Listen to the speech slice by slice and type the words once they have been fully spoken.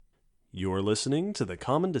You're listening to the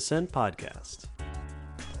Common Descent Podcast.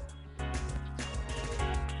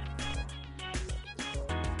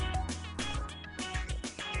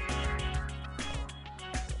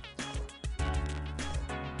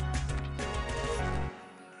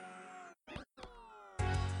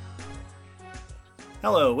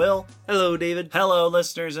 Hello, Will. Hello, David. Hello,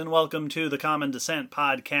 listeners, and welcome to the Common Descent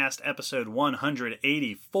Podcast, episode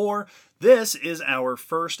 184. This is our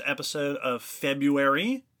first episode of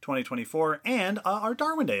February 2024 and our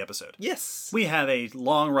Darwin Day episode. Yes. We have a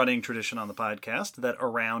long-running tradition on the podcast that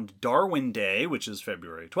around Darwin Day, which is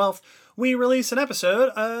February 12th, we release an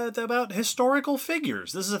episode about historical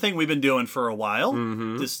figures. This is a thing we've been doing for a while.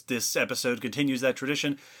 Mm-hmm. This episode continues that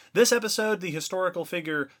tradition. This episode, the historical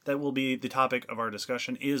figure that will be the topic of our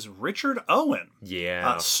discussion is Richard Owen.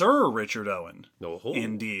 Yeah. Sir Richard Owen. Oh.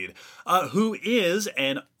 Indeed. Who is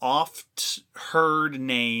an oft-heard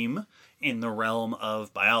name in the realm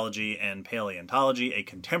of biology and paleontology, a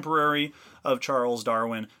contemporary of Charles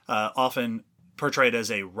Darwin, often portrayed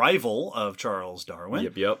as a rival of Charles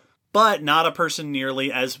Darwin. Yep. But not a person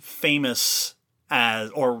nearly as famous as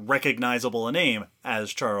or recognizable a name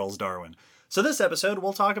as Charles Darwin. So this episode,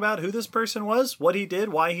 we'll talk about who this person was, what he did,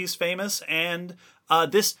 why he's famous, and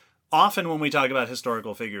this often when we talk about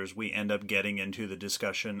historical figures, we end up getting into the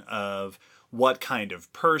discussion of what kind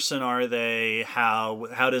of person are they, how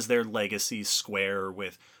does their legacy square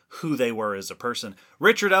with who they were as a person.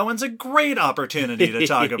 Richard Owen's a great opportunity to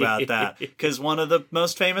talk about that, because one of the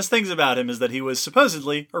most famous things about him is that he was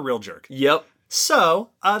supposedly a real jerk. Yep. So,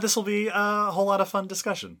 this will be a whole lot of fun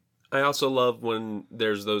discussion. I also love when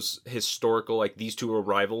there's those historical, like, these two are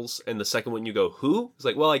rivals, and the second one you go, who? It's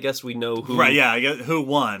like, well, I guess we know who. Right, yeah, I guess who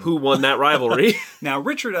won. Who won that rivalry. Now,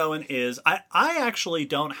 Richard Owen is, I actually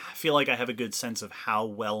don't feel like I have a good sense of how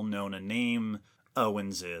well known a name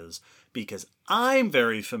Owens is, because I'm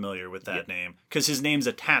very familiar with that name, because his name's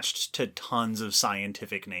attached to tons of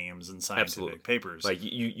scientific names and scientific papers. Like,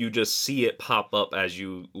 you just see it pop up as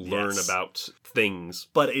you learn about things.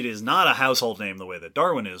 But it is not a household name the way that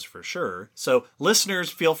Darwin is, for sure. So, listeners,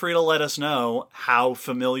 feel free to let us know how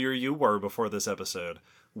familiar you were before this episode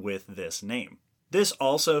with this name. This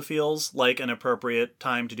also feels like an appropriate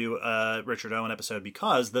time to do a Richard Owen episode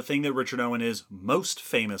because the thing that Richard Owen is most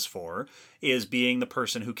famous for is being the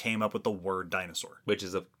person who came up with the word dinosaur. Which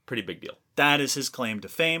is a pretty big deal. That is his claim to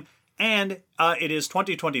fame. And it is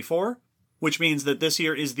 2024, which means that this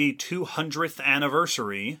year is the 200th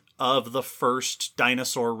anniversary of the first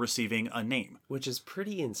dinosaur receiving a name. Which is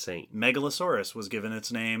pretty insane. Megalosaurus was given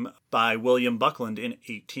its name by William Buckland in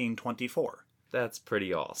 1824. That's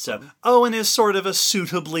pretty awesome. So Owen is sort of a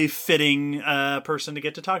suitably fitting person to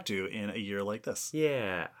get to talk to in a year like this.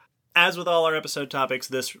 Yeah. As with all our episode topics,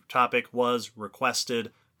 this topic was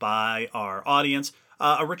requested by our audience.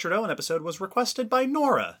 A Richard Owen episode was requested by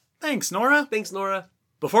Nora. Thanks, Nora. Thanks, Nora.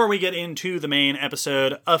 Before we get into the main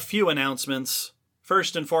episode, a few announcements.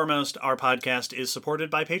 First and foremost, our podcast is supported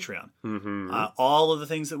by Patreon. Mm-hmm. All of the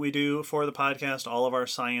things that we do for the podcast, all of our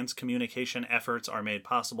science communication efforts are made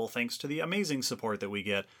possible thanks to the amazing support that we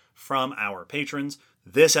get from our patrons.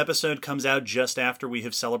 This episode comes out just after we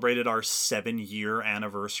have celebrated our 7-year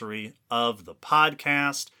anniversary of the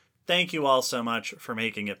podcast. Thank you all so much for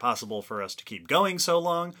making it possible for us to keep going so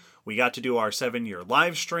long. We got to do our 7-year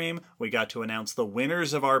live stream. We got to announce the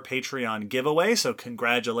winners of our Patreon giveaway, so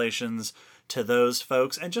congratulations to those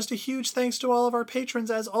folks. And just a huge thanks to all of our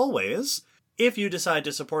patrons as always. If you decide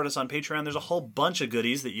to support us on Patreon, there's a whole bunch of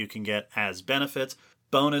goodies that you can get as benefits.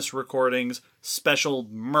 Bonus recordings, special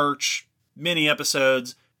merch, mini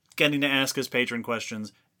episodes, getting to ask us patron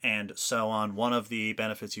questions, and so on. One of the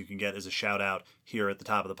benefits you can get is a shout out here at the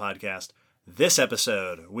top of the podcast. This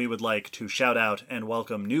episode, we would like to shout out and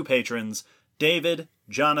welcome new patrons, David,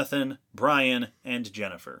 Jonathan, Brian, and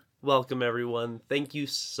Jennifer. Welcome, everyone. Thank you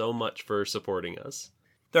so much for supporting us.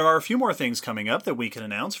 There are a few more things coming up that we can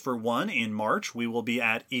announce. For one, in March, we will be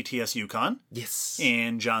at ETS Yukon. Yes.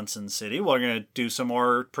 In Johnson City. We're going to do some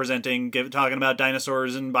more presenting, talking about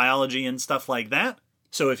dinosaurs and biology and stuff like that.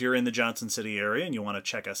 So if you're in the Johnson City area and you want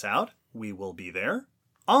to check us out, we will be there.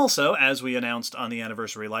 Also, as we announced on the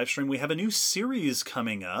anniversary livestream, we have a new series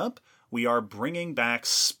coming up. We are bringing back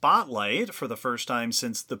Spotlight for the first time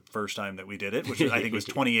since the first time that we did it, which I think was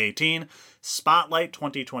 2018. Spotlight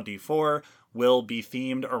 2024 will be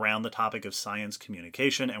themed around the topic of science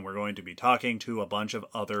communication, and we're going to be talking to a bunch of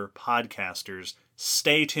other podcasters.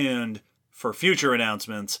 Stay tuned for future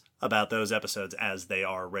announcements about those episodes as they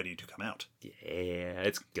are ready to come out. Yeah,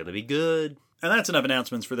 it's gonna be good. And that's enough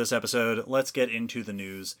announcements for this episode. Let's get into the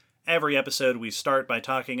news Every episode we start by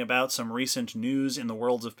talking about some recent news in the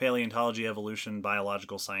worlds of paleontology, evolution,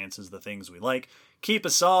 biological sciences, the things we like. Keep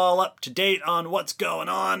us all up to date on what's going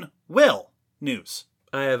on. Will, news.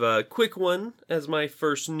 I have a quick one as my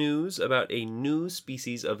first news about a new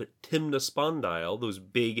species of Timnospondyle, those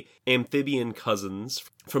big amphibian cousins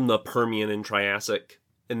from the Permian and Triassic.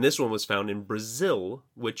 And this one was found in Brazil,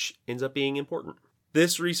 which ends up being important.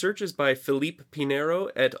 This research is by Felipe Pinheiro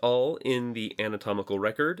et al. In the Anatomical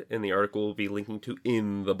Record, and the article we'll be linking to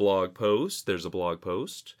in the blog post. There's a blog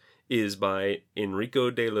post. Is by Enrico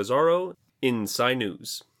de Lazaro in Sci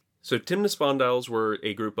News. So Timnospondyles were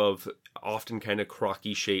a group of often kind of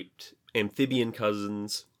crocky-shaped amphibian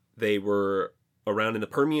cousins. They were around in the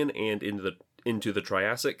Permian and into the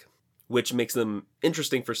Triassic, which makes them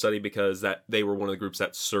interesting for study because that they were one of the groups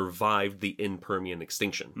that survived the in-Permian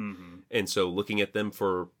extinction. Mm-hmm. And so looking at them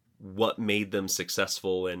for what made them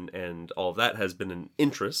successful and all of that has been an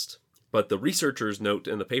interest. But the researchers note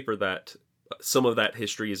in the paper that some of that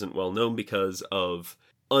history isn't well known because of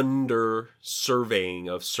under-surveying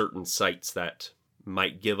of certain sites that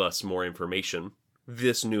might give us more information.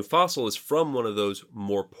 This new fossil is from one of those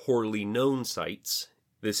more poorly known sites.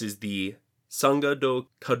 This is the Sanga do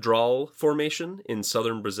Cadral Formation in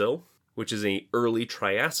southern Brazil, which is an early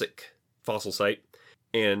Triassic fossil site,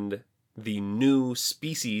 and the new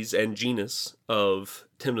species and genus of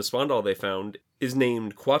Timnospondyle they found is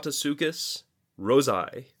named Quatasuchus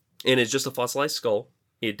rosei, and it's just a fossilized skull.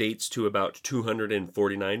 It dates to about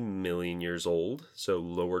 249 million years old, so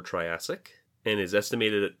lower Triassic, and is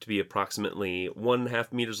estimated to be approximately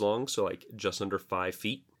 1.5 meters long, so like just under 5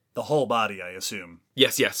 feet. The whole body, I assume.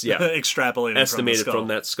 Yes, yeah. Extrapolated Estimated from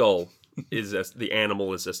that skull is the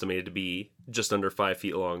animal is estimated to be just under 5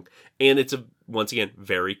 feet long, and it's once again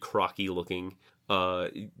very crocky looking.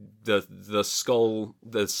 The skull,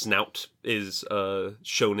 the snout is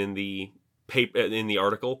shown in the paper in the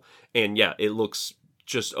article, and yeah, it looks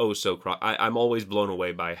just so crocky. I'm always blown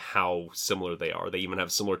away by how similar they are. They even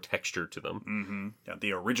have similar texture to them. Mm-hmm. Yeah,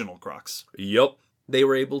 the original crocs. Yup. They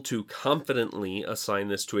were able to confidently assign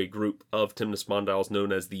this to a group of Timnospondyles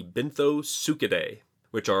known as the Benthosuchidae,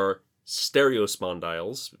 which are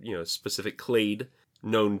stereospondyles, specific clade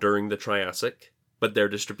known during the Triassic, but their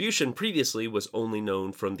distribution previously was only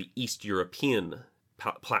known from the East European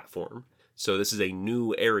platform. So this is a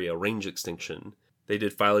new area, range extinction. They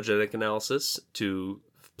did phylogenetic analysis to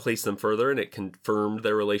place them further, and it confirmed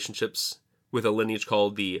their relationships with a lineage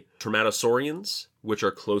called the Traumatosauриans, which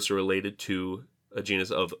are closely related to a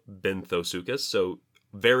genus of Benthosuchus, so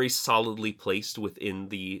very solidly placed within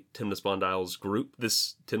the Timnospondyles group,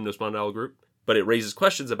 this Timnospondyle group. But it raises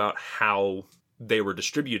questions about how they were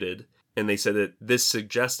distributed, and they said that this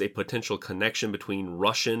suggests a potential connection between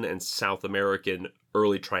Russian and South American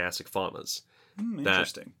early Triassic faunas.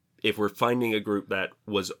 Interesting. That if we're finding a group that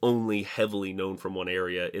was only heavily known from one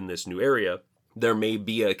area in this new area, there may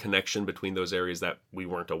be a connection between those areas that we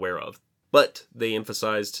weren't aware of. But they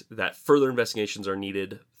emphasized that further investigations are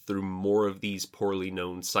needed through more of these poorly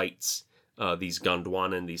known sites, these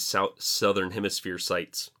Gondwana and these southern hemisphere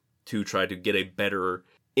sites, to try to get a better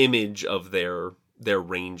image of their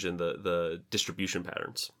range and the distribution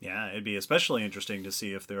patterns. Yeah, it'd be especially interesting to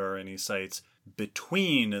see if there are any sites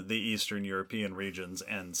between the Eastern European regions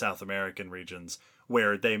and South American regions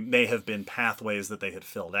where they may have been pathways that they had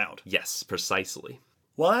filled out. Yes, precisely.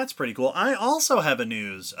 Well, that's pretty cool. I also have a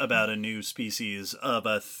news about a new species of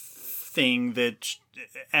a thing that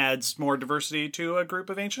adds more diversity to a group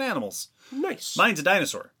of ancient animals. Nice. Mine's a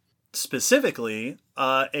dinosaur. Specifically,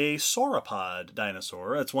 a sauropod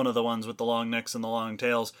dinosaur. It's one of the ones with the long necks and the long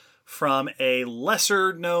tails from a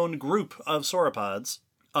lesser-known group of sauropods,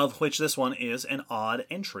 of which this one is an odd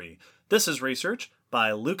entry. This is research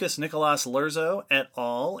by Lucas Nicolas Lerzo et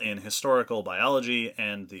al. In Historical Biology,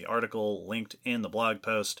 and the article linked in the blog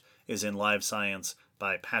post is in Live Science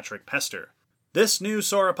by Patrick Pester. This new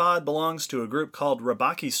sauropod belongs to a group called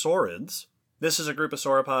Rabachisaurids. This is a group of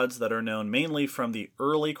sauropods that are known mainly from the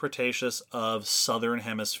early Cretaceous of southern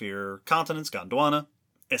hemisphere continents, Gondwana,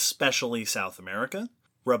 especially South America.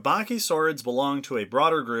 Rabachisaurids belong to a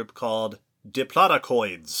broader group called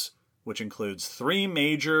Diplodocoids, which includes 3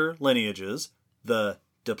 major lineages: the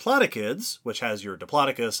Diplodocids, which has your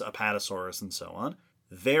Diplodocus, Apatosaurus, and so on.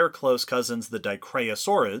 Their close cousins, the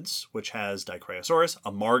Dicraeosaurids, which has Dicraeosaurus,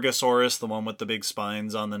 Amargasaurus, the one with the big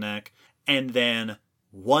spines on the neck, and then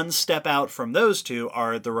one step out from those two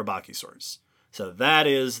are the Rabachisaurs. So that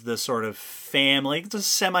is the sort of family, it's a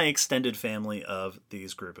semi-extended family of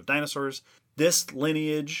these group of dinosaurs. This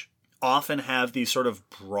lineage often have these sort of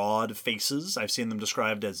broad faces. I've seen them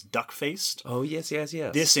described as duck-faced. Oh, yes.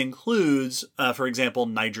 This includes, for example,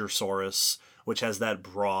 Nigersaurus, which has that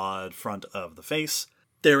broad front of the face.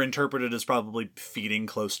 They're interpreted as probably feeding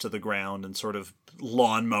close to the ground and sort of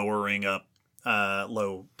lawn-mowering up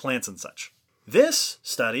low plants and such. This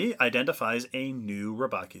study identifies a new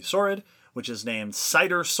Rabakisaurid, which is named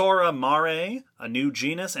Cytosaura mare, a new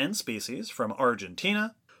genus and species from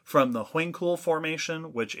Argentina, from the Huencul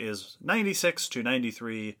Formation, which is 96 to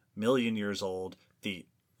 93 million years old, the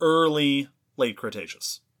early late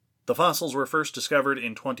Cretaceous. The fossils were first discovered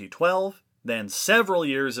in 2012, then several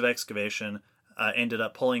years of excavation ended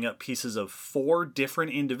up pulling up pieces of 4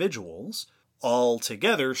 different individuals, all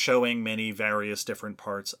together showing many various different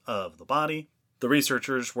parts of the body. The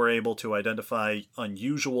researchers were able to identify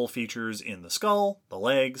unusual features in the skull, the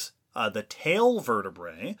legs, the tail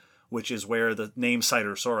vertebrae, which is where the name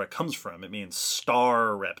Cytosaura comes from. It means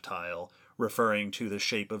star reptile, referring to the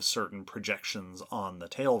shape of certain projections on the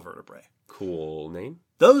tail vertebrae. Cool name.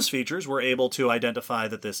 Those features were able to identify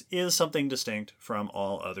that this is something distinct from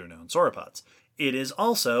all other known sauropods. It is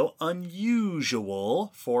also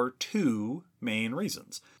unusual for 2 main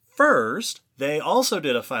reasons. First, they also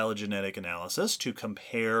did a phylogenetic analysis to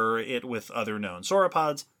compare it with other known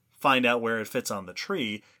sauropods, find out where it fits on the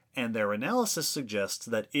tree, and their analysis suggests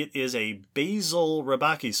that it is a basal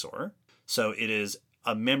Rabakisaur, so it is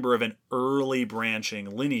a member of an early branching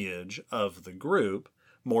lineage of the group,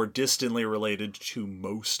 more distantly related to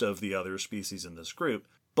most of the other species in this group.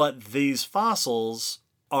 But these fossils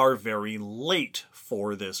are very late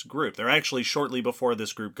for this group. They're actually shortly before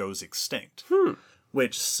this group goes extinct,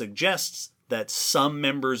 which suggests that some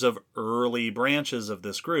members of early branches of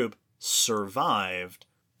this group survived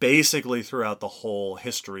basically throughout the whole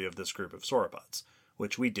history of this group of sauropods,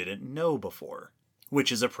 which we didn't know before,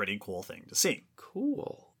 which is a pretty cool thing to see.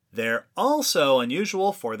 Cool. They're also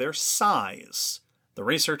unusual for their size. The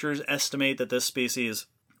researchers estimate that this species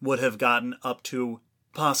would have gotten up to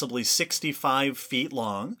possibly 65 feet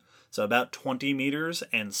long, so about 20 meters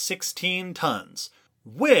and 16 tons,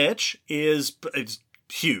 which is it's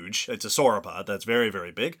huge. It's a sauropod. That's very,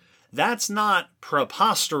 very big. That's not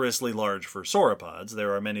preposterously large for sauropods.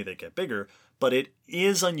 There are many that get bigger, but it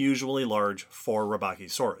is unusually large for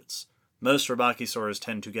Rabakisaurids. Most Rabakisaurs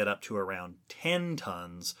tend to get up to around 10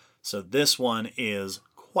 tons, so this one is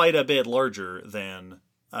quite a bit larger than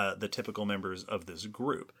the typical members of this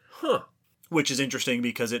group. Which is interesting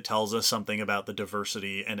because it tells us something about the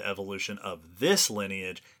diversity and evolution of this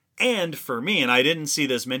lineage. And for me, and I didn't see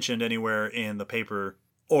this mentioned anywhere in the paper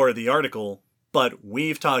or the article, but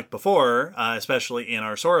we've talked before, especially in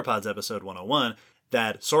our Sauropods episode 101,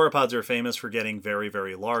 that sauropods are famous for getting very,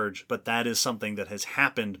 very large, but that is something that has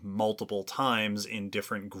happened multiple times in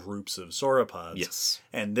different groups of sauropods. Yes.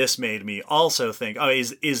 And this made me also think,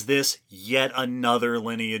 is this yet another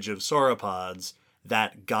lineage of sauropods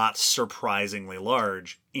that got surprisingly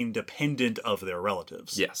large, independent of their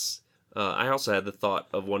relatives? Yes. I also had the thought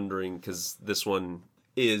of wondering, because this one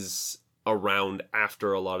is around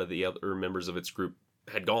after a lot of the other members of its group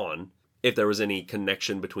had gone, if there was any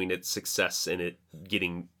connection between its success and it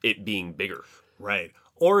being bigger. Right.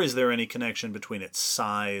 Or is there any connection between its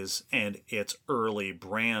size and its early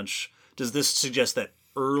branch? Does this suggest that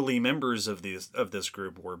early members of this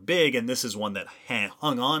group were big, and this is one that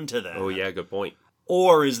hung on to that? Oh yeah, good point.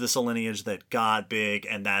 Or is this a lineage that got big,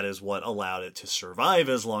 and that is what allowed it to survive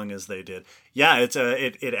as long as they did? Yeah,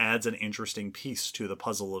 it adds an interesting piece to the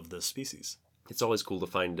puzzle of this species. It's always cool to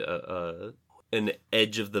find an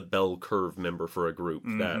edge of the bell curve member for a group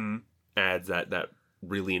that adds that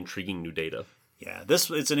really intriguing new data. Yeah,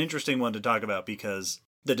 it's an interesting one to talk about because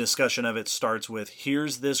the discussion of it starts with,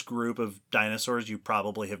 here's this group of dinosaurs you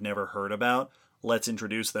probably have never heard about. Let's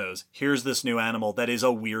introduce those. Here's this new animal that is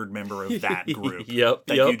a weird member of that group that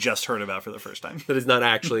you just heard about for the first time. That is not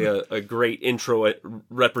actually a great intro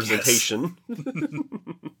representation. Yes.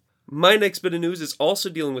 My next bit of news is also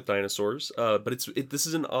dealing with dinosaurs, but this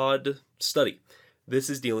is an odd study. This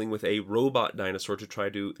is dealing with a robot dinosaur to try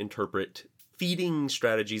to interpret feeding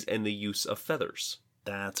strategies and the use of feathers.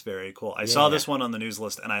 That's very cool. I saw this one on the news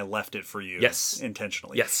list, and I left it for you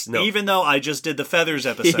intentionally. Yes, no. Even though I just did the feathers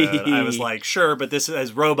episode, I was like, sure, but this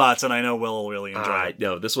has robots, and I know Will will really enjoy it.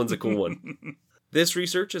 No, this one's a cool one. This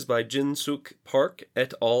research is by Jin-Suk Park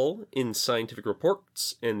et al. In Scientific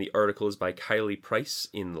Reports, and the article is by Kylie Price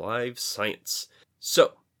in Live Science.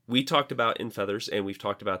 So, we talked about in feathers, and we've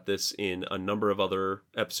talked about this in a number of other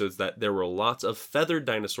episodes, that there were lots of feathered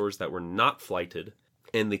dinosaurs that were not flighted.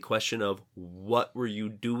 And the question of what were you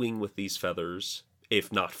doing with these feathers,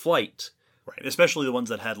 if not flight, Right, especially the ones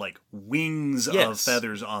that had like wings of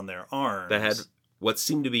feathers on their arms. That had what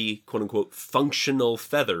seemed to be, quote unquote, functional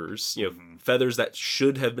feathers, feathers that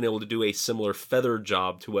should have been able to do a similar feather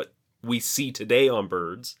job to what we see today on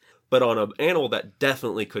birds, but on an animal that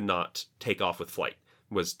definitely could not take off with flight.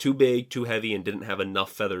 It was too big, too heavy, and didn't have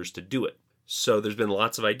enough feathers to do it. So there's been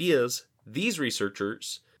lots of ideas. These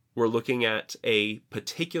researchers were looking at a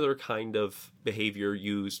particular kind of behavior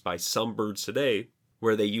used by some birds today,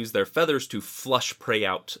 where they use their feathers to flush prey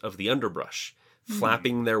out of the underbrush,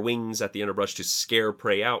 flapping their wings at the underbrush to scare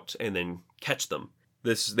prey out and then catch them.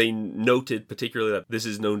 They noted particularly that this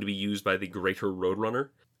is known to be used by the greater roadrunner,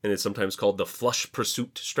 and it's sometimes called the flush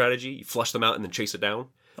pursuit strategy. You flush them out and then chase it down.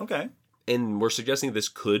 Okay. And we're suggesting this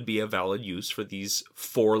could be a valid use for these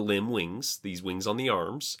 4-limb wings, these wings on the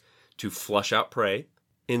arms, to flush out prey.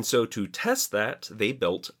 And so to test that, they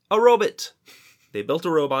built a robot. They built a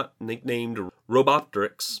robot nicknamed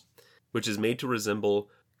Robopteryx, which is made to resemble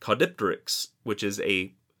Caudipteryx, which is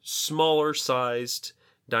a smaller-sized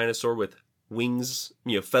dinosaur with wings,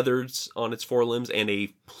 feathers on its 4 limbs and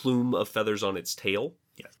a plume of feathers on its tail.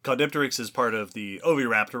 Yeah. Caudipteryx is part of the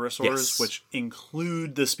Oviraptorosaurs, which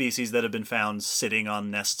include the species that have been found sitting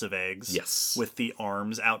on nests of eggs with the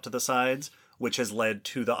arms out to the sides, which has led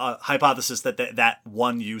to the hypothesis that that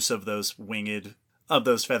one use of those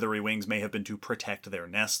feathery wings may have been to protect their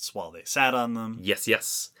nests while they sat on them.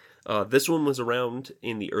 Yes. This one was around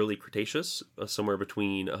in the early Cretaceous, somewhere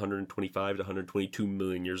between 125 to 122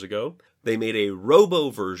 million years ago. They made a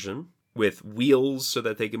robo version with wheels so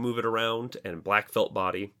that they could move it around, and black felt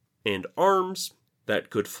body, and arms that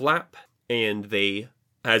could flap, and they,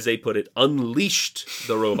 as they put it, unleashed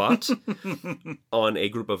the robot on a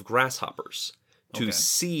group of grasshoppers to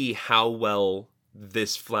see how well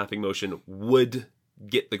this flapping motion would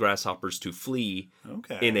get the grasshoppers to flee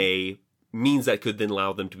in a means that could then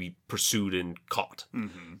allow them to be pursued and caught.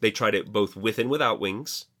 Mm-hmm. They tried it both with and without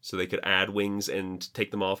wings, so they could add wings and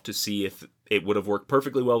take them off to see if it would have worked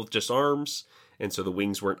perfectly well with just arms, and so the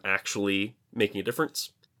wings weren't actually making a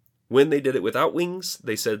difference. When they did it without wings,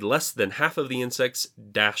 they said less than half of the insects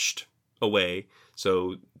dashed away,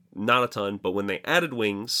 so not a ton, but when they added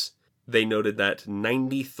wings, they noted that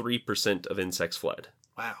 93% of insects fled.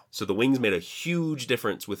 Wow. So the wings made a huge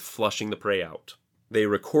difference with flushing the prey out. They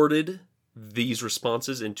recorded these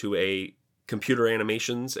responses into a computer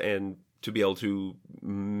animations and to be able to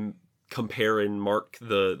compare and mark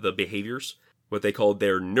the behaviors, what they called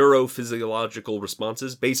their neurophysiological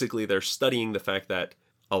responses. Basically, they're studying the fact that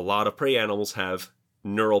a lot of prey animals have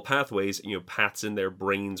neural pathways, paths in their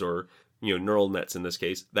brains or, neural nets in this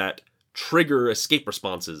case, that trigger escape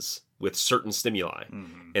responses with certain stimuli.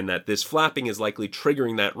 Mm-hmm. And that this flapping is likely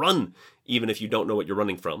triggering that run, even if you don't know what you're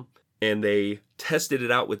running from. And they tested it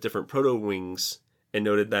out with different proto-wings and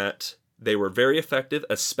noted that they were very effective,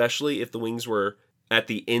 especially if the wings were at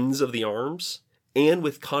the ends of the arms and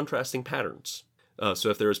with contrasting patterns. So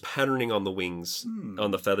if there was patterning on the wings, on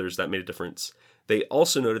the feathers, that made a difference. They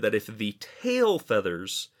also noted that if the tail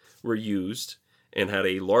feathers were used and had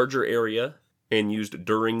a larger area and used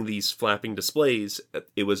during these flapping displays,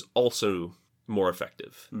 it was also more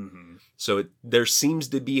effective. Mm-hmm. So there seems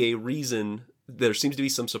to be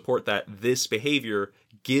some support that this behavior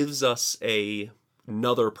gives us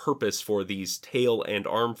another purpose for these tail and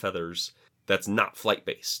arm feathers that's not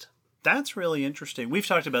flight-based. That's really interesting. We've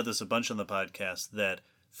talked about this a bunch on the podcast, that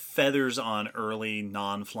feathers on early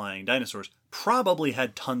non-flying dinosaurs probably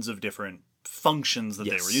had tons of different functions that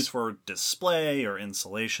they were used for, display or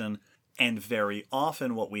insulation. And very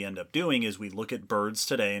often what we end up doing is we look at birds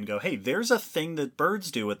today and go, hey, there's a thing that birds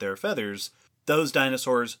do with their feathers. Those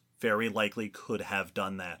dinosaurs very likely could have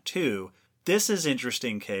done that too. This is an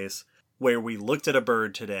interesting case where we looked at a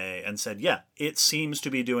bird today and said, yeah, it seems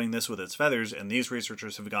to be doing this with its feathers. And these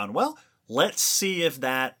researchers have gone, well, let's see if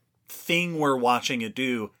that thing we're watching it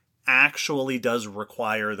do actually does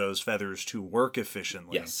require those feathers to work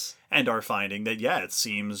efficiently. Yes. And are finding that, yeah, it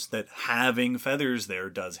seems that having feathers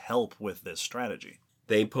there does help with this strategy.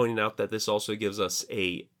 They pointed out that this also gives us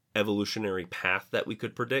a evolutionary path that we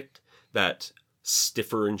could predict, that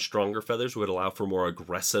stiffer and stronger feathers would allow for more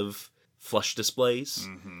aggressive flush displays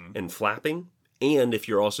and flapping. And if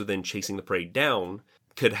you're also then chasing the prey down,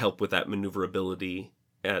 could help with that maneuverability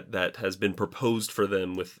that has been proposed for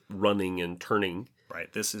them with running and turning.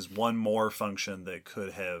 Right. This is one more function that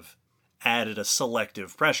could have added a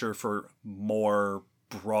selective pressure for more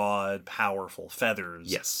broad, powerful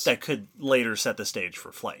feathers. Yes. That could later set the stage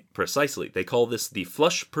for flight. Precisely. They call this the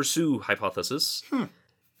flush pursue hypothesis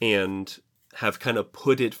and have kind of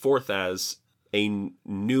put it forth as a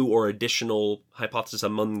new or additional hypothesis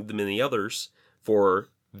among the many others for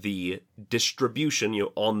the distribution,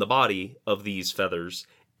 on the body of these feathers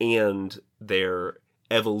and their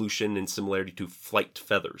evolution and similarity to flight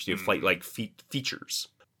feathers, flight-like features.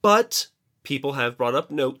 But people have brought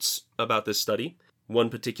up notes about this study. One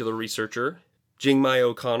particular researcher, Jingmai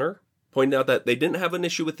O'Connor, pointed out that they didn't have an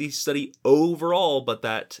issue with the study overall, but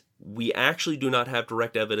that we actually do not have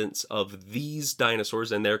direct evidence of these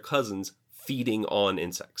dinosaurs and their cousins feeding on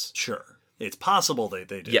insects. Sure. It's possible they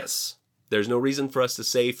did. Yes. There's no reason for us to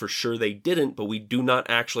say for sure they didn't, but we do not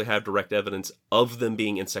actually have direct evidence of them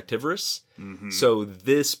being insectivorous. Mm-hmm. So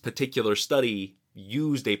this particular study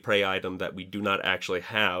used a prey item that we do not actually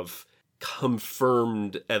have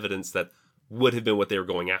confirmed evidence that would have been what they were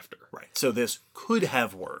going after. Right. So this could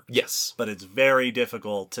have worked. Yes. But it's very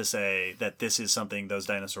difficult to say that this is something those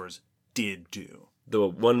dinosaurs did do. The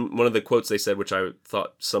one of the quotes they said, which I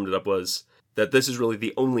thought summed it up, was that this is really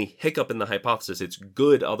the only hiccup in the hypothesis. It's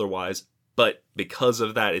good otherwise, but because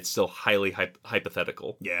of that, it's still highly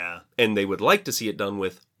hypothetical. Yeah. And they would like to see it done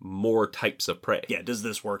with more types of prey. Yeah, does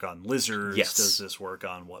this work on lizards? Yes. Does this work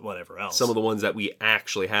on whatever else? Some of the ones that we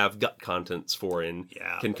actually have gut contents for and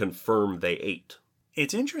can confirm they ate.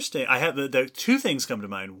 It's interesting. I have the two things come to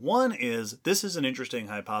mind. One is this is an interesting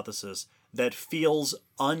hypothesis that feels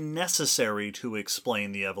unnecessary to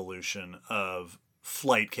explain the evolution of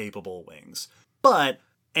flight-capable wings, but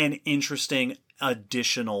an interesting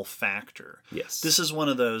additional factor. Yes. This is one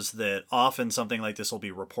of those that often something like this will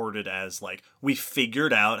be reported as like, we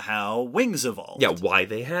figured out how wings evolved. Yeah, why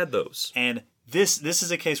they had those. And this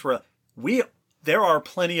is a case where there are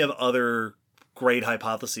plenty of other great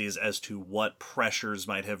hypotheses as to what pressures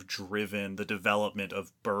might have driven the development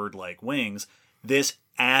of bird-like wings. This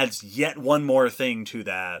adds yet one more thing to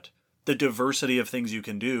that. The diversity of things you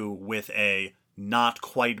can do with a not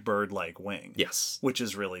quite bird-like wing. Yes. Which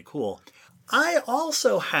is really cool. I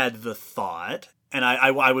also had the thought, and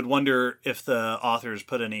I would wonder if the authors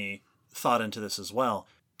put any thought into this as well.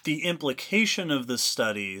 The implication of the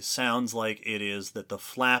study sounds like it is that the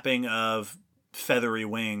flapping of feathery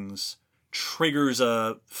wings triggers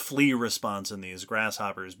a flee response in these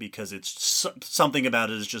grasshoppers because it's something about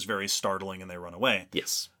it is just very startling and they run away.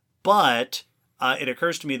 Yes. But it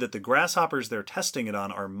occurs to me that the grasshoppers they're testing it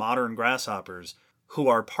on are modern grasshoppers who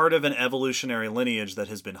are part of an evolutionary lineage that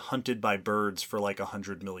has been hunted by birds for like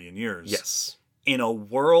 100 million years. Yes. In a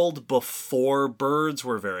world before birds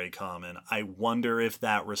were very common, I wonder if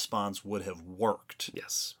that response would have worked.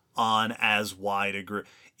 Yes. On as wide a group.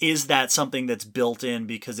 Is that something that's built in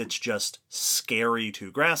because it's just scary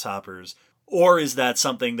to grasshoppers? Or is that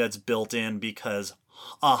something that's built in because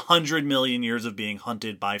 100 million years of being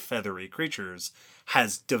hunted by feathery creatures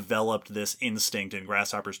has developed this instinct in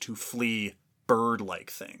grasshoppers to flee bird-like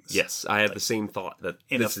things? Yes, I have the same thought that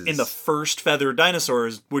in the first feathered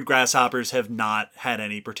dinosaurs, would grasshoppers have not had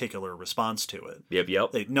any particular response to it?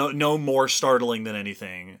 Yep. No more startling than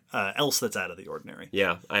anything else that's out of the ordinary.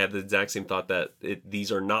 Yeah, I have the exact same thought that these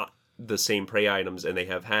are not the same prey items and they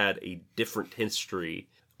have had a different history.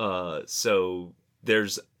 So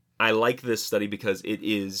I like this study because it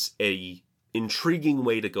is a intriguing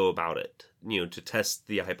way to go about it, to test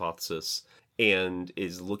the hypothesis, and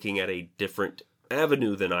is looking at a different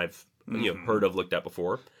avenue than I've heard of, looked at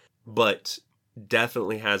before, but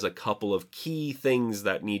definitely has a couple of key things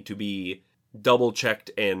that need to be double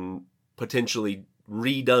checked and potentially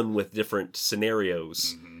redone with different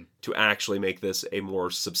scenarios to actually make this a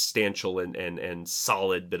more substantial and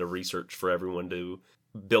solid bit of research for everyone to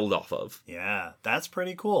build off of. Yeah, that's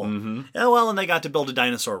pretty cool. Mm-hmm. Yeah, well, and they got to build a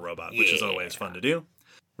dinosaur robot, which is always fun to do.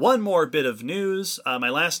 One more bit of news. My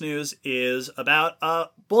last news is about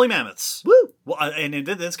woolly mammoths. Woo! Well, and in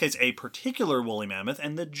this case, a particular woolly mammoth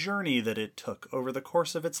and the journey that it took over the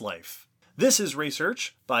course of its life. This is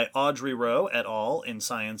research by Audrey Rowe et al. In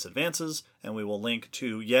Science Advances, and we will link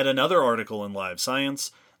to yet another article in Live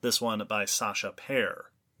Science, this one by Sasha Pear.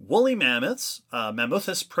 Woolly mammoths,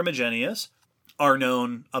 Mammuthus primigenius, are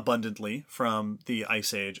known abundantly from the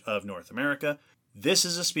Ice Age of North America. This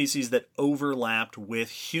is a species that overlapped with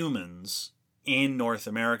humans in North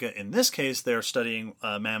America. In this case, they're studying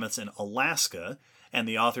mammoths in Alaska, and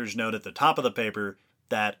the authors note at the top of the paper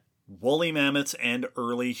that woolly mammoths and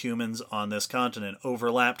early humans on this continent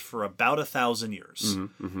overlapped for about 1,000 years.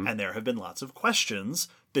 And there have been lots of questions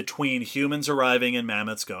between humans arriving and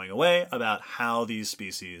mammoths going away about how these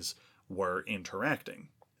species were interacting.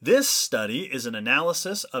 This study is an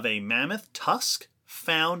analysis of a mammoth tusk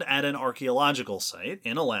found at an archaeological site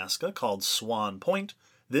in Alaska called Swan Point.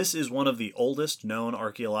 This is one of the oldest known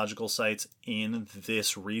archaeological sites in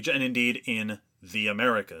this region, and indeed in the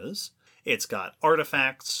Americas. It's got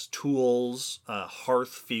artifacts, tools,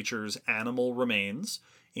 hearth features, animal remains.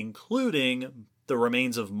 including the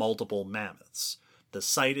remains of multiple mammoths. The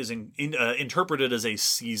site is interpreted as a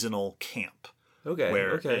seasonal camp.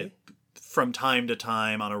 Okay. From time to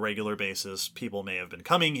time, on a regular basis, people may have been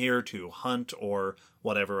coming here to hunt or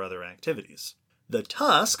whatever other activities. The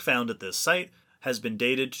tusk found at this site has been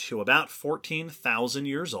dated to about 14,000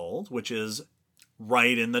 years old, which is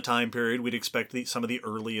right in the time period we'd expect some of the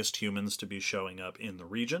earliest humans to be showing up in the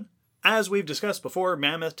region. As we've discussed before,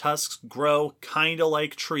 mammoth tusks grow kind of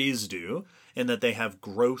like trees do, in that they have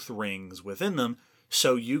growth rings within them,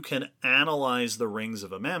 so you can analyze the rings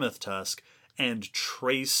of a mammoth tusk and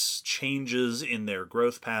trace changes in their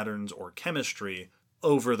growth patterns or chemistry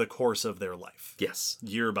over the course of their life. Yes.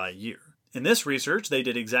 Year by year. In this research, they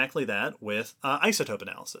did exactly that with isotope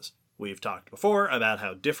analysis. We've talked before about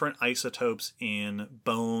how different isotopes in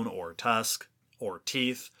bone or tusk or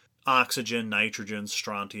teeth, oxygen, nitrogen,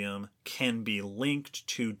 strontium, can be linked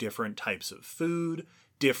to different types of food,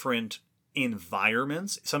 different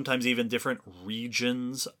environments, sometimes even different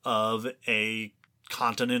regions of a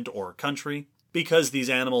continent or country, because these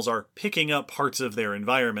animals are picking up parts of their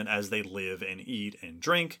environment as they live and eat and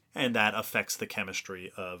drink, and that affects the chemistry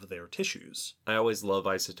of their tissues. I always love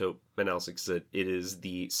isotope analysis because it is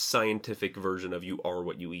the scientific version of you are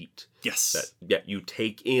what you eat. Yes. You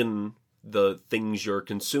take in the things you're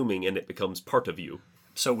consuming and it becomes part of you.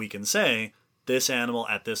 So we can say, this animal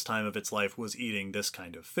at this time of its life was eating this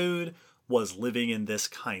kind of food, was living in this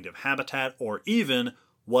kind of habitat, or even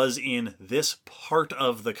was in this part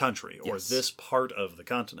of the country or this part of the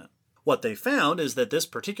continent. What they found is that this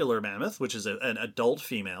particular mammoth, which is an adult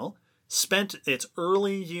female, spent its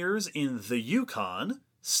early years in the Yukon,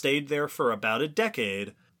 stayed there for about a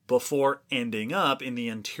decade before ending up in the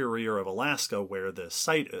interior of Alaska where this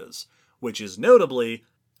site is, which is notably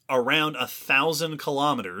around 1,000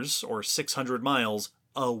 kilometers or 600 miles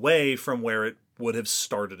away from where it would have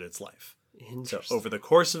started its life. So over the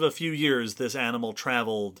course of a few years, this animal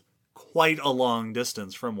traveled quite a long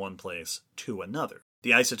distance from one place to another.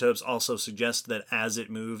 The isotopes also suggest that as it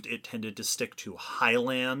moved, it tended to stick to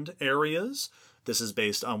highland areas. This is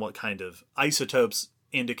based on what kind of isotopes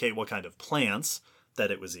indicate what kind of plants that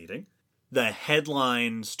it was eating. The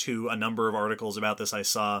headlines to a number of articles about this I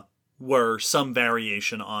saw were some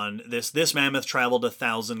variation on this. This mammoth traveled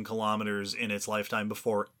 1,000 kilometers in its lifetime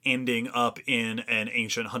before ending up in an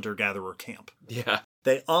ancient hunter-gatherer camp. Yeah.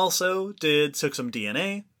 They also took some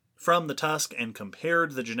DNA from the tusk and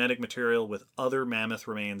compared the genetic material with other mammoth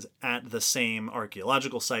remains at the same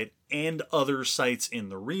archaeological site and other sites in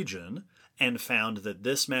the region, and found that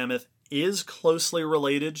this mammoth is closely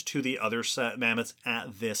related to the other mammoths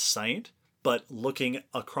at this site, but looking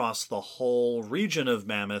across the whole region of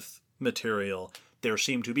mammoth material, there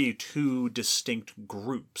seem to be two distinct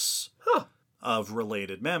groups of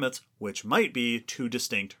related mammoths, which might be two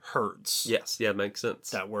distinct herds. Yes, yeah, makes sense.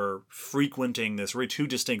 That were frequenting this, two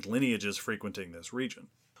distinct lineages frequenting this region,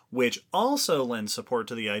 which also lends support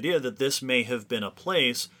to the idea that this may have been a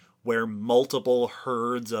place where multiple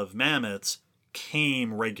herds of mammoths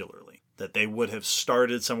came regularly, that they would have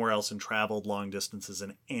started somewhere else and traveled long distances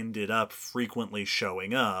and ended up frequently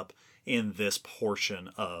showing up in this portion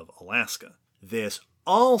of Alaska. This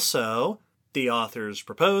also, the authors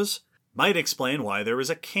propose, might explain why there is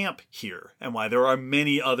a camp here and why there are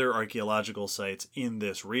many other archaeological sites in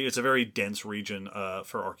this region. It's a very dense region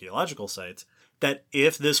for archaeological sites, that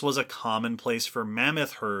if this was a common place for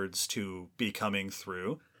mammoth herds to be coming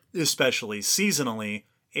through, especially seasonally,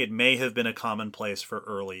 it may have been a common place for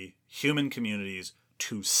early human communities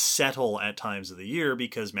to settle at times of the year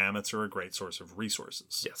because mammoths are a great source of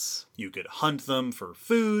resources. Yes. You could hunt them for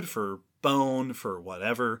food, for bone, for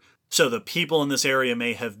whatever. So the people in this area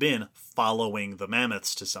may have been following the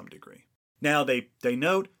mammoths to some degree. Now, they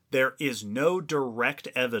note there is no direct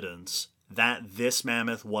evidence that this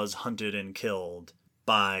mammoth was hunted and killed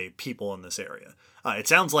by people in this area. It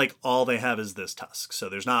sounds like all they have is this tusk. So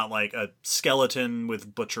there's not like a skeleton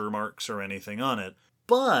with butcher marks or anything on it.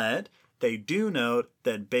 But they do note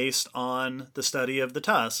that based on the study of the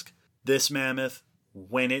tusk, this mammoth,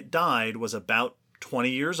 when it died, was about 20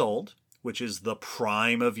 years old, which is the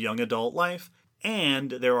prime of young adult life,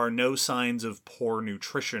 and there are no signs of poor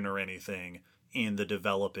nutrition or anything in the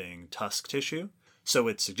developing tusk tissue. So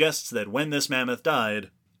it suggests that when this mammoth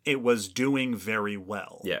died, it was doing very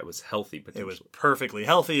well. Yeah, it was healthy potentially. It was perfectly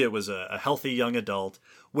healthy. It was a healthy young adult,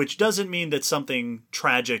 which doesn't mean that something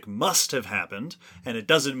tragic must have happened, and it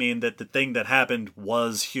doesn't mean that the thing that happened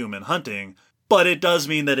was human hunting, But it does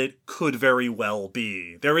mean that it could very well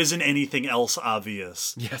be. There isn't anything else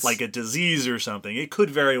obvious, Yes. like a disease or something. It could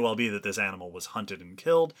very well be that this animal was hunted and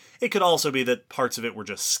killed. It could also be that parts of it were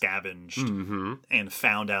just scavenged and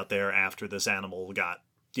found out there after this animal got,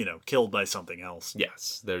 killed by something else.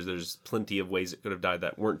 Yes, there's plenty of ways it could have died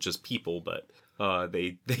that weren't just people, but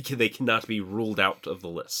they cannot be ruled out of the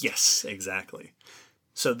list. Yes, exactly.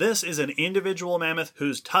 So this is an individual mammoth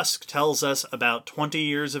whose tusk tells us about 20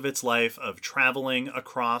 years of its life of traveling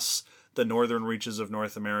across the northern reaches of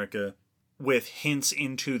North America, with hints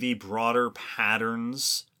into the broader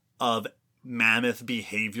patterns of mammoth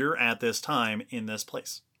behavior at this time in this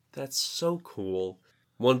place. That's so cool.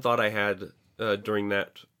 One thought I had during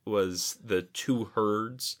that was the two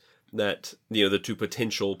herds that, the two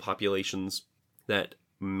potential populations that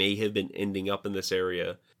may have been ending up in this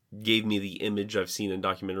area gave me the image I've seen in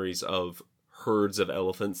documentaries of herds of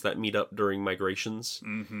elephants that meet up during migrations.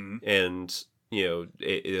 Mm-hmm. And,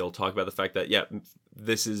 it'll talk about the fact that,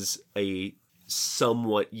 this is a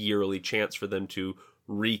somewhat yearly chance for them to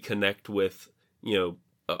reconnect with,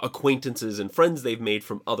 acquaintances and friends they've made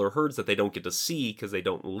from other herds that they don't get to see because they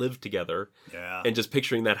don't live together. Yeah. And just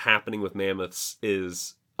picturing that happening with mammoths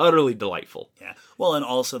is utterly delightful. Yeah. Well, and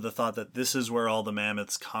also the thought that this is where all the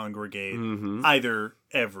mammoths congregate either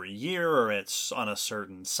every year or it's on a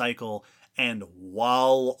certain cycle. And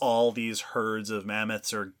while all these herds of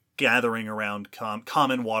mammoths are gathering around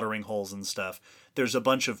common watering holes and stuff, there's a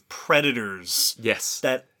bunch of predators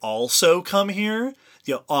that also come here.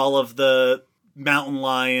 All of the mountain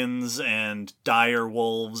lions and dire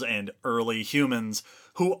wolves and early humans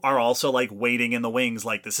who are also waiting in the wings,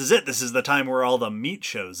 this is it. This is the time where all the meat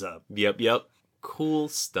shows up. Yep. Cool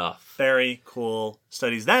stuff. Very cool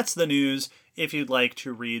studies. That's the news. If you'd like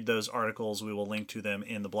to read those articles, we will link to them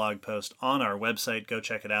in the blog post on our website. Go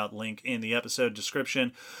check it out. Link in the episode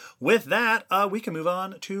description. With that, we can move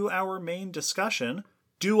on to our main discussion.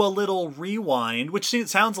 Do a little rewind, which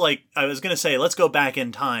sounds like I was going to say, let's go back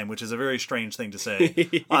in time, which is a very strange thing to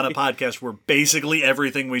say on a podcast where basically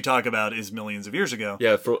everything we talk about is millions of years ago.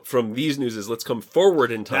 Yeah, from these newses, let's come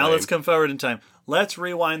forward in time. Now let's come forward in time. Let's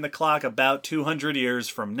rewind the clock about 200 years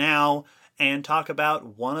from now and talk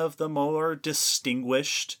about one of the more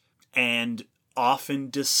distinguished and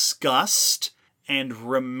often discussed and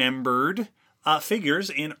remembered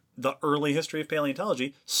figures in the early history of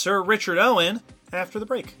paleontology, Sir Richard Owen, after the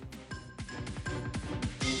break.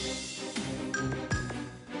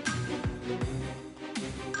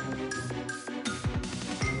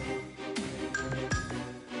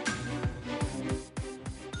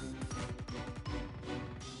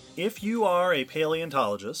 If you are a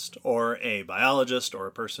paleontologist or a biologist or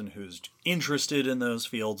a person who's interested in those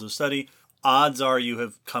fields of study, odds are you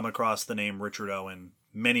have come across the name Richard Owen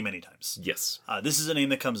many, many times. Yes. This is a name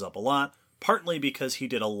that comes up a lot, partly because he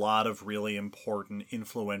did a lot of really important,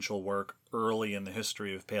 influential work early in the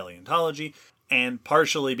history of paleontology, and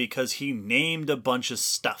partially because he named a bunch of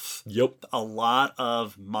stuff. Yep. A lot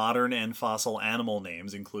of modern and fossil animal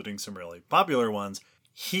names, including some really popular ones,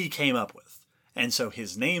 he came up with. And so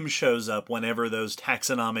his name shows up whenever those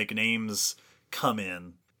taxonomic names come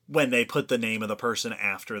in, when they put the name of the person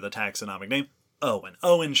after the taxonomic name. Owen.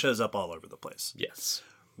 Owen shows up all over the place. Yes.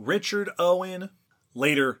 Richard Owen,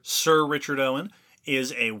 later Sir Richard Owen,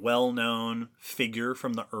 is a well-known figure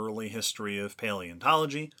from the early history of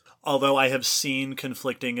paleontology, although I have seen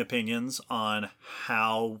conflicting opinions on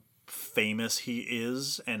how famous he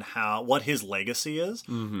is and what his legacy is.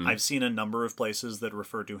 Mm-hmm. I've seen a number of places that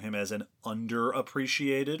refer to him as an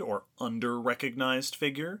underappreciated or under-recognized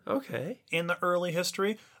figure in the early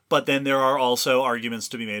history, but then there are also arguments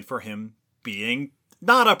to be made for him being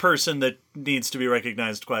not a person that needs to be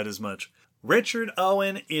recognized quite as much. Richard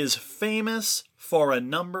Owen is famous for a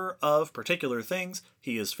number of particular things.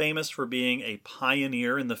 He is famous for being a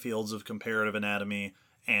pioneer in the fields of comparative anatomy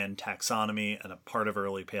and taxonomy and a part of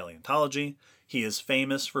early paleontology. He is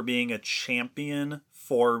famous for being a champion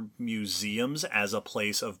for museums as a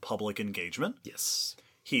place of public engagement. Yes.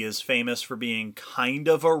 He is famous for being kind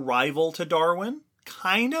of a rival to Darwin.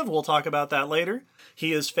 Kind of. We'll talk about that later.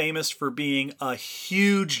 He is famous for being a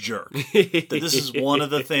huge jerk. This is one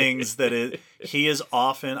of the things that he is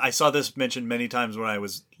often... I saw this mentioned many times when I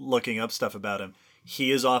was looking up stuff about him.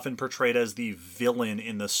 He is often portrayed as the villain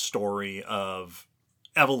in the story of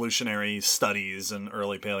evolutionary studies and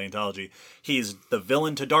early paleontology. He's the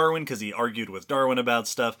villain to Darwin because he argued with Darwin about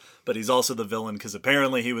stuff, but he's also the villain because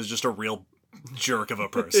apparently he was just a real jerk of a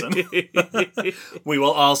person. We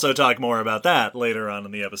will also talk more about that later on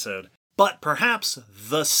in the episode. But perhaps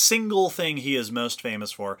the single thing he is most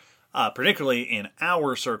famous for, particularly in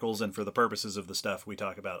our circles and for the purposes of the stuff we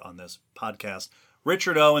talk about on this podcast,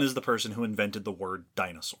 Richard Owen is the person who invented the word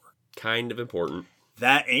dinosaur. Kind of important.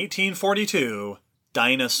 That 1842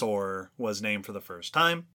 dinosaur was named for the first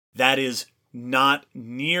time. That is not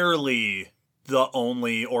nearly the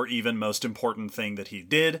only or even most important thing that he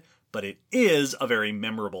did, but it is a very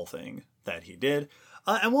memorable thing that he did.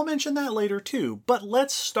 And we'll mention that later too. But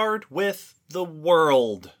let's start with the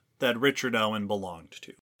world that Richard Owen belonged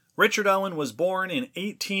to. Richard Owen was born in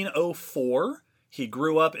 1804. He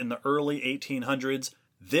grew up in the early 1800s.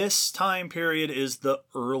 This time period is the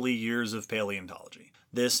early years of paleontology.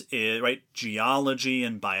 This is, right, geology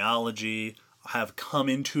and biology have come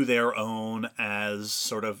into their own as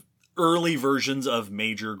sort of early versions of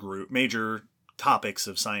major topics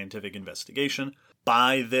of scientific investigation.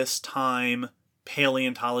 By this time,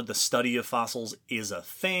 paleontology, the study of fossils, is a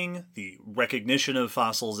thing. The recognition of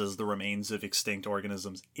fossils as the remains of extinct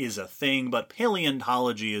organisms is a thing, but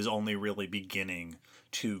paleontology is only really beginning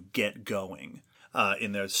to get going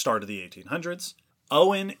in the start of the 1800s.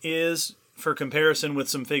 Owen is, for comparison with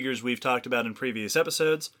some figures we've talked about in previous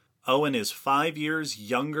episodes, Owen is 5 years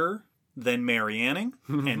younger than Mary Anning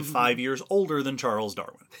and 5 years older than Charles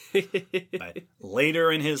Darwin. Right.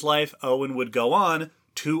 Later in his life, Owen would go on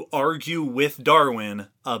to argue with Darwin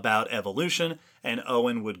about evolution, and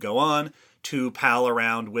Owen would go on to pal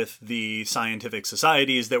around with the scientific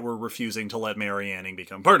societies that were refusing to let Mary Anning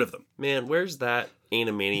become part of them. Man, where's that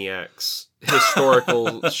Animaniacs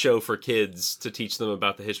historical show for kids to teach them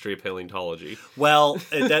about the history of paleontology? Well,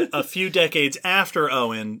 a few decades after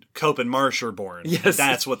Owen, Cope and Marsh are born. Yes,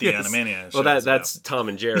 that's what the Animaniacs show Well, that's Tom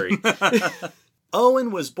and Jerry.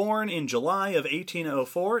 Owen was born in July of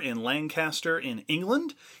 1804 in Lancaster, in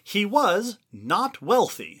England. He was not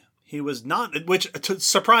wealthy. He was not, which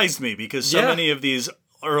surprised me because so many of these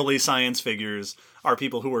early science figures are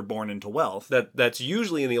people who were born into wealth. That's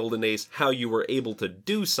usually in the olden days how you were able to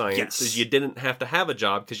do science, is you didn't have to have a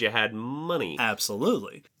job because you had money.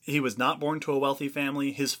 Absolutely. He was not born to a wealthy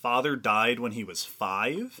family. His father died when he was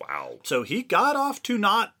 5. Wow. So he got off to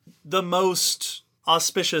not the most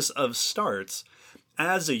auspicious of starts.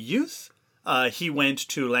 As a youth, he went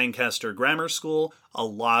to Lancaster Grammar School. A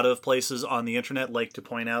lot of places on the internet like to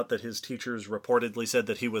point out that his teachers reportedly said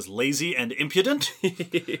that he was lazy and impudent,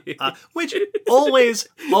 which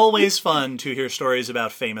always fun to hear stories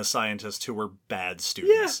about famous scientists who were bad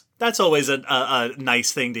students. Yeah. That's always a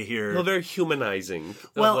nice thing to hear. Well, very humanizing.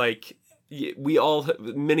 Well,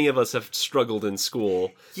 many of us have struggled in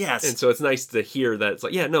school. Yes. And so it's nice to hear that it's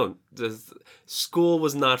like, school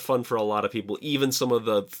was not fun for a lot of people, even some of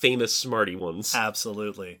the famous smarty ones.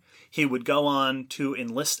 Absolutely. He would go on to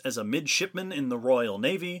enlist as a midshipman in the Royal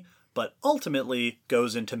Navy, but ultimately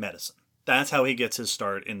goes into medicine. That's how he gets his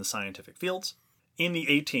start in the scientific fields. In the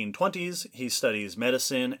 1820s, he studies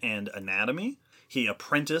medicine and anatomy. He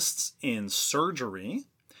apprenticed in surgery.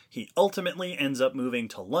 He ultimately ends up moving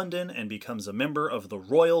to London and becomes a member of the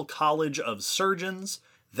Royal College of Surgeons.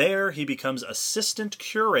 There, he becomes assistant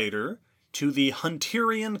curator to the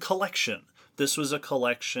Hunterian Collection. This was a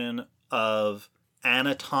collection of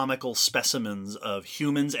anatomical specimens of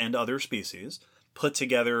humans and other species put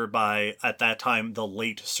together by, at that time, the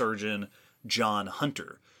late surgeon John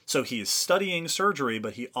Hunter. So he is studying surgery,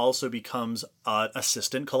 but he also becomes an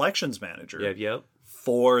assistant collections manager. Yep.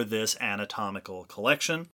 For this anatomical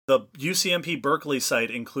collection. The UCMP Berkeley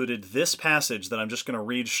site included this passage that I'm just going to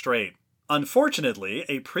read straight. Unfortunately,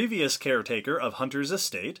 a previous caretaker of Hunter's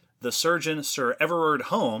estate, the surgeon Sir Everard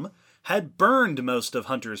Home, had burned most of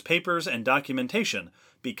Hunter's papers and documentation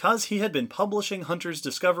because he had been publishing Hunter's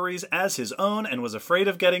discoveries as his own and was afraid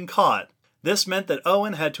of getting caught. This meant that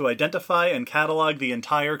Owen had to identify and catalog the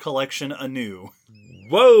entire collection anew.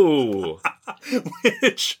 Whoa!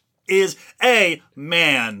 Which is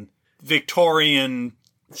Victorian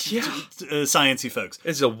sciencey folks.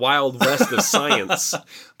 It's a wild west of science.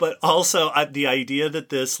 But also the idea that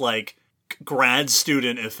this grad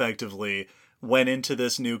student effectively went into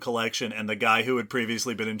this new collection and the guy who had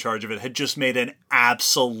previously been in charge of it had just made an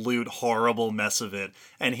absolute horrible mess of it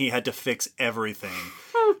and he had to fix everything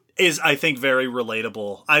is, I think, very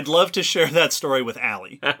relatable. I'd love to share that story with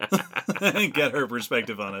Allie and get her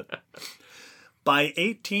perspective on it. By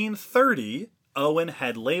 1830, Owen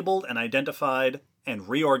had labeled and identified and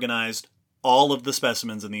reorganized all of the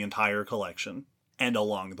specimens in the entire collection. And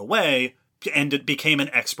along the way, it became an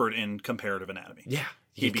expert in comparative anatomy. Yeah.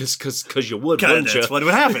 Because you would, wouldn't you? That's what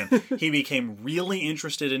would happen. He became really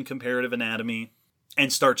interested in comparative anatomy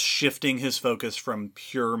and starts shifting his focus from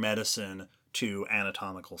pure medicine to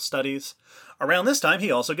anatomical studies. Around this time,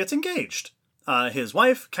 he also gets engaged. His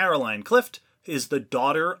wife, Caroline Clift, is the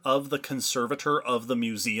daughter of the conservator of the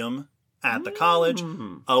museum at the college.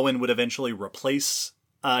 Owen would eventually replace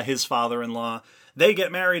his father-in-law. They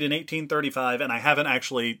get married in 1835, and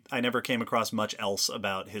I never came across much else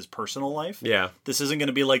about his personal life. Yeah. This isn't going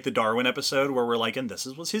to be like the Darwin episode where we're like, and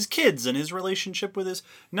was his kids and his relationship with his...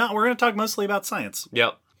 No, we're going to talk mostly about science.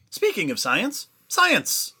 Yep. Speaking of science.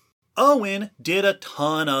 Owen did a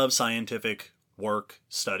ton of scientific work,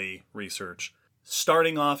 study, research,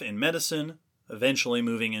 starting off in medicine, eventually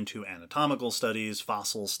moving into anatomical studies,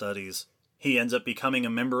 fossil studies. He ends up becoming a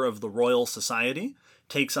member of the Royal Society,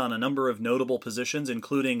 takes on a number of notable positions,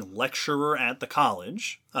 including lecturer at the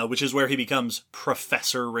college, which is where he becomes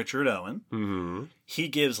Professor Richard Owen. Mm-hmm. He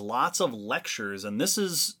gives lots of lectures, and this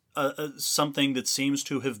is something that seems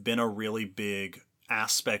to have been a really big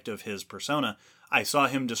aspect of his persona. I saw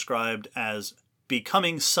him described as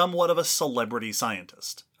becoming somewhat of a celebrity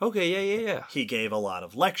scientist. Okay, yeah. He gave a lot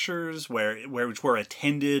of lectures which were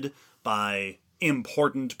attended by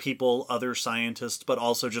important people, other scientists, but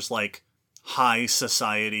also just like high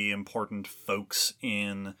society important folks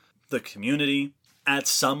in the community. At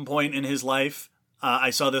some point in his life, I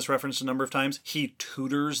saw this referenced a number of times, he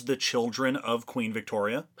tutors the children of Queen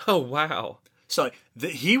Victoria. Oh, wow. So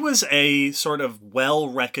he was a sort of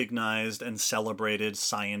well-recognized and celebrated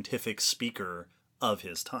scientific speaker of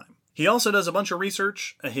his time. He also does a bunch of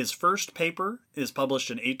research. His first paper is published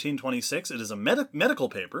in 1826. It is a medical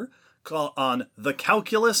paper on the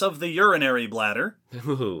calculus of the urinary bladder.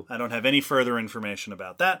 Ooh. I don't have any further information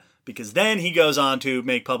about that, because then he goes on to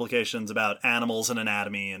make publications about animals and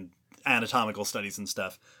anatomy and anatomical studies and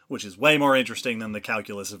stuff, which is way more interesting than the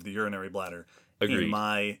calculus of the urinary bladder. Agreed.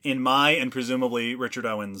 In my and presumably Richard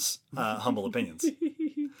Owen's humble opinions.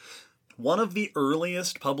 One of the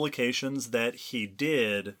earliest publications that he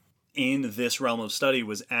did in this realm of study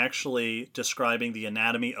was actually describing the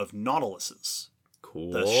anatomy of nautiluses.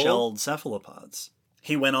 Cool. The shelled cephalopods.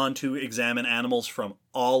 He went on to examine animals from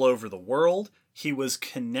all over the world. He was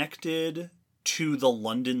connected to the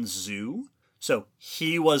London Zoo. So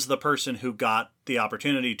he was the person who got the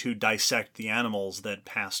opportunity to dissect the animals that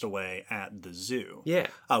passed away at the zoo. Yeah.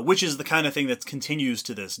 Which is the kind of thing that continues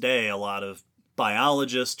to this day. A lot of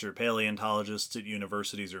biologists or paleontologists at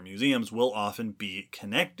universities or museums will often be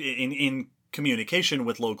connected in communication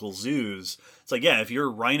with local zoos. It's like, yeah, if your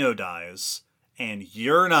rhino dies and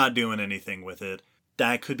you're not doing anything with it,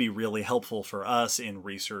 that could be really helpful for us in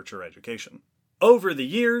research or education. Over the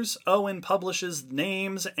years, Owen publishes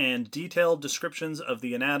names and detailed descriptions of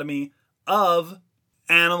the anatomy of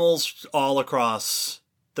animals all across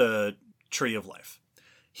the tree of life.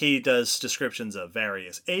 He does descriptions of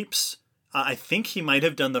various apes. I think he might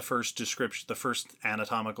have done the first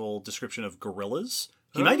anatomical description of gorillas.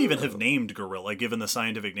 He might even have named gorilla, given the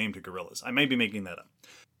scientific name to gorillas. I may be making that up.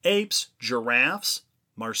 Apes, giraffes,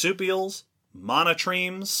 marsupials,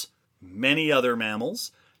 monotremes, many other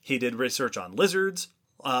mammals. He did research on lizards,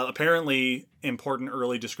 apparently important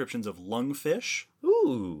early descriptions of lungfish,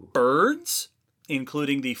 birds,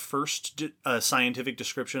 including the first scientific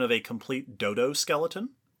description of a complete dodo skeleton.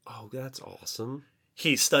 Oh, that's awesome.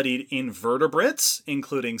 He studied invertebrates,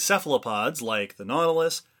 including cephalopods like the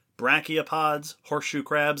nautilus, brachiopods, horseshoe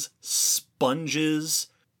crabs, sponges.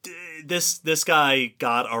 This guy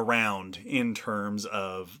got around in terms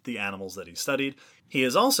of the animals that he studied. He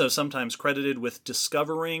is also sometimes credited with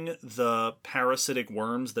discovering the parasitic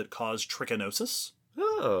worms that cause trichinosis.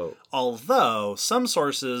 Oh. Although some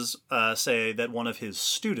sources say that one of his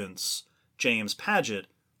students, James Paget,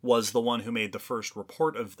 was the one who made the first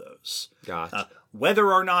report of those. Gotcha.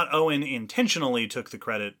 Whether or not Owen intentionally took the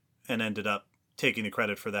credit and ended up taking the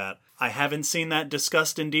credit for that, I haven't seen that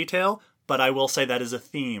discussed in detail, but I will say that is a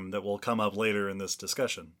theme that will come up later in this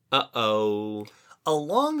discussion. Uh-oh.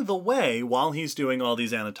 Along the way, while he's doing all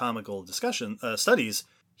these anatomical studies,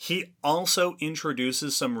 he also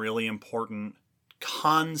introduces some really important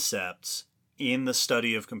concepts in the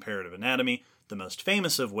study of comparative anatomy, the most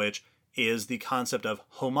famous of which is the concept of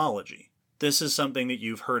homology. This is something that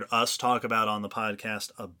you've heard us talk about on the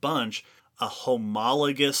podcast a bunch. A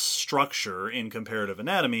homologous structure in comparative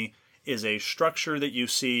anatomy is a structure that you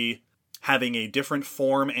see having a different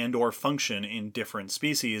form and or function in different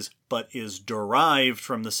species, but is derived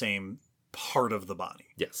from the same part of the body.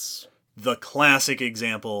 Yes. The classic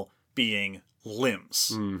example being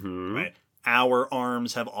limbs, right? Our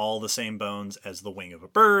arms have all the same bones as the wing of a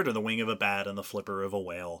bird or the wing of a bat and the flipper of a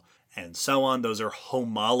whale, and so on. Those are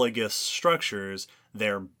homologous structures.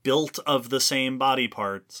 They're built of the same body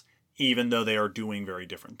parts, even though they are doing very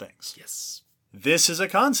different things. Yes. This is a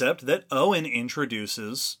concept that Owen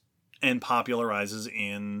introduces and popularizes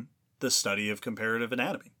in the study of comparative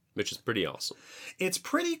anatomy. Which is pretty awesome. It's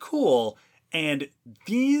pretty cool. And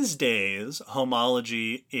these days,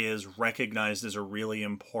 homology is recognized as a really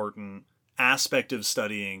important aspect of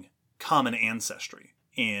studying common ancestry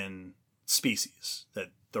in species. That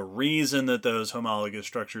the reason that those homologous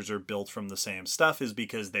structures are built from the same stuff is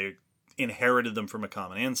because they inherited them from a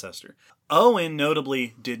common ancestor. Owen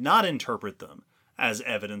notably did not interpret them as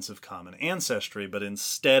evidence of common ancestry, but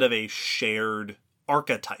instead of a shared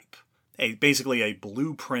archetype, basically a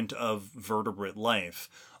blueprint of vertebrate life.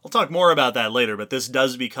 I'll talk more about that later, but this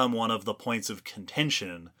does become one of the points of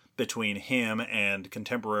contention between him and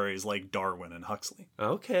contemporaries like Darwin and Huxley.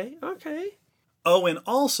 Okay. Owen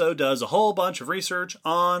also does a whole bunch of research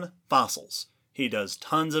on fossils. He does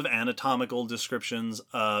tons of anatomical descriptions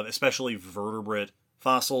of especially vertebrate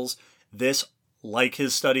fossils. This, like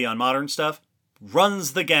his study on modern stuff,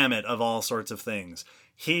 runs the gamut of all sorts of things.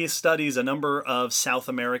 He studies a number of South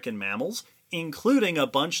American mammals, including a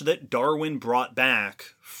bunch that Darwin brought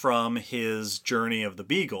back from his journey of the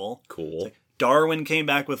Beagle. Cool. Darwin came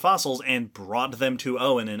back with fossils and brought them to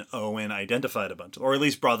Owen, and Owen identified a bunch, or at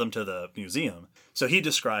least brought them to the museum. So he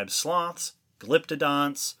describes sloths,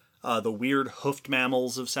 glyptodonts, the weird hoofed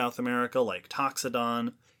mammals of South America like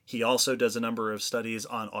Toxodon. He also does a number of studies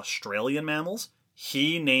on Australian mammals.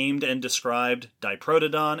 He named and described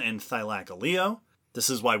Diprotodon and Thylacoleo. This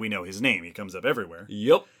is why we know his name. He comes up everywhere.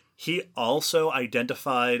 Yep. He also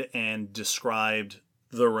identified and described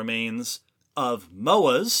the remains of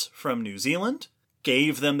moas from New Zealand,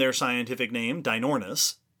 gave them their scientific name,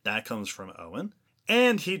 Dinornis. That comes from Owen.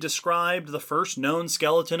 And he described the first known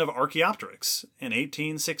skeleton of Archaeopteryx in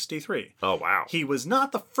 1863. Oh, wow. He was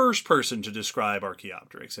not the first person to describe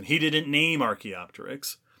Archaeopteryx, and he didn't name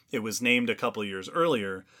Archaeopteryx. It was named a couple years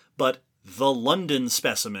earlier, but the London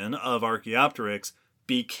specimen of Archaeopteryx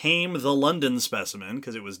became the London specimen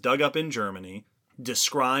because it was dug up in Germany,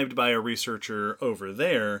 described by a researcher over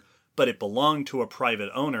there, but it belonged to a private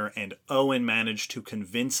owner, and Owen managed to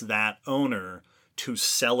convince that owner to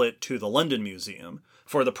sell it to the London Museum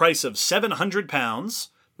for the price of £700,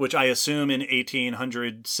 which I assume in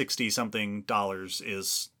 1860-something dollars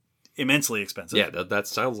is immensely expensive. Yeah, that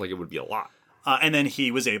sounds like it would be a lot. And then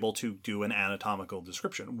he was able to do an anatomical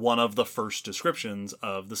description, one of the first descriptions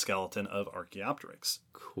of the skeleton of Archaeopteryx.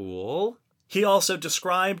 Cool. He also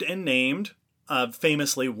described and named,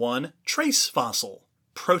 famously, one trace fossil,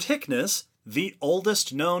 Protichnus, the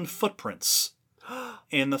oldest known footprints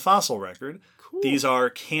in the fossil record. Cool. These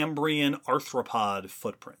are Cambrian arthropod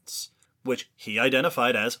footprints, which he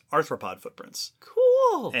identified as arthropod footprints.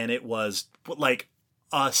 Cool. And it was like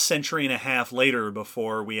a century and a half later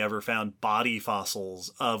before we ever found body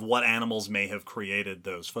fossils of what animals may have created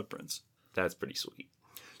those footprints. That's pretty sweet.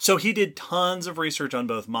 So he did tons of research on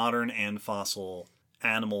both modern and fossil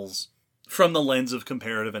animals from the lens of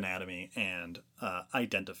comparative anatomy and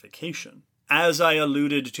identification. As I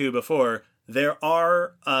alluded to before, there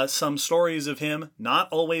are some stories of him not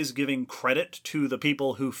always giving credit to the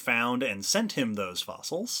people who found and sent him those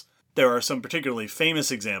fossils. There are some particularly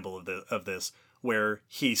famous examples of this, where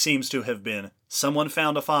he seems to have been, someone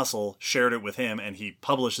found a fossil, shared it with him, and he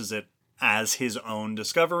publishes it as his own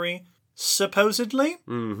discovery, supposedly.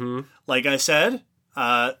 Mm-hmm. Like I said,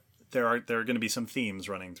 there are going to be some themes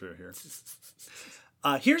running through here.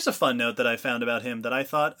 Here's a fun note that I found about him that I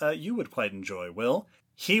thought you would quite enjoy, Will.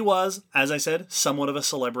 He was, as I said, somewhat of a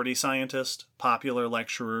celebrity scientist, popular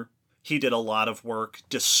lecturer. He did a lot of work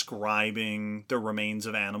describing the remains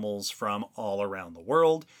of animals from all around the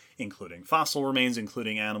world, including fossil remains,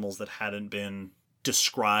 including animals that hadn't been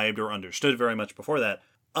described or understood very much before that.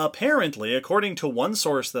 Apparently, according to one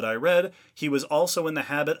source that I read, he was also in the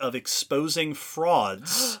habit of exposing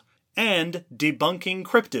frauds and debunking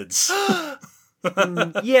cryptids.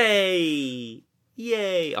 Yay!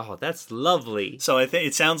 Yay! Oh, that's lovely. So I think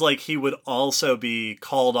it sounds like he would also be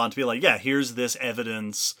called on to be like, yeah, here's this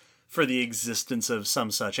evidence for the existence of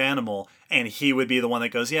some such animal, and he would be the one that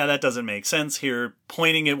goes, yeah, that doesn't make sense here,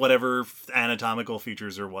 pointing at whatever anatomical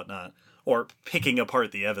features or whatnot, or picking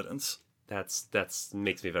apart the evidence. That's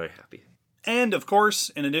makes me very happy. And, of course,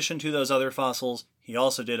 in addition to those other fossils, he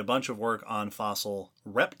also did a bunch of work on fossil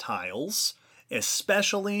reptiles.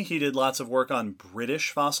 Especially, he did lots of work on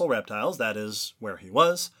British fossil reptiles, that is where he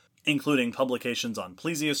was, including publications on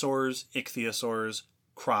plesiosaurs, ichthyosaurs,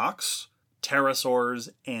 crocs, pterosaurs,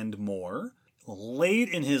 and more. Late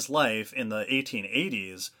in his life, in the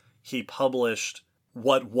 1880s, he published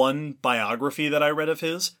what one biography that I read of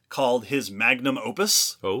his called his magnum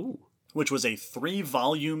opus. Oh. Which was a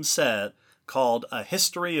 3-volume set called A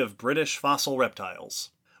History of British Fossil Reptiles,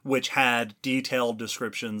 which had detailed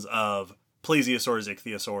descriptions of plesiosaurs,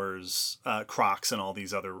 ichthyosaurs, crocs, and all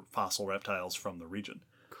these other fossil reptiles from the region.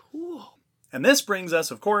 Cool. And this brings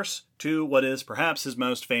us, of course, to what is perhaps his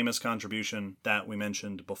most famous contribution that we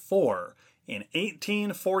mentioned before. In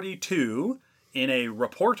 1842, in a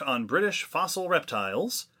report on British fossil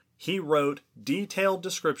reptiles, he wrote detailed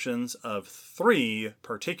descriptions of 3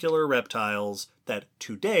 particular reptiles that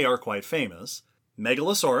today are quite famous.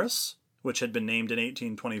 Megalosaurus, which had been named in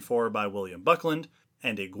 1824 by William Buckland,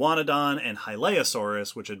 and Iguanodon and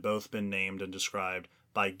Hylaeosaurus, which had both been named and described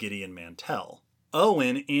by Gideon Mantell.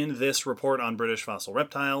 Owen, in this report on British fossil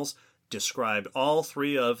reptiles, described all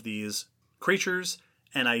 3 of these creatures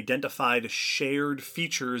and identified shared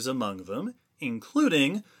features among them,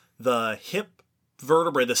 including the hip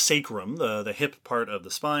vertebrae, the sacrum, the hip part of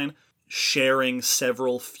the spine, sharing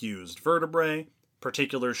several fused vertebrae,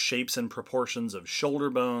 particular shapes and proportions of shoulder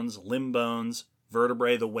bones, limb bones,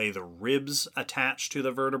 vertebrae, the way the ribs attach to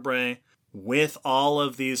the vertebrae. With all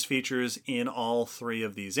of these features in all 3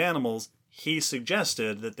 of these animals, he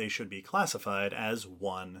suggested that they should be classified as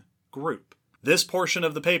one group. This portion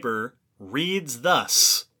of the paper reads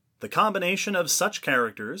thus: the combination of such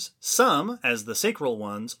characters, some, as the sacral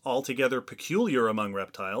ones, altogether peculiar among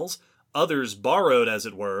reptiles, others borrowed, as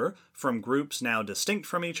it were, from groups now distinct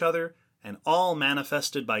from each other, and all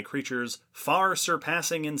manifested by creatures far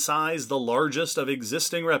surpassing in size the largest of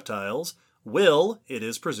existing reptiles, will, it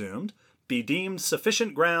is presumed, be deemed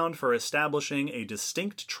sufficient ground for establishing a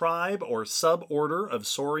distinct tribe or suborder of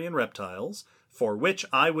saurian reptiles, for which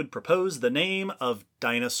I would propose the name of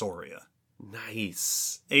Dinosauria.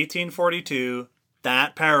 Nice. 1842,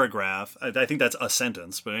 that paragraph, I think that's a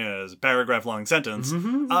sentence, but it's a paragraph-long sentence,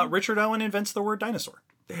 Richard Owen invents the word dinosaur.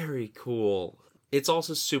 Very cool. It's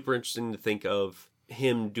also super interesting to think of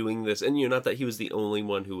him doing this, and not that he was the only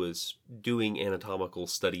one who was doing anatomical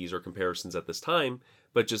studies or comparisons at this time,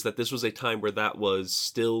 but just that this was a time where that was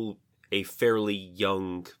still a fairly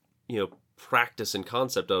young, practice and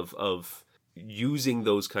concept of using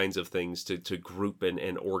those kinds of things to group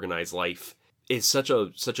and organize life. Is such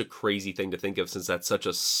a crazy thing to think of, since that's such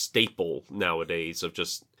a staple nowadays of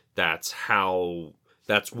just that's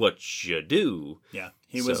what you do. Yeah,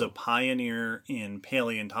 he was a pioneer in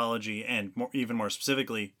paleontology and even more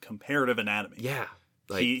specifically comparative anatomy. Yeah,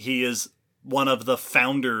 he is one of the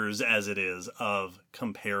founders, as it is, of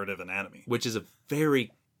comparative anatomy, which is a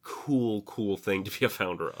very cool thing to be a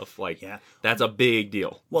founder of. That's a big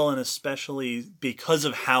deal. Well, and especially because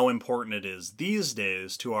of how important it is these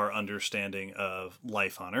days to our understanding of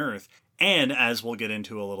life on Earth. And as we'll get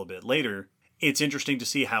into a little bit later, it's interesting to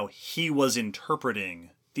see how he was interpreting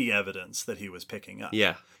the evidence that he was picking up.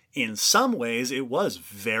 Yeah. In some ways, it was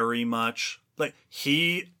very much like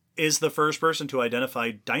he is the first person to identify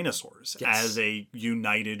dinosaurs as a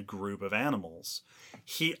united group of animals.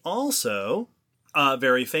 He also,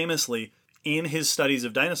 very famously, in his studies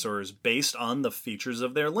of dinosaurs, based on the features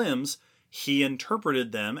of their limbs, he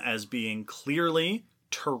interpreted them as being clearly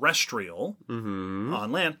terrestrial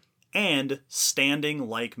on land and standing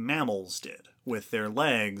like mammals did, with their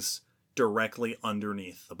legs directly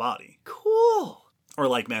underneath the body. Cool. Or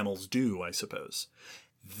like mammals do, I suppose.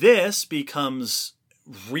 This becomes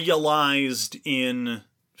realized in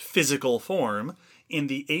physical form in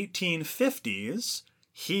the 1850s.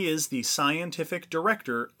 He is the scientific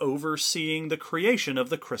director overseeing the creation of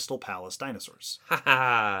the Crystal Palace dinosaurs.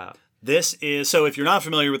 This is, so if you're not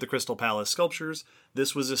familiar with the Crystal Palace sculptures,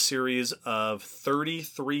 this was a series of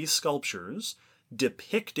 33 sculptures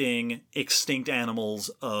depicting extinct animals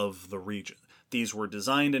of the region. These were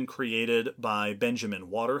designed and created by Benjamin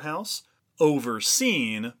Waterhouse,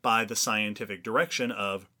 overseen by the scientific direction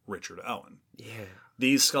of Richard Owen. Yeah.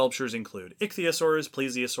 These sculptures include ichthyosaurs,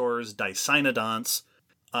 plesiosaurs, dicynodonts.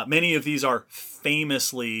 Many of these are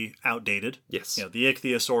famously outdated. Yes. The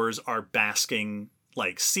ichthyosaurs are basking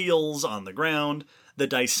like seals on the ground. The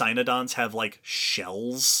dicynodonts have like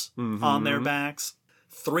shells on their backs.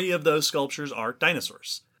 3 of those sculptures are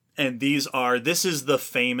dinosaurs. And these were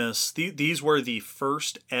the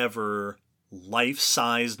first ever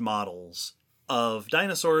life-sized models of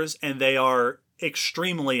dinosaurs, and they are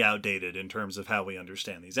extremely outdated in terms of how we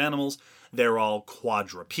understand these animals. They're all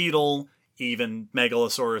quadrupedal, even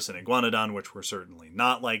Megalosaurus and Iguanodon, which were certainly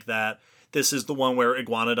not like that. This is the one where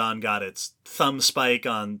Iguanodon got its thumb spike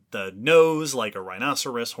on the nose like a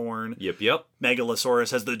rhinoceros horn. Yep.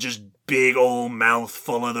 Megalosaurus has the just big old mouth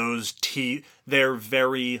full of those teeth. They're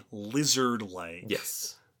very lizard-like.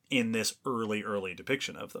 Yes. In this early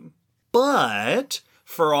depiction of them. But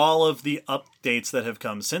for all of the updates that have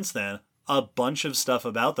come since then, a bunch of stuff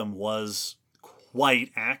about them was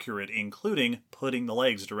quite accurate, including putting the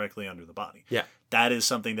legs directly under the body. Yeah. That is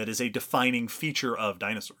something that is a defining feature of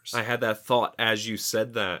dinosaurs. I had that thought as you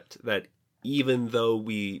said that even though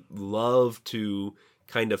we love to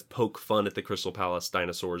kind of poke fun at the Crystal Palace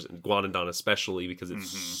dinosaurs, and Iguanodon especially, because it's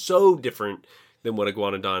so different than what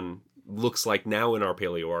Iguanodon looks like now in our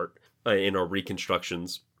paleo art, in our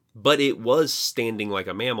reconstructions. But it was standing like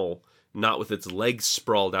a mammal, not with its legs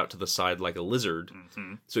sprawled out to the side like a lizard.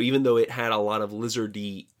 So even though it had a lot of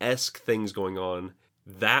lizardy-esque things going on,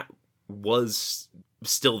 that was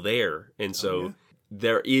still there. And so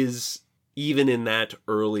there is, even in that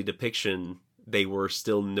early depiction, they were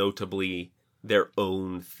still notably their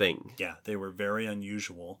own thing. Yeah, they were very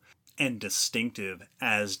unusual and distinctive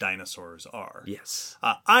as dinosaurs are. Yes.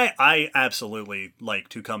 I absolutely like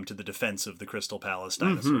to come to the defense of the Crystal Palace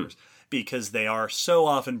dinosaurs because they are so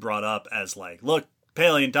often brought up as like, look,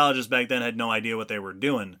 paleontologists back then had no idea what they were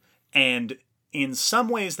doing. And in some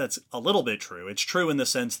ways that's a little bit true. It's true in the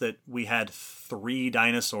sense that we had 3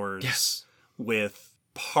 dinosaurs with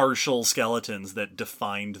partial skeletons that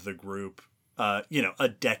defined the group, a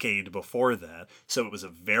decade before that. So it was a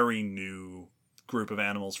very new group of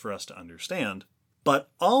animals for us to understand. But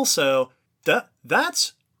also,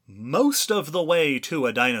 that's most of the way to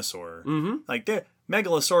a dinosaur. Like,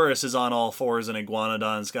 Megalosaurus is on all fours and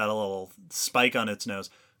Iguanodon's got a little spike on its nose.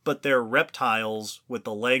 But they're reptiles with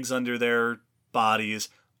the legs under their bodies.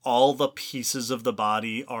 All the pieces of the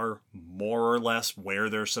body are more or less where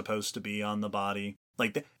they're supposed to be on the body.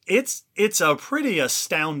 Like, it's a pretty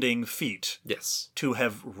astounding feat to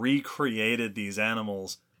have recreated these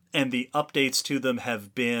animals, and the updates to them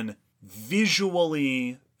have been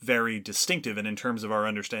visually very distinctive, and in terms of our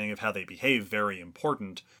understanding of how they behave, very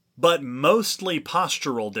important, but mostly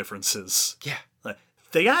postural differences. Yeah.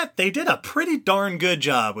 They did a pretty darn good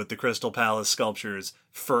job with the Crystal Palace sculptures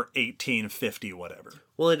for 1850 whatever.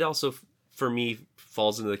 Well, it also, for me,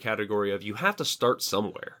 falls into the category of you have to start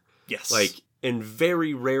somewhere. Yes. Like, and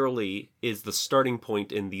very rarely is the starting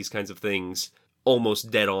point in these kinds of things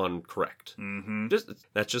almost dead on correct.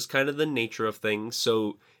 That's just kind of the nature of things.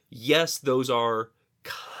 So, yes, those are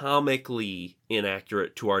comically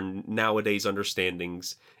inaccurate to our nowadays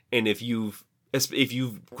understandings. And if you've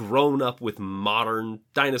grown up with modern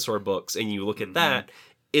dinosaur books and you look at that,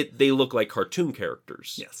 they look like cartoon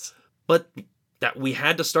characters. Yes. But that we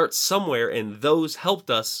had to start somewhere, and those helped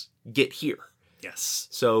us get here. Yes.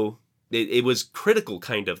 So it was critical,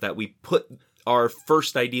 kind of, that we put our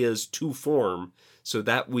first ideas to form so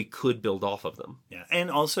that we could build off of them. Yeah,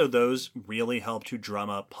 and also those really help to drum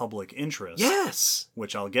up public interest. Yes!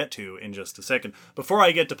 Which I'll get to in just a second. Before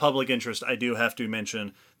I get to public interest, I do have to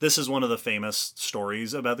mention, this is one of the famous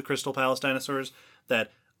stories about the Crystal Palace dinosaurs,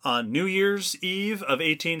 that on New Year's Eve of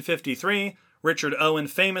 1853, Richard Owen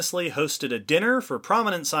famously hosted a dinner for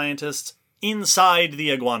prominent scientists inside the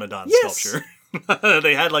Iguanodon sculpture.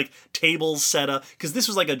 They had like tables set up, because this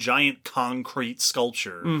was like a giant concrete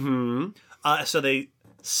sculpture. And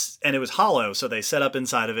it was hollow, so they set up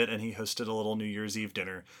inside of it, and he hosted a little New Year's Eve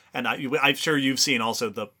dinner. And I'm sure you've seen also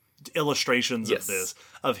the illustrations of this,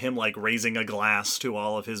 of him like raising a glass to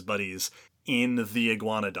all of his buddies in the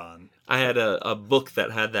Iguanodon. I had a book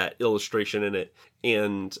that had that illustration in it,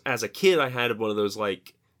 and as a kid I had one of those,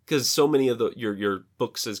 like, because so many of your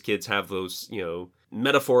books as kids have those,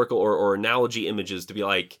 metaphorical or analogy images to be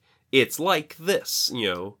like, it's like this,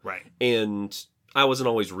 Right. And I wasn't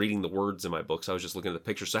always reading the words in my books. I was just looking at the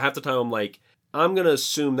pictures. So half the time I'm like, I'm going to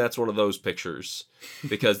assume that's one of those pictures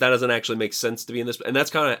because that doesn't actually make sense to be in this. And that's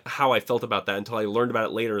kind of how I felt about that until I learned about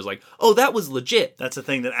it later. It was like, oh, that was legit. That's a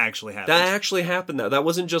thing that actually happened. That actually happened. That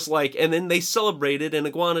wasn't just like, and then they celebrated and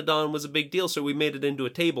Iguanodon was a big deal, so we made it into a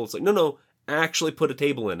table. It's like, no, actually put a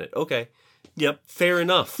table in it. Okay. Yep. Fair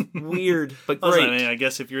enough. Weird, but great. Also, I mean, I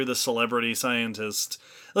guess if you're the celebrity scientist...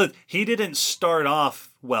 Look, he didn't start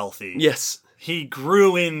off wealthy. Yes. He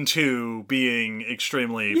grew into being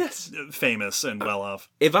extremely famous and well-off.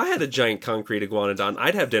 If I had a giant concrete Iguanodon,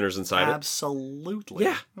 I'd have dinners inside it. Absolutely.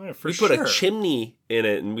 Yeah. For sure. We'd put a chimney in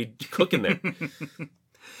it and we'd cook in there.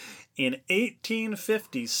 In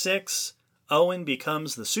 1856, Owen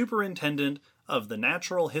becomes the superintendent of the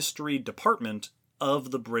Natural History Department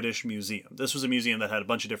of the British Museum. This was a museum that had a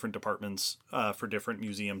bunch of different departments for different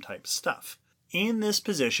museum-type stuff. In this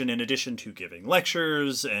position, in addition to giving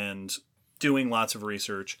lectures and doing lots of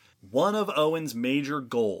research, one of Owen's major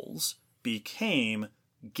goals became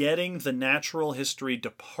getting the Natural History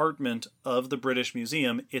Department of the British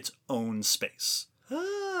Museum its own space.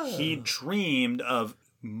 Oh. He dreamed of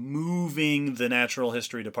moving the Natural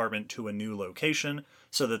History Department to a new location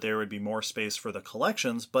so that there would be more space for the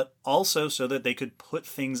collections, but also so that they could put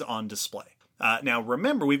things on display. Now,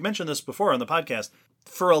 remember, we've mentioned this before on the podcast.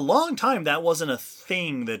 For a long time, that wasn't a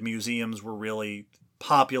thing that museums were really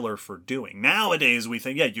popular for doing. Nowadays, we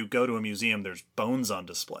think, yeah, you go to a museum, there's bones on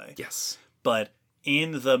display. Yes. But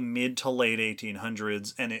in the mid to late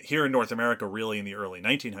 1800s, and here in North America, really in the early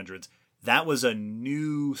 1900s, that was a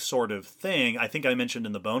new sort of thing. I think I mentioned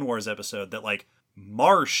in the Bone Wars episode that, like,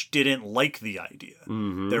 Marsh didn't like the idea.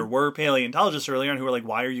 Mm-hmm. There were paleontologists early on who were like,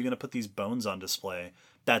 why are you going to put these bones on display?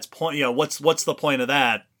 That's what's the point of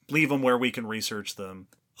that? Leave them where we can research them.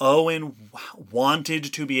 Owen wanted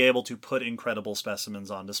to be able to put incredible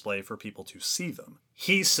specimens on display for people to see them.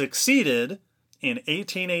 He succeeded in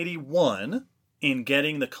 1881 in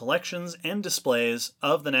getting the collections and displays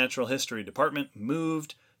of the Natural History Department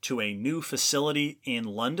moved to a new facility in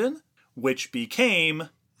London, which became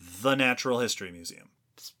the Natural History Museum.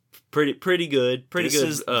 Pretty good. This good.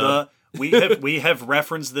 Is we have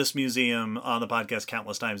referenced this museum on the podcast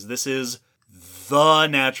countless times. This is the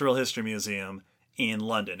Natural History Museum in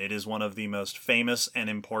London. It is one of the most famous and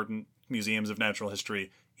important museums of natural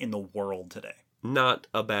history in the world today. Not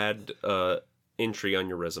a bad entry on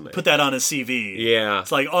your resume. Put that on a CV. Yeah.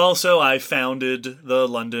 It's like, also, I founded the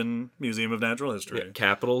London Museum of Natural History. Yeah,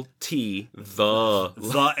 capital T,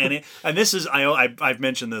 the. And this is, I've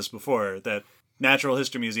mentioned this before, that natural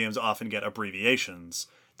history museums often get abbreviations.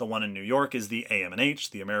 The one in New York is the AMNH,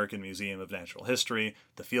 the American Museum of Natural History.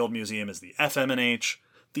 The Field Museum is the FMNH.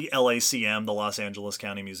 The LACM, the Los Angeles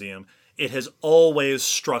County Museum. It has always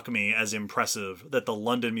struck me as impressive that the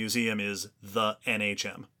London Museum is the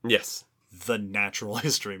NHM. Yes. The Natural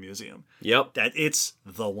History Museum. Yep. That it's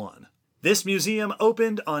the one. This museum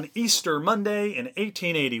opened on Easter Monday in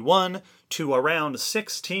 1881 to around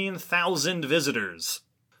 16,000 visitors.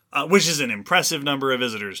 Which is an impressive number of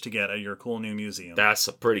visitors to get at your cool new museum. That's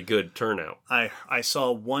a pretty good turnout. I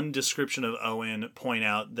saw one description of Owen point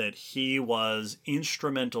out that he was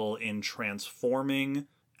instrumental in transforming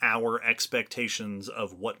our expectations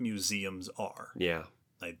of what museums are. Yeah.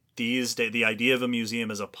 Like these days, the idea of a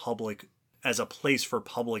museum as a place for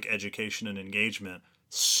public education and engagement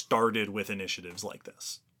started with initiatives like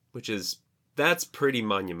this. That's pretty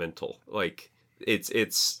monumental. Like it's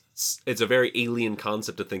a very alien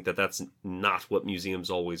concept to think that that's not what museums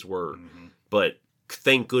always were. Mm-hmm. But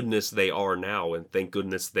thank goodness they are now, and thank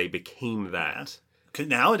goodness they became that. Yeah.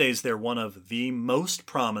 Nowadays, they're one of the most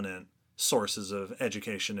prominent sources of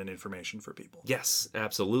education and information for people. Yes,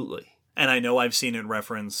 absolutely. And I know I've seen it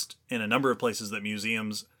referenced in a number of places that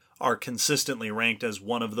museums are consistently ranked as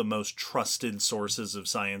one of the most trusted sources of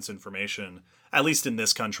science information, at least in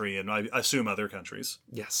this country, and I assume other countries.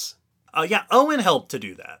 Yes. Owen helped to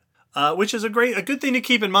do that. Which is a good thing to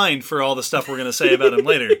keep in mind for all the stuff we're going to say about him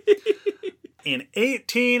later. In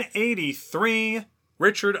 1883,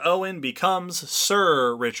 Richard Owen becomes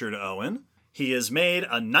Sir Richard Owen. He is made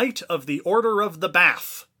a Knight of the Order of the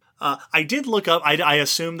Bath. I did look up, I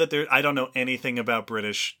assume that I don't know anything about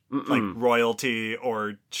British like royalty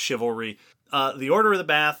or chivalry. The Order of the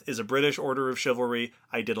Bath is a British order of chivalry.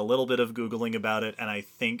 I did a little bit of Googling about it, and I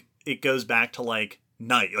think it goes back to like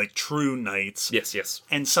true knights. Yes.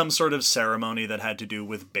 And some sort of ceremony that had to do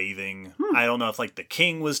with bathing. I don't know if like the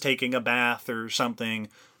king was taking a bath or something,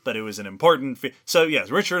 but it was an important... So yes,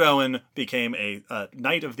 Richard Owen became a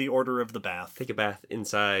Knight of the Order of the Bath. Take a bath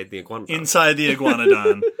inside the iguanodon. Inside the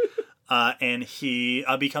iguanodon. And he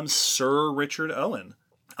becomes Sir Richard Owen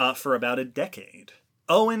for about a decade.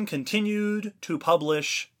 Owen continued to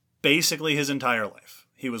publish basically his entire life.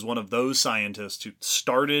 He was one of those scientists who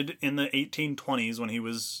started in the 1820s when he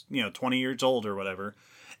was, 20 years old or whatever,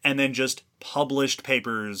 and then just published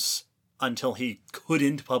papers until he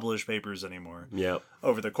couldn't publish papers anymore. Yep.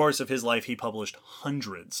 Over the course of his life, he published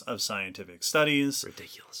hundreds of scientific studies.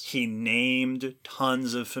 Ridiculous. He named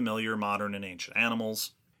tons of familiar modern and ancient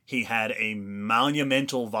animals. He had a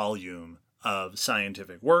monumental volume of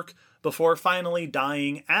scientific work before finally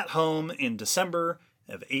dying at home in December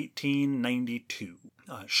of 1892.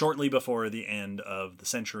 Shortly before the end of the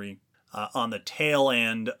century, on the tail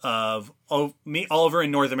end of over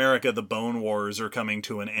in North America, the Bone Wars are coming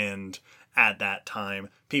to an end at that time.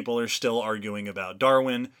 People are still arguing about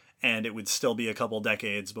Darwin, and it would still be a couple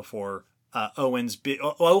decades before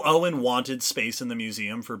Owen wanted space in the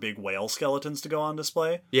museum for big whale skeletons to go on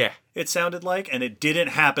display. Yeah. It sounded like, and it didn't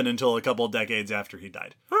happen until a couple decades after he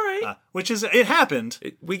died. All right. It happened.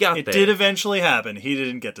 We got it there. It did eventually happen. He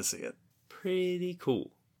didn't get to see it. Pretty cool.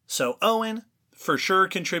 So Owen, for sure,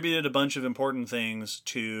 contributed a bunch of important things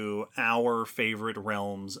to our favorite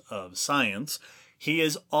realms of science. He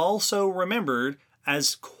is also remembered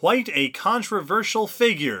as quite a controversial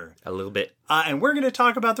figure. A little bit. And we're going to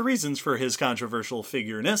talk about the reasons for his controversial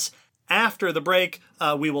figureness After the break,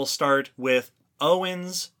 we will start with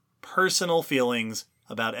Owen's personal feelings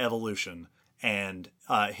about evolution and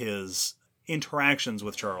his interactions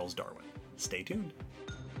with Charles Darwin. Stay tuned.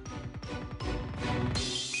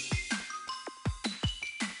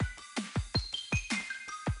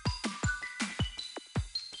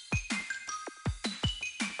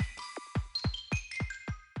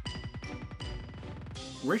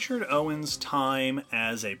 Richard Owen's time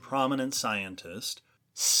as a prominent scientist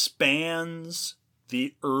spans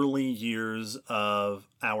the early years of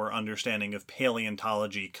our understanding of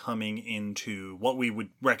paleontology coming into what we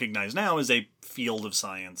would recognize now as a field of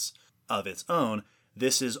science of its own.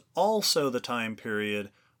 This is also the time period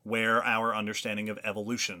where our understanding of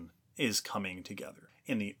evolution is coming together.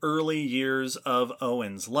 In the early years of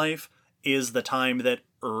Owen's life is the time that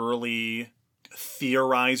early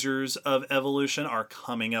theorizers of evolution are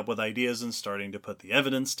coming up with ideas and starting to put the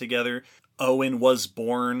evidence together. Owen was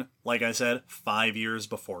born, like I said, 5 years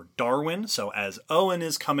before Darwin. So as Owen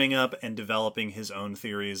is coming up and developing his own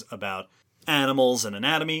theories about animals and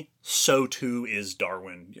anatomy, so too is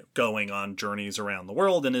Darwin, going on journeys around the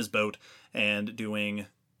world in his boat and doing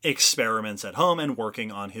experiments at home and working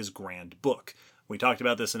on his grand book. We talked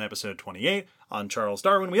about this in episode 28 on Charles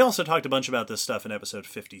Darwin. We also talked a bunch about this stuff in episode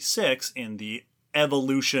 56 in the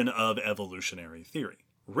evolution of evolutionary theory.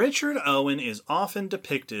 Richard Owen is often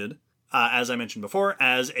depicted, as I mentioned before,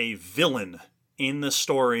 as a villain in the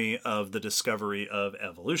story of the discovery of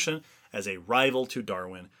evolution, as a rival to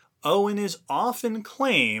Darwin. Owen is often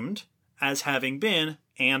claimed as having been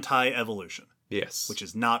anti-evolution. Yes. Which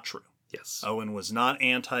is not true. Yes. Owen was not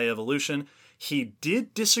anti-evolution. He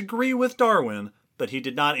did disagree with Darwin, but he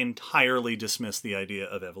did not entirely dismiss the idea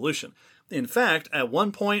of evolution. In fact, at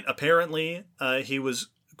one point, apparently, he was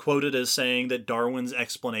quoted as saying that Darwin's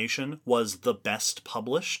explanation was the best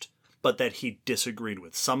published, but that he disagreed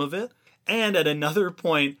with some of it. And at another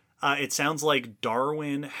point, it sounds like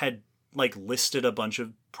Darwin had listed a bunch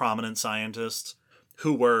of prominent scientists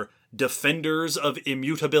who were defenders of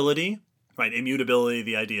immutability, right? Immutability,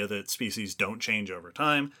 the idea that species don't change over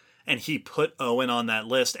time. And he put Owen on that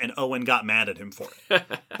list, and Owen got mad at him for it.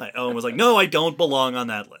 Owen was like, no, I don't belong on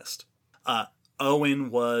that list.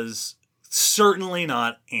 Owen was certainly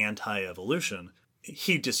not anti-evolution.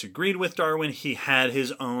 He disagreed with Darwin. He had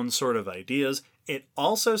his own sort of ideas. It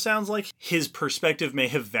also sounds like his perspective may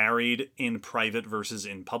have varied in private versus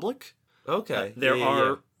in public. Okay. There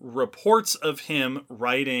are reports of him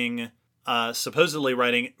supposedly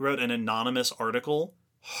wrote an anonymous article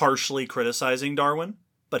harshly criticizing Darwin,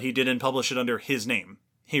 but he didn't publish it under his name.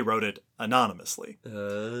 He wrote it anonymously.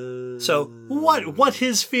 So what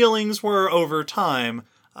his feelings were over time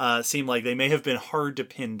seem like they may have been hard to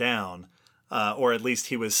pin down, or at least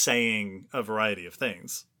he was saying a variety of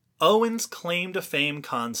things. Owen's claim to fame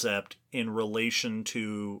concept in relation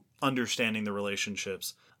to understanding the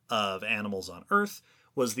relationships of animals on Earth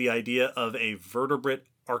was the idea of a vertebrate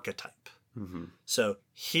archetype. Mm-hmm. So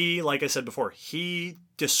he, like I said before, he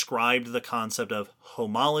described the concept of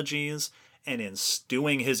homologies, and in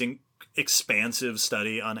doing his expansive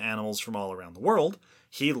study on animals from all around the world,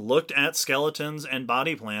 he looked at skeletons and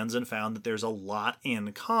body plans and found that there's a lot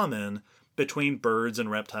in common between birds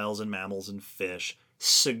and reptiles and mammals and fish,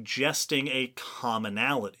 suggesting a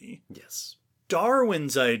commonality. Yes.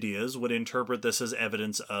 Darwin's ideas would interpret this as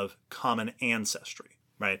evidence of common ancestry,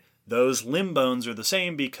 right? Those limb bones are the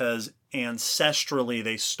same because ancestrally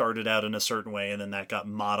they started out in a certain way and then that got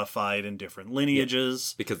modified in different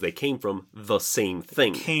lineages. Yeah, because they came from the same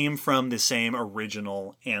thing. Came from the same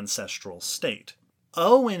original ancestral state.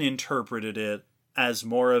 Owen interpreted it as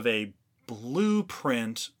more of a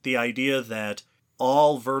blueprint, the idea that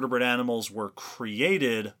all vertebrate animals were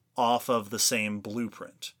created off of the same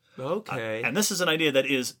blueprint. Okay. And this is an idea that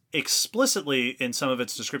is explicitly, in some of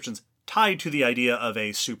its descriptions, tied to the idea of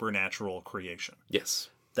a supernatural creation. Yes.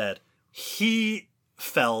 That he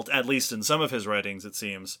felt, at least in some of his writings, it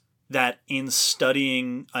seems, that in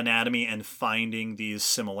studying anatomy and finding these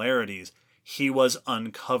similarities, he was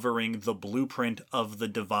uncovering the blueprint of the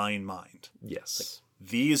divine mind. Yes.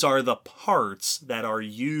 These are the parts that are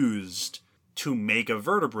used to make a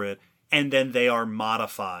vertebrate, and then they are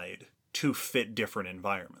modified to fit different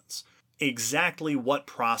environments. Exactly what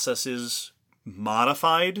processes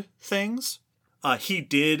modified things? He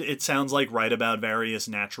did, it sounds like, write about various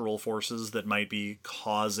natural forces that might be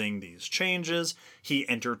causing these changes. He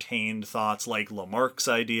entertained thoughts like Lamarck's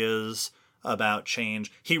ideas about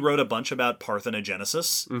change. He wrote a bunch about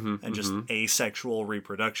parthenogenesis and just asexual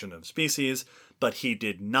reproduction of species, but he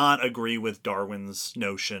did not agree with Darwin's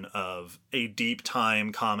notion of a deep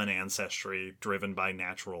time common ancestry driven by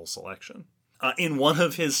natural selection. In one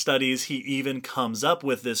of his studies, he even comes up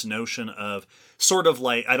with this notion of sort of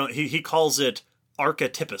like, he calls it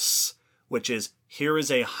archetypus, which is, here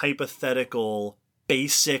is a hypothetical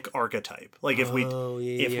basic archetype. Like if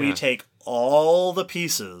we take all the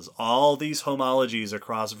pieces, all these homologies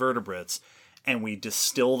across vertebrates, and we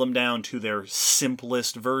distill them down to their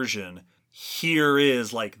simplest version, here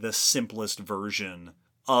is like the simplest version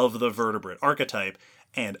of the vertebrate archetype.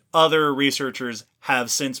 And other researchers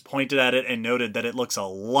have since pointed at it and noted that it looks a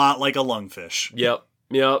lot like a lungfish.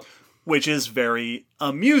 Yep. Which is very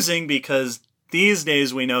amusing because these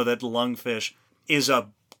days we know that lungfish is a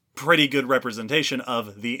pretty good representation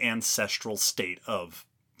of the ancestral state of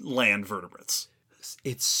land vertebrates.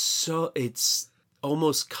 It's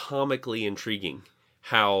almost comically intriguing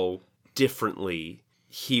how differently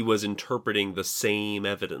he was interpreting the same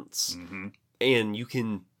evidence. Mm-hmm. And you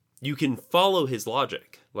can follow his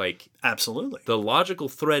logic. Like, absolutely. The logical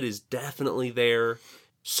thread is definitely there,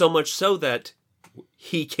 so much so that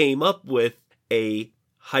he came up with a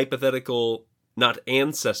hypothetical, not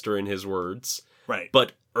ancestor in his words, right,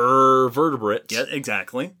 but vertebrate. Yeah,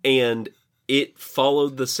 exactly. And it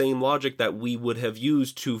followed the same logic that we would have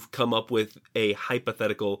used to come up with a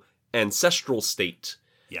hypothetical ancestral state.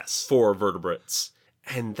 Yes. For vertebrates.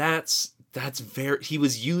 And that's he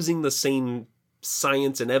was using the same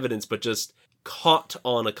science and evidence, but just caught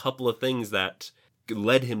on a couple of things that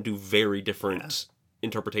led him to very different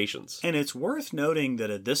interpretations. And it's worth noting that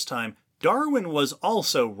at this time, Darwin was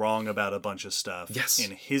also wrong about a bunch of stuff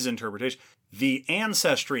in his interpretation. The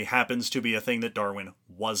ancestry happens to be a thing that Darwin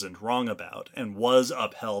wasn't wrong about and was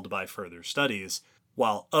upheld by further studies,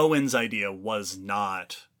 while Owen's idea was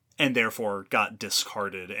not, and therefore got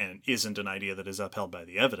discarded and isn't an idea that is upheld by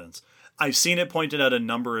the evidence. I've seen it pointed out a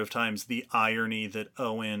number of times, the irony that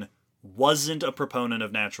Owen wasn't a proponent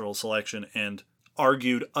of natural selection and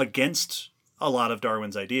argued against a lot of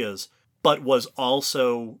Darwin's ideas, but was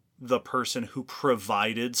also the person who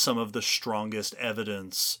provided some of the strongest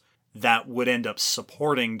evidence that would end up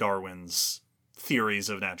supporting Darwin's theories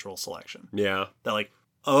of natural selection. Yeah. That, like,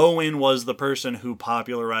 Owen was the person who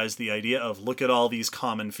popularized the idea of look at all these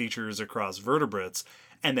common features across vertebrates,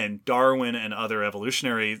 and then Darwin and other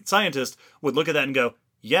evolutionary scientists would look at that and go,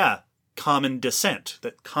 yeah, common descent,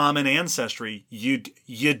 that common ancestry, you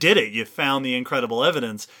did it. You found the incredible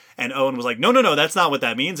evidence. And Owen was like, no, that's not what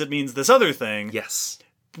that means. It means this other thing. Yes.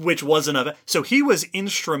 Which wasn't of it. So he was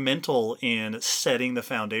instrumental in setting the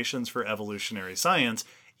foundations for evolutionary science,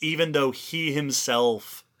 even though he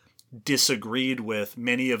himself disagreed with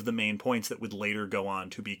many of the main points that would later go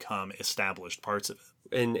on to become established parts of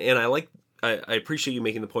it. And I appreciate you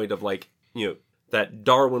making the point of, like, you know, that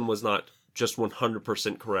Darwin was not just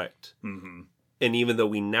 100% correct. Mm-hmm. And even though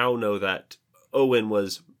we now know that Owen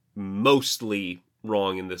was mostly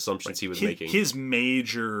wrong in the assumptions he was making. His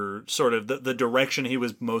major sort of the direction he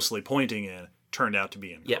was mostly pointing in turned out to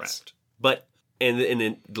be incorrect. Yes. But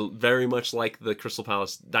and very much like the Crystal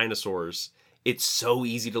Palace dinosaurs, it's so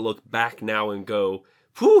easy to look back now and go,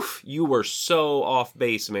 whew, you were so off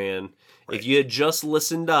base, man. Right. If you had just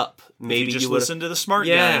listened up, maybe you just listened to the smart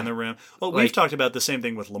guy in the room. Well, we've talked about the same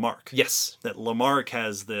thing with Lamarck. Yes. That Lamarck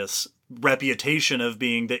has this reputation of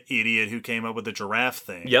being the idiot who came up with the giraffe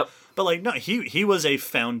thing. Yep. But, like, no, he was a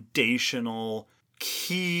foundational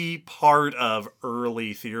key part of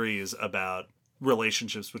early theories about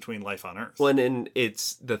relationships between life on Earth. Well, and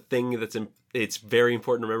it's the thing it's very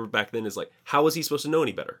important to remember back then is, like, how was he supposed to know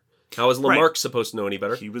any better? How was Lamarck supposed to know any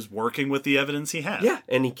better? He was working with the evidence he had. Yeah,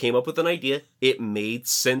 and he came up with an idea. It made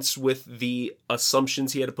sense with the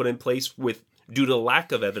assumptions he had to put in place due to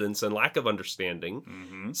lack of evidence and lack of understanding.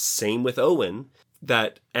 Mm-hmm. Same with Owen,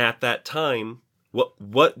 that at that time,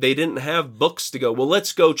 what they didn't have books to go, well,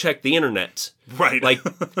 let's go check the internet. Right. Like,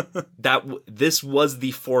 this was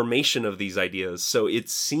the formation of these ideas. So it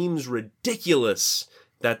seems ridiculous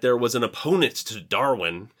that there was an opponent to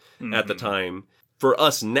Darwin at the time. For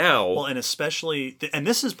us now... Well, and especially... And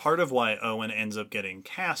this is part of why Owen ends up getting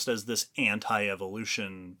cast as this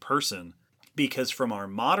anti-evolution person. Because from our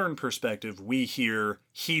modern perspective, we hear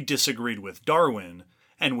he disagreed with Darwin,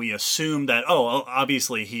 and we assume that,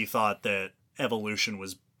 obviously he thought that evolution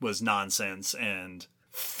was nonsense and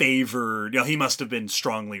favored... he must have been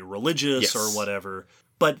strongly religious or whatever.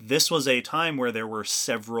 But this was a time where there were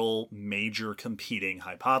several major competing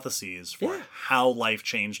hypotheses for how life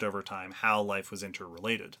changed over time, how life was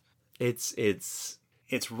interrelated. It's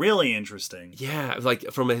really interesting. Yeah, like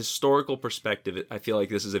from a historical perspective, I feel like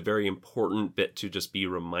this is a very important bit to just be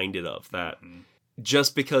reminded of, that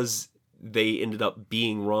just because they ended up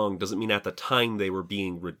being wrong doesn't mean at the time they were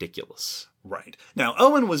being ridiculous. Right. Now,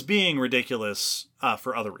 Owen was being ridiculous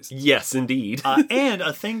for other reasons. Yes, indeed. And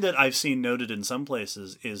a thing that I've seen noted in some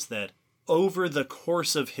places is that over the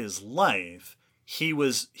course of his life, he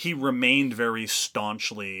remained very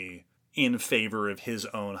staunchly in favor of his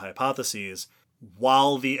own hypotheses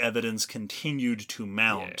while the evidence continued to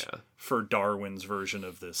mount for Darwin's version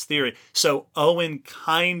of this theory. So Owen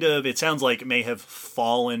kind of, it sounds like, may have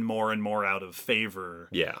fallen more and more out of favor.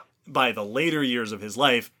 Yeah. By the later years of his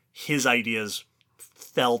life, his ideas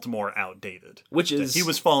felt more outdated. Which is... He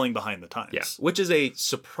was falling behind the times. Yeah, which is a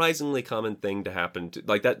surprisingly common thing to happen.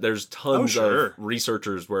 Like that, there's tons of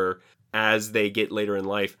researchers where, as they get later in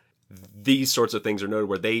life, these sorts of things are noted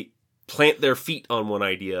where they plant their feet on one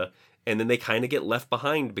idea and then they kind of get left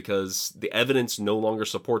behind because the evidence no longer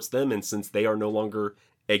supports them. And since they are no longer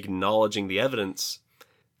acknowledging the evidence,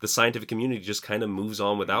 the scientific community just kind of moves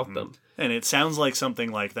on without them. And it sounds like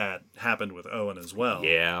something like that happened with Owen as well.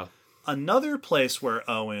 Yeah. Another place where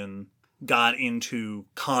Owen got into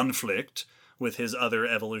conflict with his other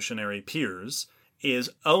evolutionary peers is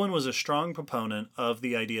Owen was a strong proponent of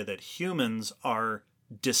the idea that humans are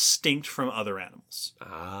distinct from other animals.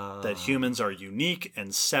 That humans are unique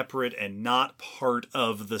and separate and not part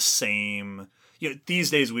of the same... these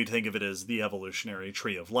days we'd think of it as the evolutionary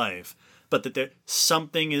tree of life, but that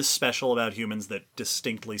something is special about humans that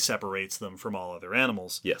distinctly separates them from all other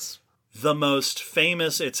animals. Yes. The most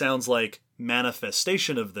famous, it sounds like,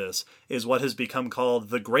 manifestation of this is what has become called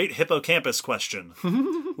the Great Hippocampus Question,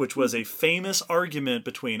 which was a famous argument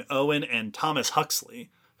between Owen and Thomas Huxley,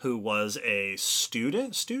 who was a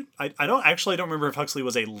student? I don't remember if Huxley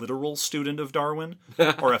was a literal student of Darwin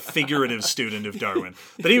or a figurative student of Darwin.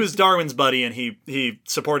 But he was Darwin's buddy, and he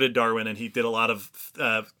supported Darwin, and he did a lot of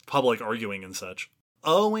public arguing and such.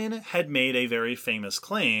 Owen had made a very famous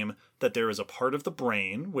claim that there is a part of the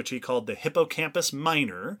brain, which he called the hippocampus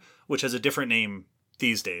minor, which has a different name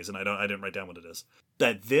these days, and I didn't write down what it is.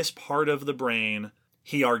 That this part of the brain,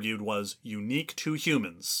 he argued, was unique to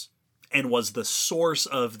humans and was the source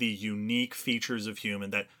of the unique features of human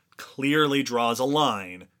that clearly draws a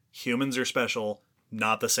line. Humans are special,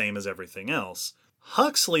 not the same as everything else.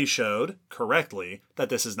 Huxley showed, correctly, that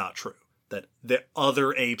this is not true. That the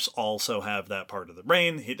other apes also have that part of the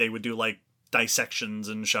brain. They would do like dissections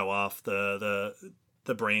and show off the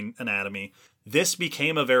brain anatomy. This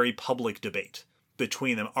became a very public debate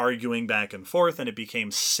between them, arguing back and forth, and it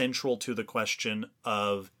became central to the question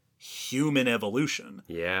of human evolution.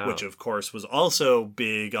 Yeah. Which, of course, was also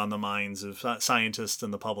big on the minds of scientists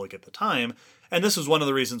and the public at the time. And this was one of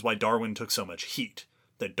the reasons why Darwin took so much heat.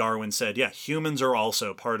 That Darwin said, yeah, humans are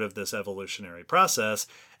also part of this evolutionary process.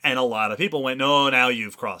 And a lot of people went, no, now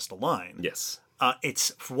you've crossed a line. Yes.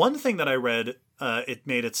 It's one thing that I read, it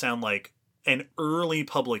made it sound like an early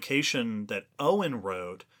publication that Owen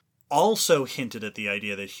wrote also hinted at the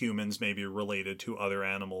idea that humans may be related to other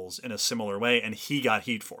animals in a similar way, and he got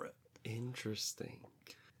heat for it. Interesting.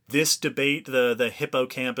 This debate, the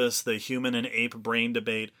hippocampus, the human and ape brain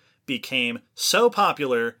debate, became so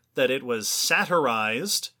popular that it was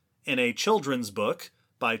satirized in a children's book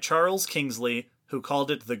by Charles Kingsley, who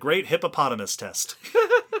called it the Great Hippopotamus Test.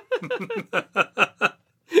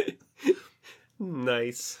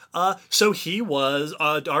 Nice. So he was,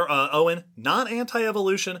 Owen, not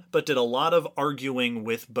anti-evolution, but did a lot of arguing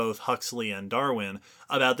with both Huxley and Darwin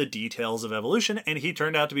about the details of evolution, and he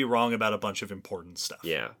turned out to be wrong about a bunch of important stuff.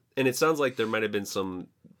 Yeah. And it sounds like there might have been some,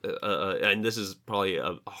 and this is probably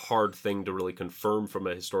a hard thing to really confirm from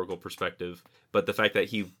a historical perspective, but the fact that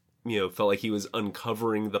he, felt like he was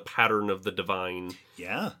uncovering the pattern of the divine.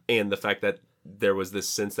 Yeah. And the fact that there was this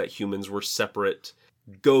sense that humans were separate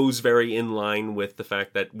goes very in line with the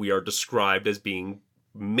fact that we are described as being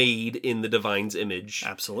made in the divine's image.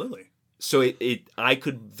 Absolutely. So I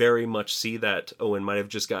could very much see that Owen might have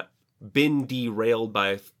just been derailed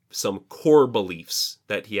by some core beliefs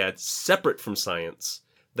that he had separate from science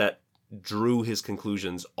that drew his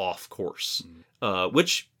conclusions off course,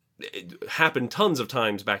 which happened tons of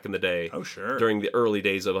times back in the day. Oh, sure. During the early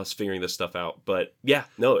days of us figuring this stuff out. But yeah,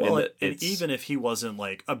 no. Well, and even if he wasn't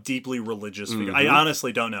like a deeply religious figure, I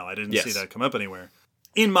honestly don't know. I didn't see that come up anywhere.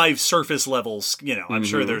 In my surface levels, I'm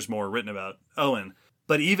sure there's more written about Owen.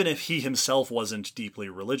 But even if he himself wasn't deeply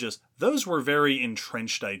religious, those were very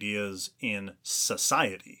entrenched ideas in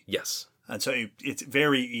society. Yes. And so it's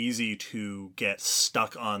very easy to get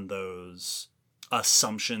stuck on those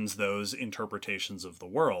assumptions, those interpretations of the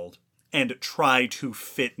world. and try to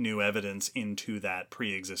fit new evidence into that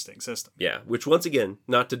pre-existing system. Yeah, which once again,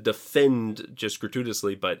 not to defend just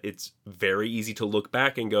gratuitously, but it's very easy to look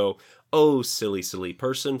back and go, oh, silly, silly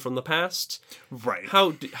person from the past. Right.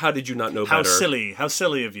 How did you not know How better? How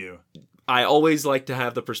silly of you. I always like to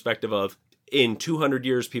have the perspective of, in 200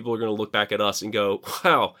 years, people are going to look back at us and go,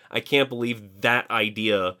 wow, I can't believe that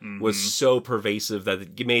idea was so pervasive that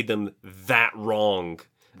it made them that wrong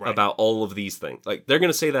about all of these things. Like, they're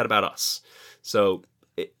going to say that about us. So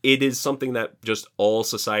it is something that just all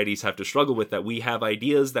societies have to struggle with, that we have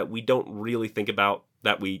ideas that we don't really think about,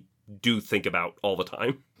 that we do think about all the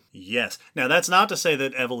time. Yes. Now, that's not to say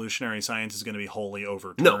that evolutionary science is going to be wholly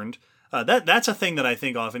overturned. No. That's a thing that I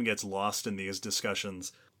think often gets lost in these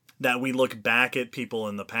discussions, that we look back at people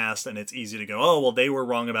in the past and it's easy to go, oh, well, they were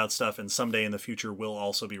wrong about stuff and someday in the future we'll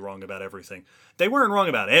also be wrong about everything. They weren't wrong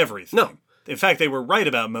about everything. No. In fact, they were right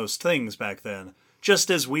about most things back then,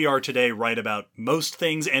 just as we are today right about most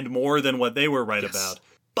things and more than what they were right about.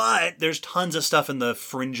 But there's tons of stuff in the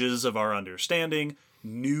fringes of our understanding,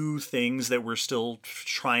 new things that we're still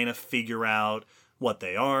trying to figure out what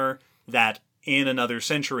they are, that in another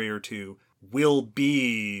century or two will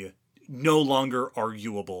be no longer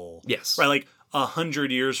arguable. Yes. Right, like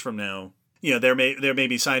 100 years from now, you know, there may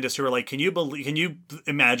be scientists who are like, can you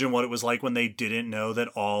imagine what it was like when they didn't know that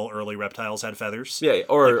all early reptiles had feathers? Yeah,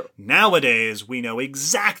 or like, nowadays we know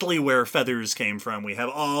exactly where feathers came from. We have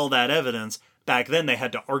all that evidence. Back then they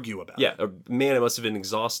had to argue about it. Yeah, man, it must have been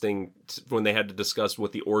exhausting when they had to discuss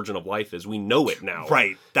what the origin of life is. We know it now.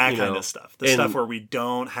 Right, that kind of stuff. The stuff where we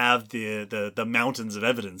don't have the mountains of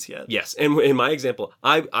evidence yet. Yes, and in my example,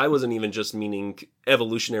 I wasn't even just meaning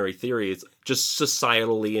evolutionary theory. It's just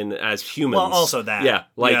societally and as humans. Well, also that. Yeah,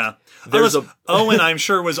 like there's Owen, I'm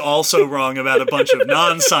sure, was also wrong about a bunch of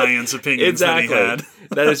non-science opinions that he had.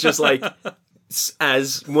 That is just like,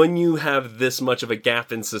 as when you have this much of a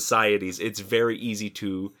gap in societies, it's very easy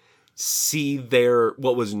to see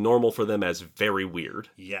what was normal for them as very weird.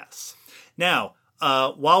 Yes. Now,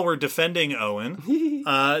 while we're defending Owen,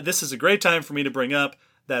 this is a great time for me to bring up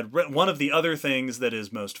that one of the other things that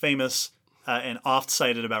is most famous and oft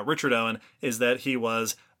cited about Richard Owen is that he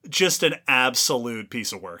was just an absolute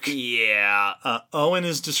piece of work. Yeah. Owen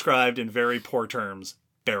is described in very poor terms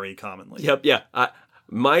very commonly. Yep, yeah.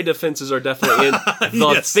 My defenses are definitely in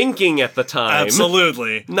the thinking at the time.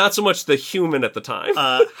 Absolutely. Not so much the human at the time.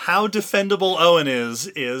 How defendable Owen is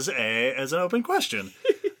an open question.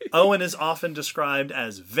 Owen is often described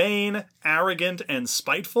as vain, arrogant, and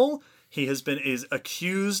spiteful. He is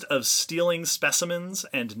accused of stealing specimens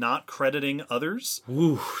and not crediting others.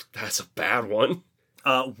 Ooh, that's a bad one.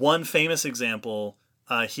 One famous example,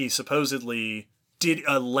 he supposedly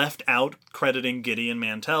left out crediting Gideon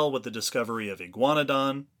Mantell with the discovery of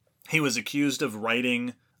Iguanodon. He was accused of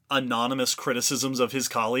writing anonymous criticisms of his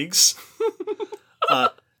colleagues.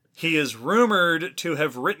 He is rumored to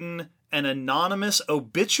have written an anonymous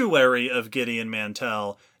obituary of Gideon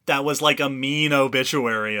Mantell that was like a mean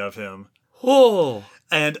obituary of him. Oh.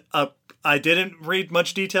 And I didn't read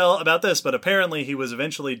much detail about this, but apparently he was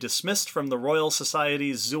eventually dismissed from the Royal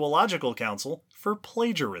Society's Zoological Council for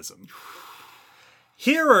plagiarism.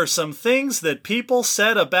 Here are some things that people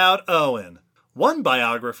said about Owen. One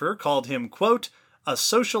biographer called him, quote, a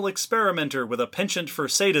social experimenter with a penchant for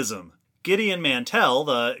sadism. Gideon Mantell,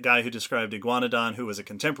 the guy who described Iguanodon, who was a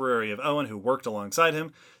contemporary of Owen who worked alongside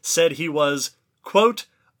him, said he was, quote,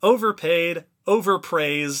 overpaid,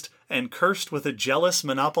 overpraised, and cursed with a jealous,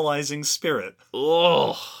 monopolizing spirit.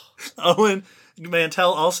 Oh. Owen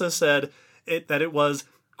Mantell also said that it was,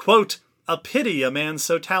 quote, a pity a man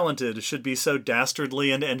so talented should be so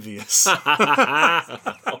dastardly and envious.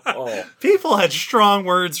 People had strong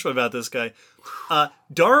words about this guy.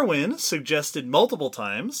 Darwin suggested multiple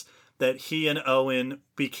times that he and Owen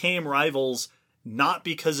became rivals not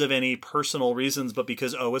because of any personal reasons, but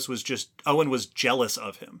because Owen was jealous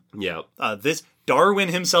of him. Yeah. Darwin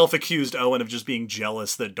himself accused Owen of just being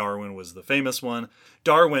jealous that Darwin was the famous one.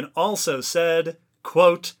 Darwin also said,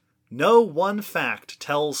 quote, no one fact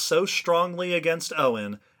tells so strongly against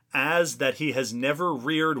Owen as that he has never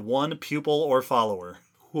reared one pupil or follower.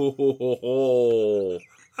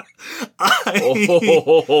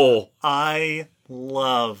 I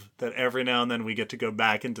love that every now and then we get to go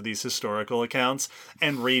back into these historical accounts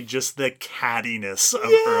and read just the cattiness of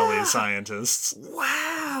early scientists.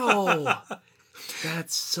 Wow.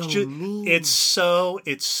 That's so mean. It's so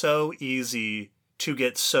easy to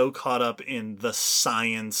get so caught up in the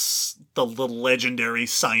science, the legendary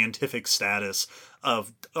scientific status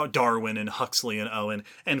of Darwin and Huxley and Owen,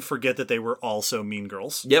 and forget that they were also mean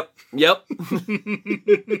girls. Yep.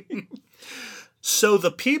 So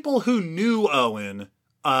the people who knew Owen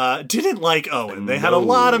didn't like Owen. They had a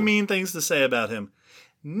lot of mean things to say about him.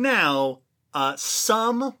 Now,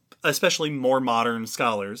 some, especially more modern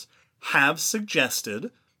scholars, have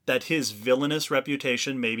suggested that his villainous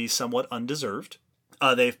reputation may be somewhat undeserved.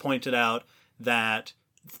 They've pointed out that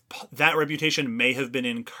that reputation may have been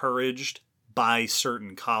encouraged by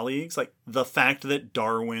certain colleagues. Like the fact that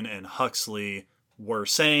Darwin and Huxley were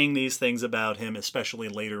saying these things about him, especially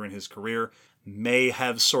later in his career, may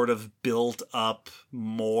have sort of built up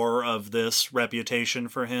more of this reputation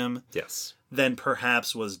for him. Yes. Than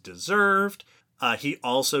perhaps was deserved. He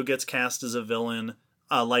also gets cast as a villain,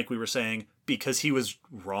 like we were saying, because he was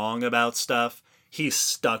wrong about stuff. He's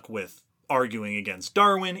stuck with arguing against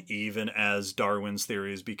Darwin, even as Darwin's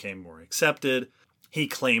theories became more accepted. He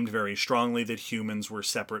claimed very strongly that humans were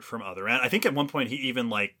separate from other animals. I think at one point he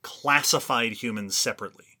even classified humans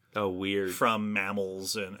separately. Oh, weird. From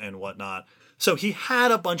mammals and whatnot. So he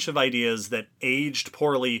had a bunch of ideas that aged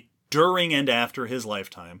poorly during and after his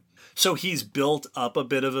lifetime. So he's built up a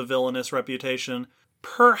bit of a villainous reputation.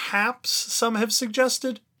 Perhaps, some have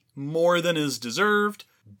suggested, more than is deserved.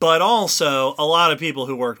 But also, a lot of people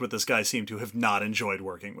who worked with this guy seem to have not enjoyed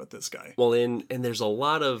working with this guy. Well, and there's a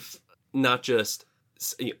lot of not just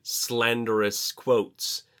slanderous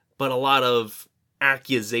quotes, but a lot of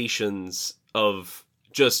accusations of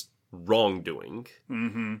just wrongdoing.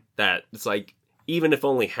 Mm-hmm. That it's like, even if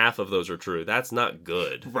only half of those are true, that's not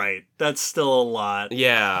good. Right. That's still a lot.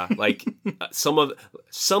 Yeah. Like some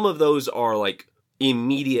of those are like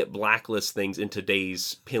immediate blacklist things in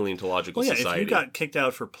today's paleontological society. If you got kicked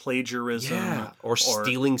out for plagiarism or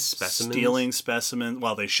stealing specimens.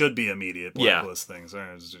 Well, they should be immediate blacklist things.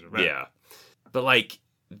 Right. Yeah. But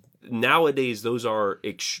nowadays those are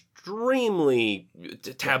extremely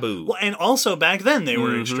taboo. Well, and also back then they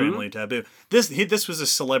were extremely taboo. This was a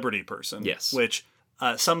celebrity person. Yes. Which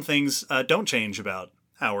some things don't change about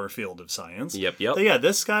our field of science. Yep. But yeah,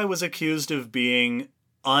 this guy was accused of being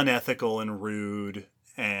unethical and rude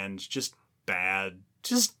and just bad.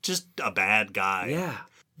 Just a bad guy. Yeah.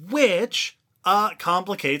 Which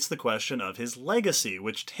complicates the question of his legacy,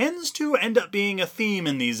 which tends to end up being a theme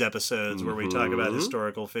in these episodes where we talk about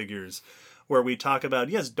historical figures. Where we talk about,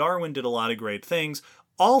 yes, Darwin did a lot of great things,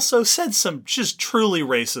 also said some just truly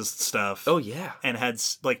racist stuff. Oh, yeah. And had,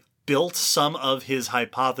 built some of his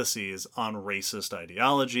hypotheses on racist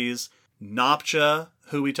ideologies. Nopcha,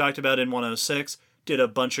 who we talked about in 106, did a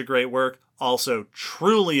bunch of great work, also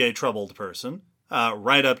truly a troubled person,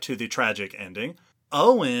 right up to the tragic ending.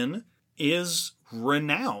 Owen is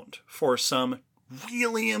renowned for some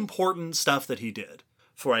really important stuff that he did.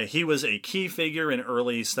 For he was a key figure in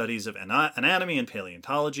early studies of anatomy and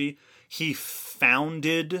paleontology. He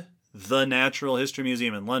founded the Natural History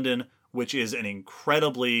Museum in London, which is an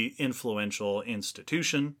incredibly influential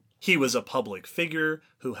institution. He was a public figure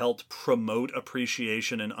who helped promote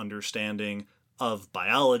appreciation and understanding of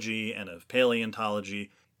biology and of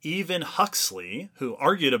paleontology. Even Huxley, who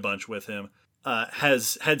argued a bunch with him,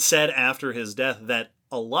 had said after his death that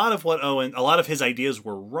a lot of his ideas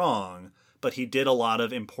were wrong, but he did a lot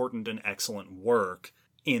of important and excellent work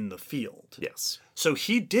in the field. Yes. So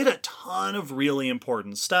he did a ton of really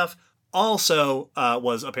important stuff. Also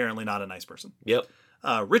was apparently not a nice person. Yep.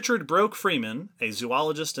 Richard Broke Freeman, a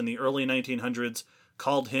zoologist in the early 1900s,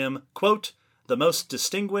 called him, quote, the most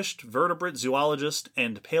distinguished vertebrate zoologist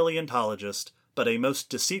and paleontologist, but a most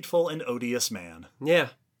deceitful and odious man. Yeah.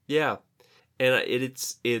 Yeah. And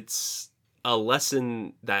it's a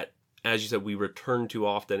lesson that, as you said, we return to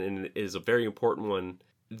often, and it is a very important one,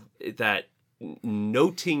 that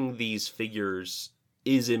noting these figures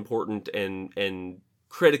is important and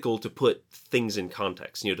critical to put things in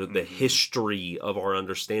context. To the history of our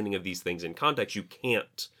understanding of these things in context. You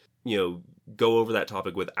can't, go over that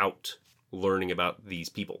topic without learning about these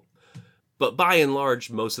people. But by and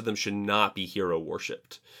large, most of them should not be hero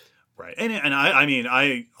worshipped. Right. And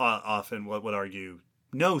I often would argue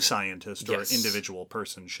no scientist or individual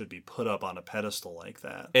person should be put up on a pedestal like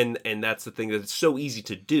that. And that's the thing that it's so easy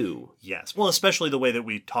to do. Yes. Well, especially the way that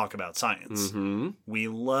we talk about science. Mm-hmm. We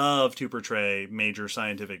love to portray major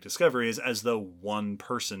scientific discoveries as though one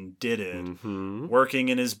person did it, working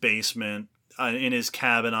in his basement, in his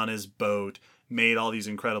cabin, on his boat, made all these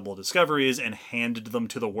incredible discoveries and handed them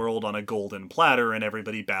to the world on a golden platter, and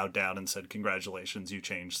everybody bowed down and said, congratulations, you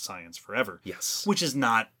changed science forever. Yes. Which is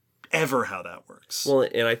not ever how that works. Well,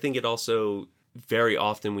 and I think it also, very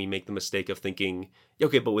often we make the mistake of thinking,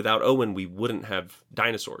 okay, but without Owen, we wouldn't have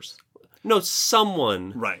dinosaurs. No,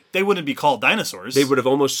 someone... Right. They wouldn't be called dinosaurs. They would have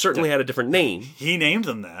almost certainly had a different name. He named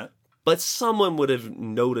them that. but someone would have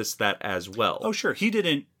noticed that as well. Oh, sure. He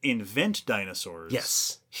didn't invent dinosaurs.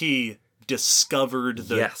 Yes. He discovered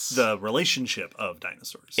the relationship of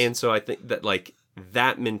dinosaurs. And so I think that, like,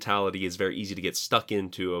 that mentality is very easy to get stuck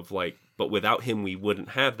into of, like, but without him, we wouldn't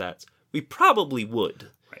have that. We probably would.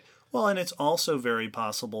 Right. Well, and it's also very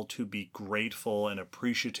possible to be grateful and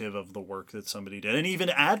appreciative of the work that somebody did, and even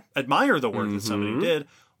admire the work that somebody did,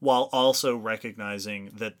 while also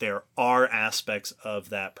recognizing that there are aspects of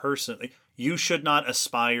that person. You should not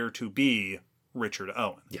aspire to be Richard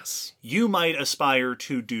Owen. Yes. You might aspire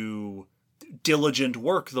to do diligent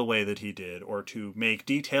work the way that he did, or to make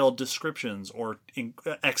detailed descriptions, or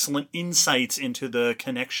excellent insights into the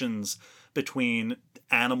connections between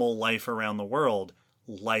animal life around the world,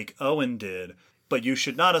 like Owen did. But you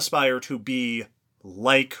should not aspire to be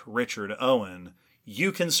like Richard Owen.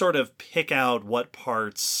 You can sort of pick out what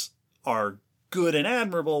parts are good and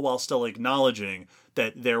admirable while still acknowledging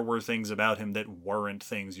that there were things about him that weren't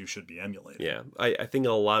things you should be emulating. Yeah, I think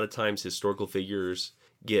a lot of times historical figures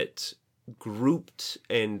get grouped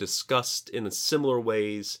and discussed in similar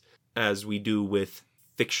ways as we do with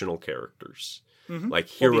fictional characters. Like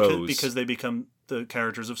heroes. Well, because they become the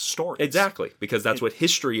characters of stories. Exactly, because that's what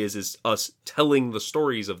history is us telling the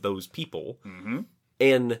stories of those people.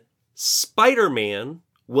 And Spider-Man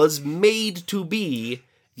was made to be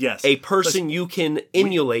a person you can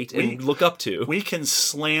emulate and look up to. We can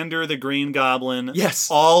slander the Green Goblin Yes.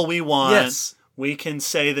 all we want. Yes. We can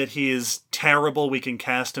say that he is terrible. We can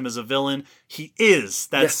cast him as a villain. He is.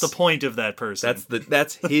 That's the point of that person.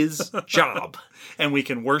 That's his job. And we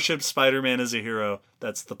can worship Spider-Man as a hero.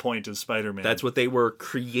 That's the point of Spider-Man. That's what they were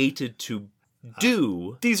created to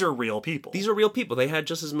do. These are real people. These are real people. They had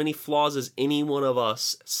just as many flaws as any one of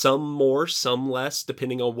us. Some more, some less,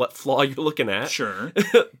 depending on what flaw you're looking at. Sure.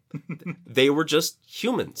 They were just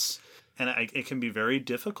humans. And it can be very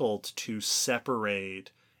difficult to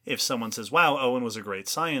separate. If someone says, wow, Owen was a great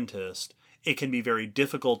scientist, it can be very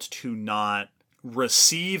difficult to not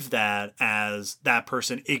receive that as that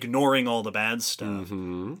person ignoring all the bad stuff.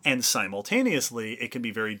 And simultaneously, it can be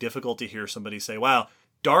very difficult to hear somebody say, wow,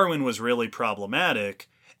 Darwin was really problematic,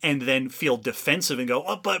 and then feel defensive and go,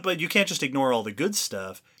 oh, but you can't just ignore all the good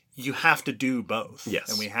stuff. You have to do both. Yes.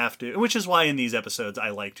 And we have to, which is why in these episodes, I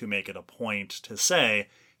like to make it a point to say,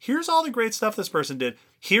 here's all the great stuff this person did.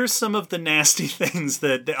 Here's some of the nasty things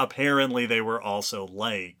that apparently they were also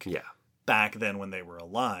like back then when they were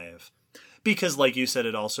alive. Because, like you said,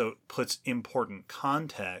 it also puts important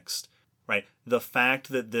context, right? The fact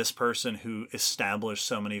that this person who established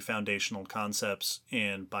so many foundational concepts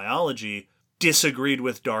in biology disagreed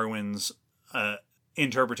with Darwin's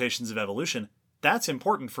interpretations of evolution, that's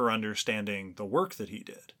important for understanding the work that he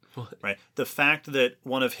did. Right. The fact that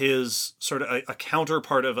one of his sort of a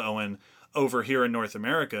counterpart of Owen over here in North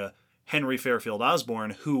America, Henry Fairfield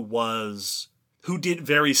Osborn, who did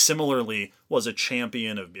very similarly, was a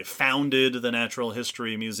champion of, founded the Natural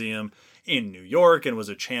History Museum in New York and was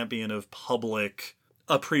a champion of public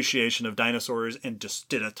appreciation of dinosaurs and just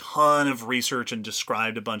did a ton of research and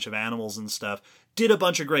described a bunch of animals and stuff. Did a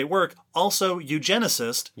bunch of great work. Also,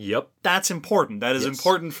 eugenicist. Yep. That's important. That is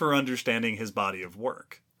important for understanding his body of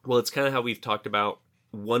work. Well, it's kind of how we've talked about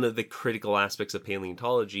one of the critical aspects of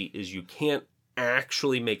paleontology is you can't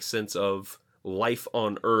actually make sense of life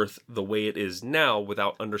on Earth the way it is now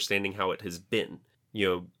without understanding how it has been. You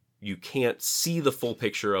know, you can't see the full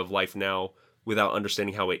picture of life now without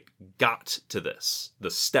understanding how it got to this,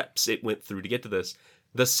 the steps it went through to get to this.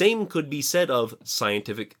 The same could be said of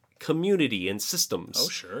scientific community and systems. Oh,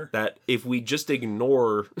 sure. That if we just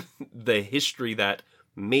ignore the history that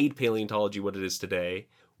made paleontology what it is today,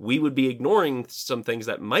 we would be ignoring some things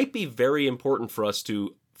that might be very important for us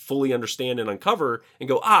to fully understand and uncover and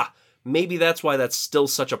go, maybe that's why that's still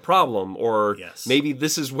such a problem, or maybe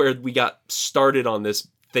this is where we got started on this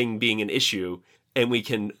thing being an issue and we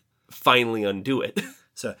can finally undo it.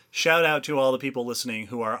 So shout out to all the people listening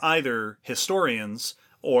who are either historians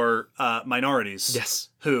or minorities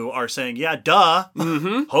who are saying, yeah, duh.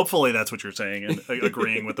 Hopefully that's what you're saying and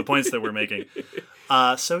agreeing with the points that we're making.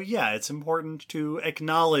 So yeah, it's important to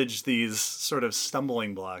acknowledge these sort of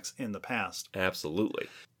stumbling blocks in the past. Absolutely.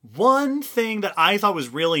 One thing that I thought was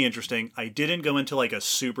really interesting, I didn't go into like a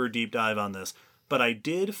super deep dive on this, but I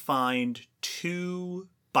did find 2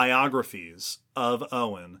 biographies of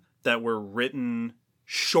Owen that were written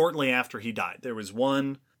shortly after he died. There was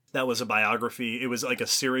one that was a biography. It was like a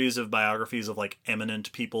series of biographies of like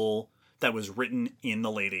eminent people that was written in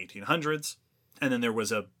the late 1800s. And then there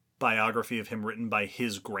was a biography of him written by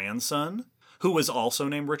his grandson, who was also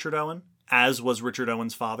named Richard Owen, as was Richard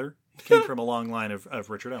Owen's father. He came from a long line of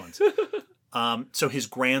Richard Owens. So his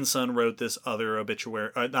grandson wrote this other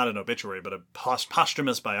obituary, not an obituary, but a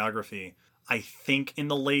posthumous biography, I think in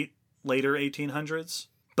the later 1800s.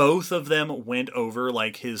 Both of them went over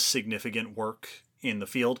like his significant work in the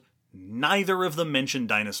field. Neither of them mentioned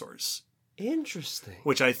dinosaurs. Interesting.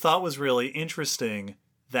 Which I thought was really interesting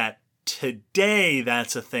that today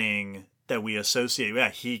that's a thing that we associate. Yeah,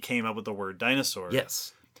 he came up with the word dinosaur.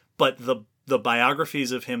 Yes. But the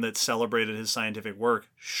biographies of him that celebrated his scientific work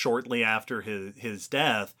shortly after his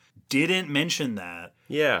death didn't mention that.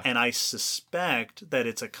 Yeah. And I suspect that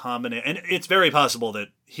it's a combination. And it's very possible that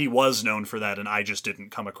he was known for that and I just didn't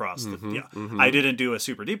come across I didn't do a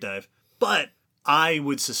super deep dive. But I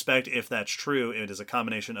would suspect if that's true, it is a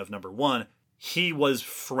combination of, number one, he was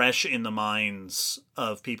fresh in the minds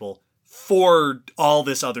of people for all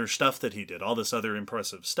this other stuff that he did, all this other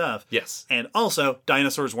impressive stuff. Yes. And also,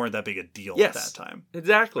 dinosaurs weren't that big a deal at that time.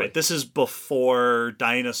 Exactly. Right? This is before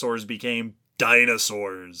dinosaurs became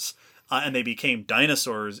dinosaurs. And they became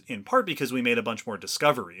dinosaurs in part because we made a bunch more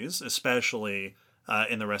discoveries, especially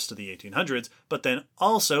in the rest of the 1800s. But then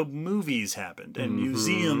also movies happened and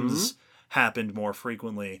museums happened more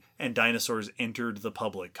frequently and dinosaurs entered the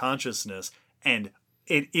public consciousness. And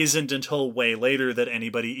it isn't until way later that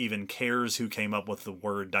anybody even cares who came up with the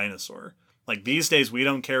word dinosaur. Like these days, we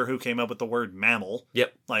don't care who came up with the word mammal.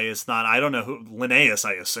 Yep. Like it's not, I don't know who, Linnaeus,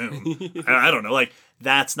 I assume. I don't know. Like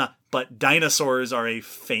that's not, but dinosaurs are a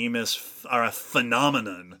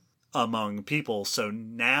phenomenon among people. So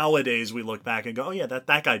nowadays we look back and go, oh yeah,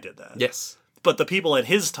 that guy did that. Yes. But the people at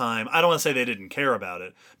his time, I don't want to say they didn't care about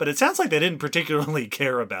it, but it sounds like they didn't particularly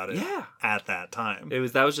care about it at that time.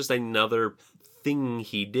 That was just another thing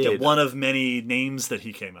he did. Yeah, one of many names that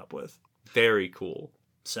he came up with. Very cool.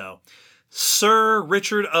 So, Sir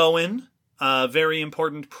Richard Owen, a very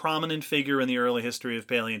important, prominent figure in the early history of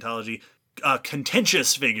paleontology, a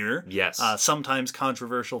contentious figure, yes, sometimes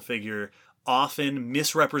controversial figure, often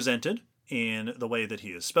misrepresented in the way that he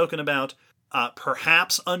is spoken about.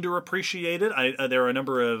 Perhaps underappreciated. There are a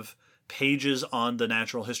number of pages on the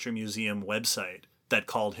Natural History Museum website that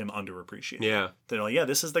called him underappreciated. Yeah. They're like, yeah,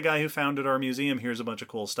 this is the guy who founded our museum. Here's a bunch of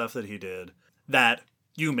cool stuff that he did that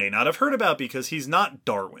you may not have heard about because he's not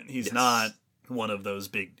Darwin. He's not one of those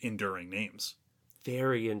big enduring names.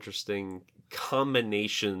 Very interesting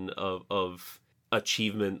combination of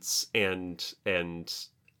achievements and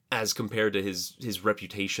as compared to his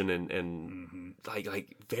reputation and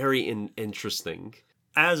like very interesting.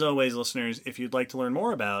 As always, listeners, if you'd like to learn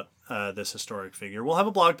more about this historic figure, we'll have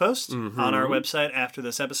a blog post on our website after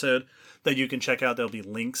this episode that you can check out. There'll be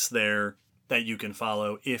links there that you can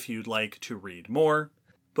follow if you'd like to read more.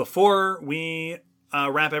 Before we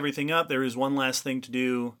wrap everything up, there is one last thing to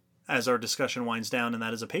do as our discussion winds down, and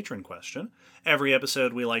that is a patron question. Every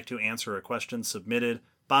episode, we like to answer a question submitted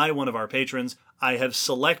by one of our patrons. I have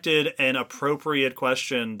selected an appropriate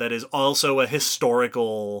question that is also a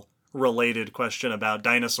historical related question about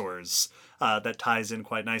dinosaurs that ties in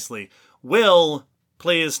quite nicely. Will,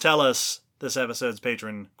 please tell us this episode's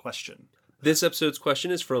patron question. This episode's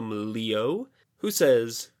question is from Leo, who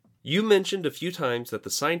says, you mentioned a few times that the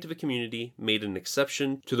scientific community made an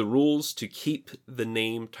exception to the rules to keep the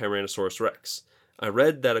name Tyrannosaurus rex. I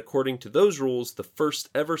read that according to those rules, the first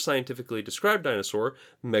ever scientifically described dinosaur,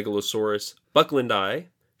 Megalosaurus bucklandi,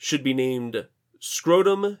 should be named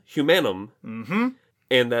Scrotum humanum,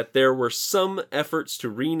 and that there were some efforts to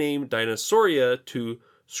rename Dinosauria to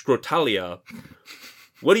Scrotalia.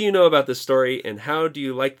 What do you know about this story, and how do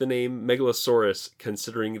you like the name Megalosaurus,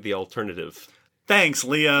 considering the alternative? Thanks,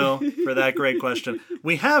 Leo, for that great question.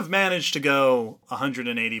 We have managed to go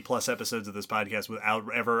 180 plus episodes of this podcast without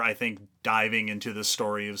ever, I think, diving into the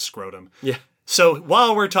story of scrotum. Yeah. So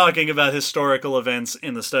while we're talking about historical events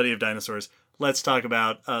in the study of dinosaurs, let's talk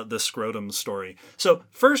about the scrotum story. So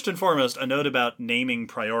first and foremost, a note about naming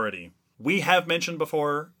priority. We have mentioned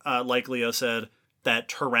before, like Leo said, that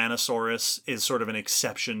Tyrannosaurus is sort of an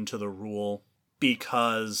exception to the rule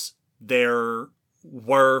because there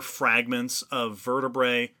were fragments of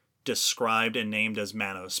vertebrae described and named as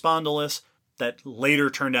Manospondylus that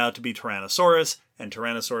later turned out to be Tyrannosaurus, and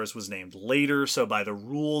Tyrannosaurus was named later, so by the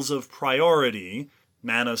rules of priority,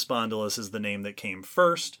 Manospondylus is the name that came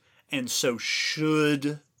first, and so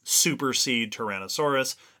should supersede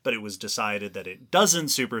Tyrannosaurus, but it was decided that it doesn't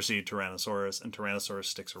supersede Tyrannosaurus, and Tyrannosaurus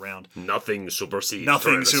sticks around. Nothing supersedes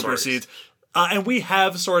Nothing supersedes. And we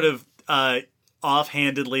have sort of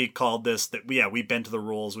offhandedly called this that, we bent to the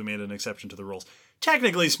rules, we made an exception to the rules.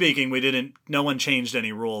 Technically speaking, no one changed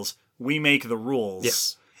any rules. We make the rules.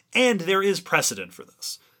 Yes. And there is precedent for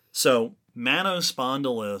this. So,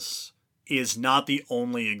 Manospondylus is not the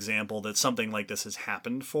only example that something like this has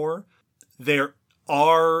happened for. There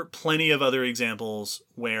are plenty of other examples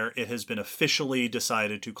where it has been officially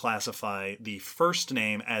decided to classify the first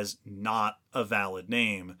name as not a valid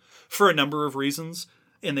name for a number of reasons.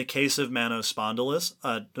 In the case of Manospondylus,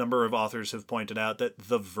 a number of authors have pointed out that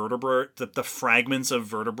the fragments of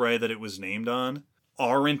vertebrae that it was named on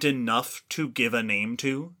aren't enough to give a name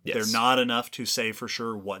to. Yes. They're not enough to say for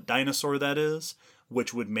sure what dinosaur that is,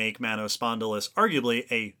 which would make Manospondylus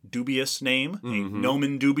arguably a dubious name, a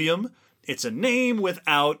nomen dubium. It's a name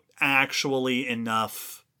without actually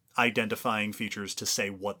enough identifying features to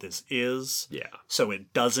say what this is. Yeah. So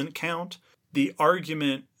it doesn't count. The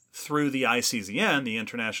argument through the ICZN, the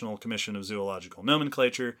International Commission of Zoological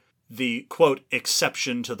Nomenclature, the, quote,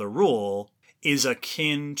 exception to the rule, is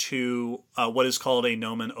akin to what is called a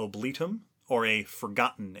nomen oblitum, or a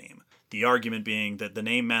forgotten name. The argument being that the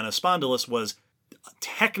name Manospondylus was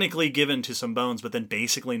technically given to some bones, but then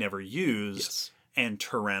basically never used. Yes. And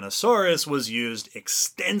Tyrannosaurus was used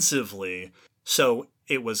extensively. So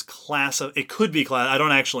it was it could be I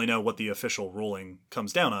don't actually know what the official ruling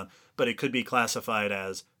comes down on, but it could be classified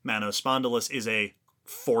as Manospondylus is a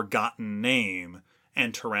forgotten name,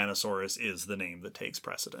 and Tyrannosaurus is the name that takes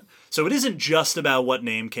precedent. So it isn't just about what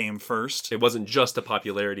name came first. It wasn't just a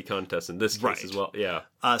popularity contest in this case as well. Yeah.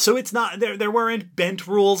 So it's not there weren't bent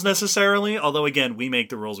rules necessarily, although again, we make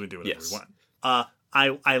the rules, we do whatever we want.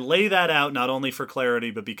 I lay that out not only for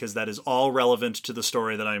clarity, but because that is all relevant to the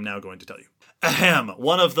story that I am now going to tell you. Ahem.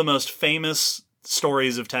 One of the most famous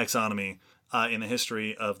stories of taxonomy in the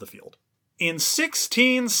history of the field. In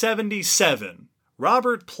 1677,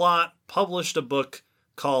 Robert Plot published a book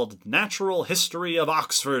called Natural History of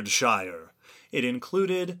Oxfordshire. It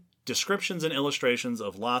included descriptions and illustrations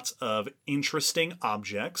of lots of interesting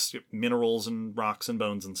objects, minerals and rocks and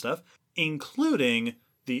bones and stuff, including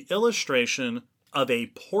the illustration of a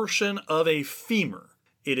portion of a femur.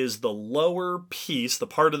 It is the lower piece, the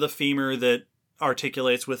part of the femur that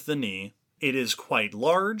articulates with the knee. It is quite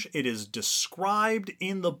large. It is described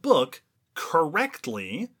in the book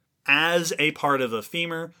correctly as a part of a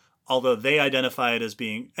femur, although they identify it as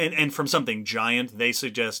being, and from something giant, they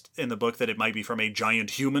suggest in the book that it might be from a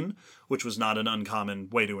giant human, which was not an uncommon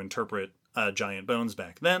way to interpret giant bones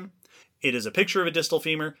back then. It is a picture of a distal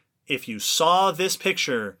femur. If you saw this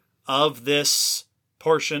picture of this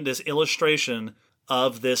portion, this illustration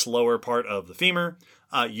of this lower part of the femur,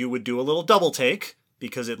 you would do a little double take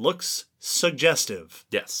because it looks suggestive.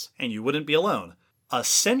 Yes. And you wouldn't be alone. A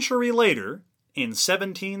century later, in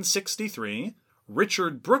 1763,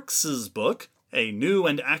 Richard Brooks's book, A New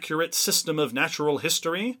and Accurate System of Natural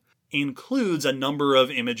History, includes a number of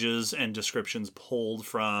images and descriptions pulled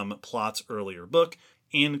from Plot's earlier book,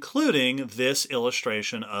 including this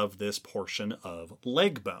illustration of this portion of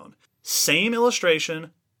leg bone. Same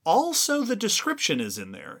illustration, also the description is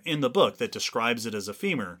in there in the book that describes it as a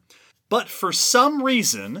femur. But for some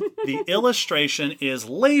reason, the illustration is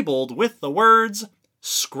labeled with the words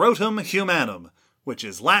scrotum humanum, which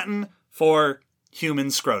is Latin for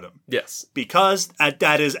human scrotum. Yes. Because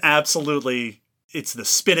that is absolutely, it's the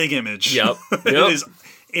spitting image. Yep.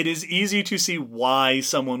 It is easy to see why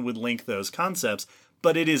someone would link those concepts,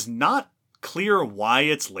 but it is not clear why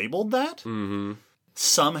it's labeled that. Mm-hmm.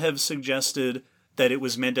 Some have suggested that it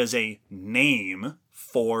was meant as a name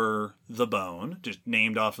for the bone, just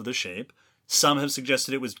named off of the shape. Some have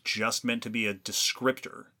suggested it was just meant to be a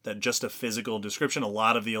descriptor, that just a physical description. A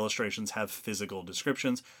lot of the illustrations have physical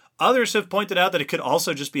descriptions. Others have pointed out that it could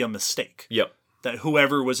also just be a mistake. Yep. That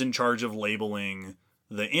whoever was in charge of labeling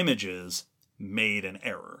the images made an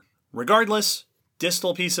error. Regardless,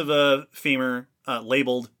 distal piece of a femur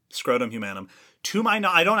labeled scrotum humanum. To my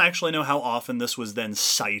knowledge, I don't actually know how often this was then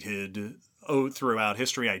cited throughout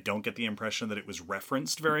history. I don't get the impression that it was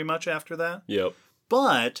referenced very much after that. Yep.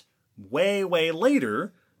 But way, way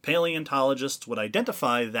later, paleontologists would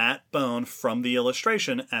identify that bone from the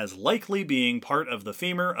illustration as likely being part of the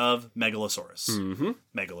femur of Megalosaurus. Mm-hmm.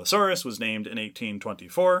 Megalosaurus was named in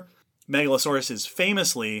 1824. Megalosaurus is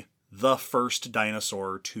famously the first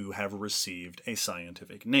dinosaur to have received a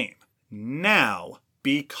scientific name. Now,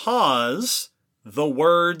 because the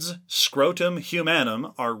words scrotum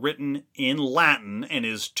humanum are written in Latin and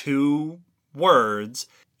is two words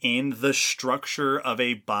in the structure of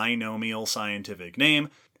a binomial scientific name,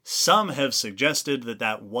 some have suggested that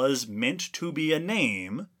that was meant to be a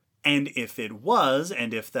name, and if it was,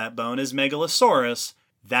 and if that bone is Megalosaurus,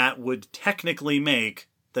 that would technically make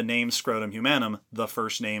the name scrotum humanum the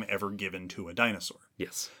first name ever given to a dinosaur.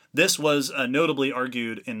 Yes. This was notably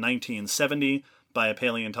argued in 1970 by a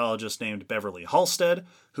paleontologist named Beverly Halstead,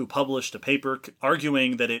 who published a paper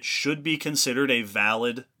arguing that it should be considered a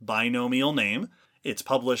valid binomial name, It's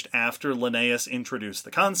published after Linnaeus introduced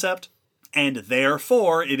the concept, and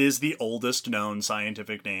therefore it is the oldest known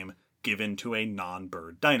scientific name given to a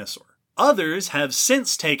non-bird dinosaur. Others have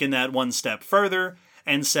since taken that one step further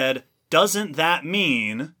and said, doesn't that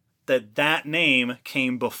mean that that name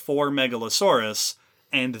came before Megalosaurus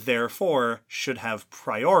and therefore should have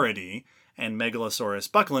priority, and Megalosaurus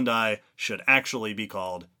bucklandi should actually be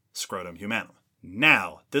called Scrotum humanum?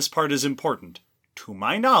 Now, this part is important. To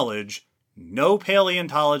my knowledge, no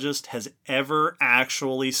paleontologist has ever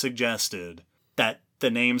actually suggested that the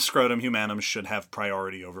name Scrotum humanum should have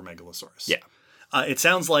priority over Megalosaurus. Yeah. It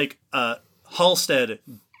sounds like Halstead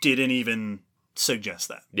didn't even suggest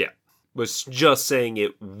that. Yeah. Was just saying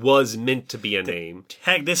it was meant to be a name.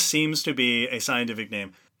 Heck, this seems to be a scientific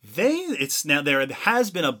name. There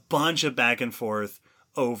has been a bunch of back and forth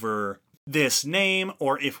over this name,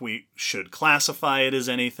 or if we should classify it as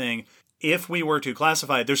anything. If we were to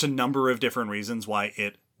classify it, there's a number of different reasons why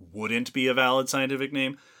it wouldn't be a valid scientific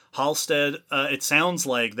name. Halstead, it sounds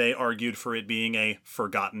like they argued for it being a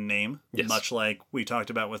forgotten name, yes. Much like we talked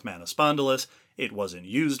about with Manospondylus. It wasn't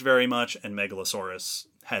used very much, and Megalosaurus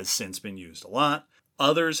has since been used a lot.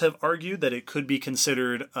 Others have argued that it could be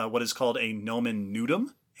considered what is called a nomen nudum,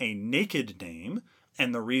 a naked name,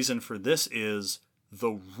 and the reason for this is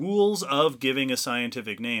the rules of giving a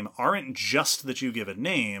scientific name aren't just that you give a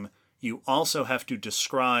name. You also have to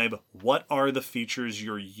describe what are the features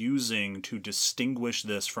you're using to distinguish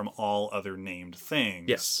this from all other named things.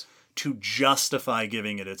 Yes. To justify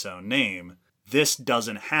giving it its own name. This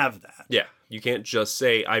doesn't have that. Yeah. You can't just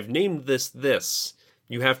say, I've named this.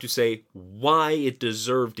 You have to say why it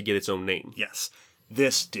deserved to get its own name. Yes.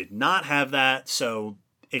 This did not have that, so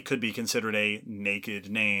it could be considered a naked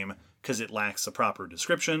name because it lacks a proper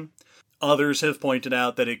description. Others have pointed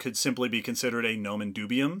out that it could simply be considered a nomen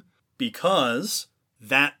dubium, because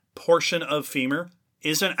that portion of femur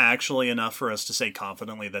isn't actually enough for us to say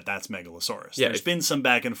confidently that that's Megalosaurus. Yeah, There's been some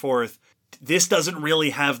back and forth. This doesn't really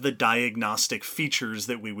have the diagnostic features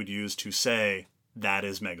that we would use to say that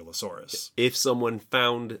is Megalosaurus. If someone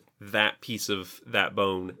found that piece of that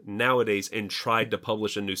bone nowadays and tried to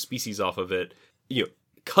publish a new species off of it,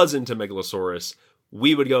 cousin to Megalosaurus,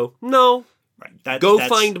 we would go, no. Right. Go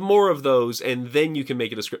find more of those, and then you can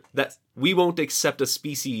make a description. We won't accept a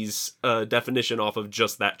species definition off of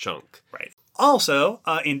just that chunk. Right. Also,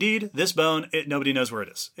 indeed, this bone, nobody knows where it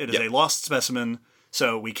is. It is a lost specimen,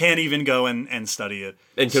 so we can't even go and study it.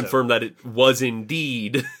 And confirm that it was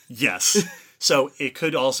indeed. Yes. So it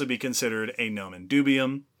could also be considered a nomen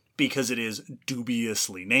dubium, because it is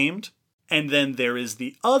dubiously named. And then there is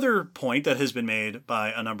the other point that has been made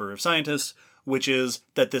by a number of scientists, which is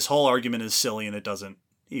that this whole argument is silly and it doesn't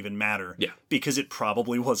even matter. Yeah. Because it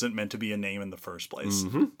probably wasn't meant to be a name in the first place.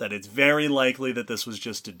 Mm-hmm. That it's very likely that this was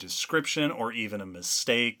just a description or even a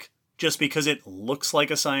mistake. Just because it looks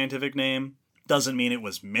like a scientific name doesn't mean it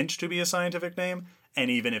was meant to be a scientific name.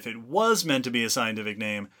 And even if it was meant to be a scientific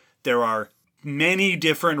name, there are many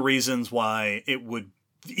different reasons why it would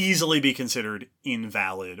easily be considered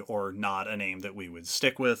invalid or not a name that we would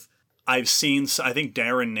stick with. I've seen, I think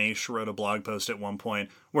Darren Naish wrote a blog post at one point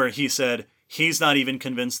where he said he's not even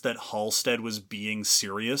convinced that Halstead was being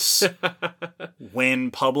serious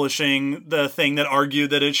when publishing the thing that argued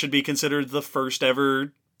that it should be considered the first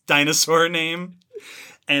ever dinosaur name.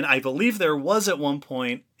 And I believe there was at one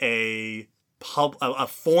point a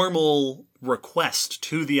formal request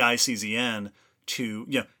to the ICZN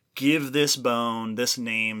to give this bone, this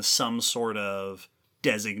name, some sort of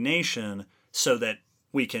designation so that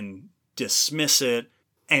we can dismiss it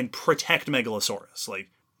and protect Megalosaurus. Like,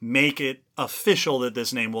 make it official that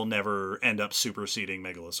this name will never end up superseding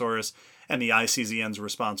Megalosaurus. And the ICZN's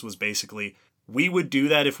response was basically, we would do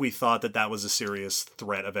that if we thought that that was a serious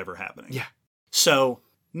threat of ever happening. Yeah. So,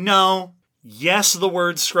 no. Yes, the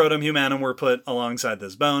words Scrotum humanum were put alongside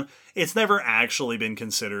this bone. It's never actually been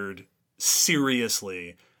considered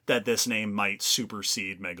seriously that this name might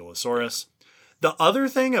supersede Megalosaurus. The other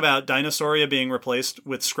thing about Dinosauria being replaced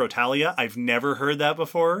with Scrotalia, I've never heard that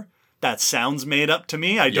before. That sounds made up to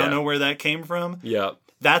me. I don't know where that came from. Yeah.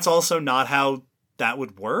 That's also not how that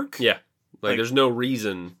would work. Yeah. Like there's no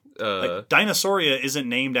reason. Dinosauria isn't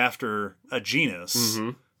named after a genus. Mm-hmm.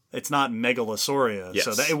 It's not Megalosauria. Yes.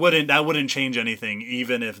 So that wouldn't change anything,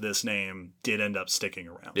 even if this name did end up sticking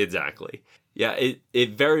around. Exactly. Yeah,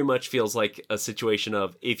 it very much feels like a situation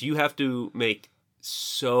of, if you have to make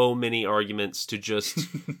so many arguments to just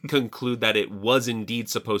conclude that it was indeed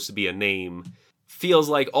supposed to be a name, feels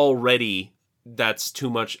like already that's too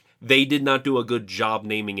much. They did not do a good job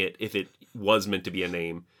naming it if it was meant to be a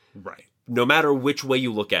name. Right. No matter which way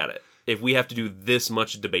you look at it, if we have to do this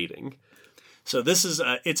much debating. So this is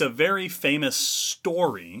it's a very famous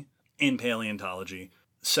story in paleontology.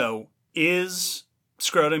 So is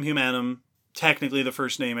Scrotum humanum technically the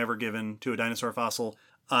first name ever given to a dinosaur fossil?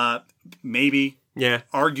 Maybe. Yeah.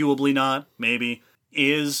 Arguably not. Maybe.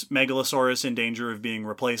 Is Megalosaurus in danger of being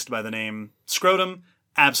replaced by the name Scrotum?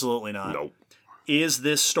 Absolutely not. Nope. Is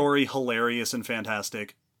this story hilarious and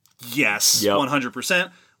fantastic? Yes, Yep.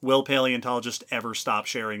 100%. Will paleontologists ever stop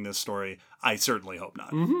sharing this story? I certainly hope not.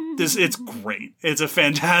 It's great. It's a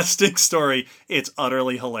fantastic story. It's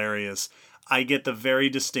utterly hilarious. I get the very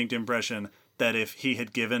distinct impression that if he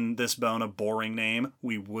had given this bone a boring name,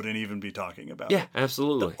 we wouldn't even be talking about it. Yeah,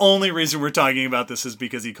 absolutely. Only reason we're talking about this is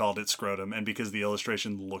because he called it scrotum and because the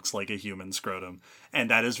illustration looks like a human scrotum. And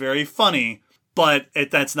that is very funny, but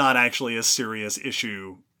that's not actually a serious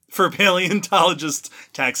issue for paleontologists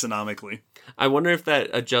taxonomically. I wonder if that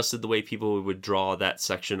adjusted the way people would draw that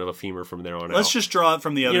section of a femur from there on out. Let's just draw it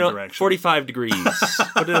from the other direction. 45 degrees.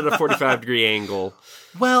 Put it at a 45-degree angle.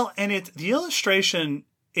 Well, and the illustration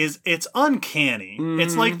it's uncanny.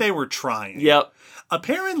 It's like they were trying. Yep.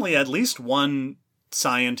 Apparently, at least one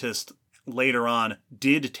scientist later on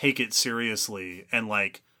did take it seriously and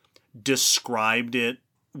described it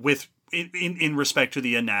with in respect to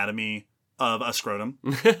the anatomy of a scrotum.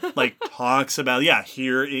 Talks about,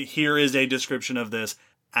 here is a description of this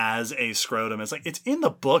as a scrotum. It's it's in the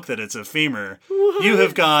book that it's a femur. What? You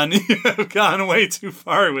have gone way too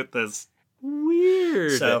far with this.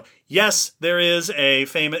 Weird. So, yes, there is a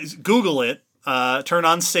famous... Google it. Turn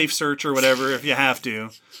on Safe Search or whatever if you have to.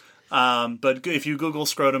 But if you Google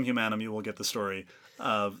Scrotum humanum, you will get the story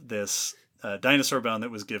of this dinosaur bone that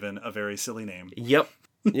was given a very silly name. Yep.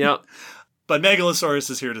 But Megalosaurus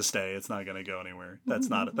is here to stay. It's not going to go anywhere. That's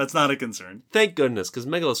not a concern. Thank goodness, because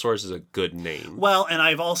Megalosaurus is a good name. Well, and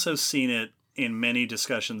I've also seen it in many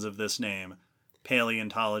discussions of this name.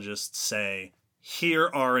 Paleontologists say, here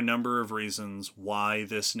are a number of reasons why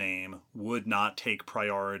this name would not take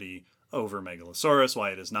priority over Megalosaurus, why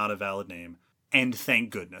it is not a valid name. And thank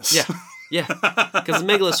goodness. Yeah. Because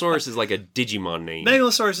Megalosaurus is like a Digimon name.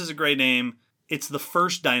 Megalosaurus is a great name. It's the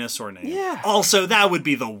first dinosaur name. Yeah. Also, that would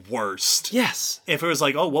be the worst. Yes. If it was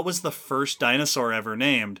what was the first dinosaur ever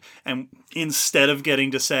named? And instead of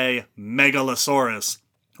getting to say Megalosaurus,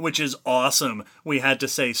 which is awesome, we had to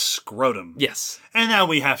say scrotum. Yes. And now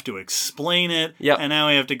we have to explain it. Yep. And now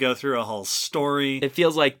we have to go through a whole story. It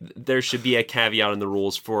feels like there should be a caveat in the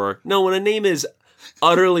rules for, no, when a name is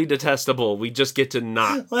utterly detestable, we just get to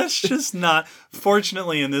not. Let's just not.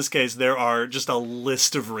 Fortunately, in this case, there are just a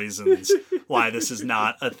list of reasons why this is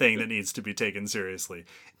not a thing that needs to be taken seriously.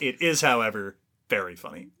 It is, however, very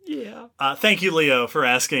funny. Yeah. Thank you, Leo, for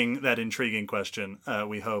asking that intriguing question.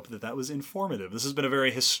 We hope that was informative. This has been a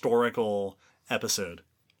very historical episode.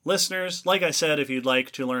 Listeners, like I said, if you'd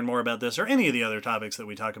like to learn more about this or any of the other topics that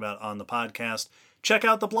we talk about on the podcast, check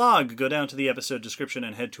out the blog. Go down to the episode description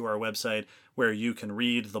and head to our website where you can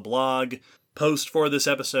read the blog post for this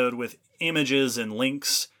episode with images and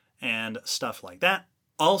links and stuff like that.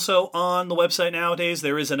 Also, on the website nowadays,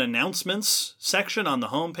 there is an announcements section on the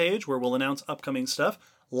homepage where we'll announce upcoming stuff,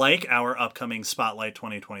 like our upcoming Spotlight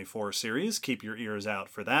 2024 series. Keep your ears out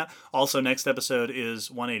for that. Also, next episode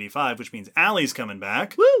is 185, which means Allie's coming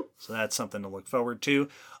back. Woo! So that's something to look forward to.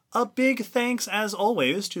 A big thanks, as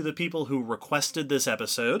always, to the people who requested this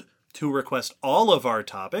episode, to request all of our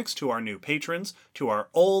topics, to our new patrons, to our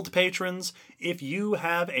old patrons. If you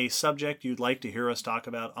have a subject you'd like to hear us talk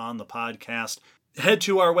about on the podcast, head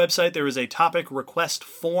to our website. There is a topic request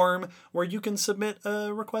form where you can submit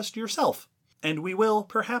a request yourself. And we will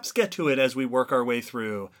perhaps get to it as we work our way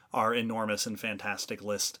through our enormous and fantastic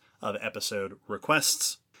list of episode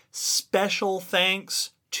requests. Special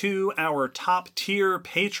thanks to our top-tier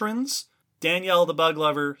patrons, Danielle the Bug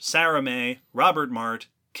Lover, Sarah May, Robert Mart,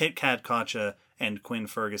 Kit Kat Kocha, and Quinn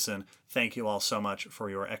Ferguson. Thank you all so much for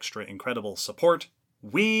your extra incredible support.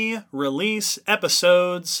 We release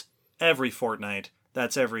episodes every fortnight.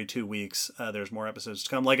 That's every 2 weeks. There's more episodes to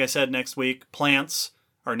come. Like I said, next week, Plants.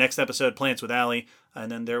 Our next episode, Plants with Allie. And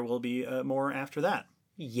then there will be more after that.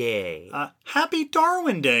 Yay. Happy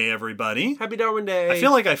Darwin Day, everybody. Happy Darwin Day. I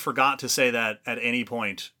feel like I forgot to say that at any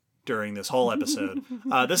point during this whole episode.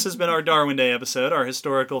 This has been our Darwin Day episode, our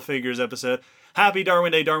historical figures episode. Happy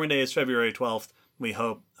Darwin Day. Darwin Day is February 12th. We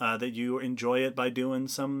hope that you enjoy it by doing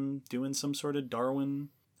some sort of Darwin.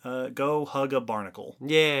 Go hug a barnacle.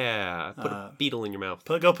 Yeah. Put a beetle in your mouth.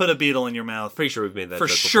 Go put a beetle in your mouth. Pretty sure we've made that for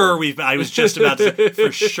joke sure before. I was just about to say,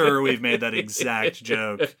 for sure we've made that exact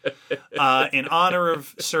joke. In honor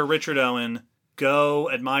of Sir Richard Owen, go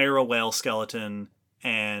admire a whale skeleton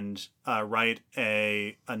and write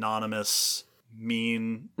a anonymous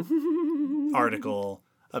mean article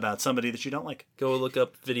about somebody that you don't like. Go look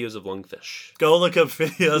up videos of lungfish. Go look up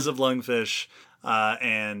videos of lungfish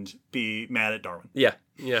and be mad at Darwin. Yeah.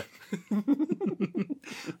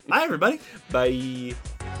 Bye, everybody. Bye.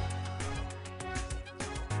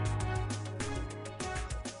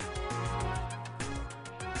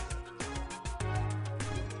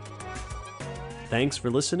 Thanks for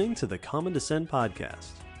listening to the Common Descent Podcast.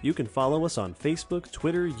 You can follow us on Facebook,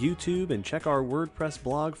 Twitter, YouTube, and check our WordPress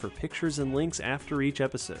blog for pictures and links after each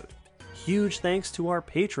episode. Huge thanks to our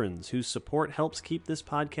patrons whose support helps keep this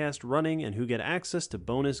podcast running and who get access to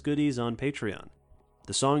bonus goodies on Patreon.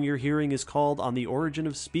 The song you're hearing is called On the Origin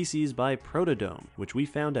of Species by Protodome, which we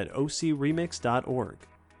found at ocremix.org.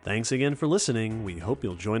 Thanks again for listening. We hope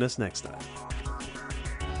you'll join us next time.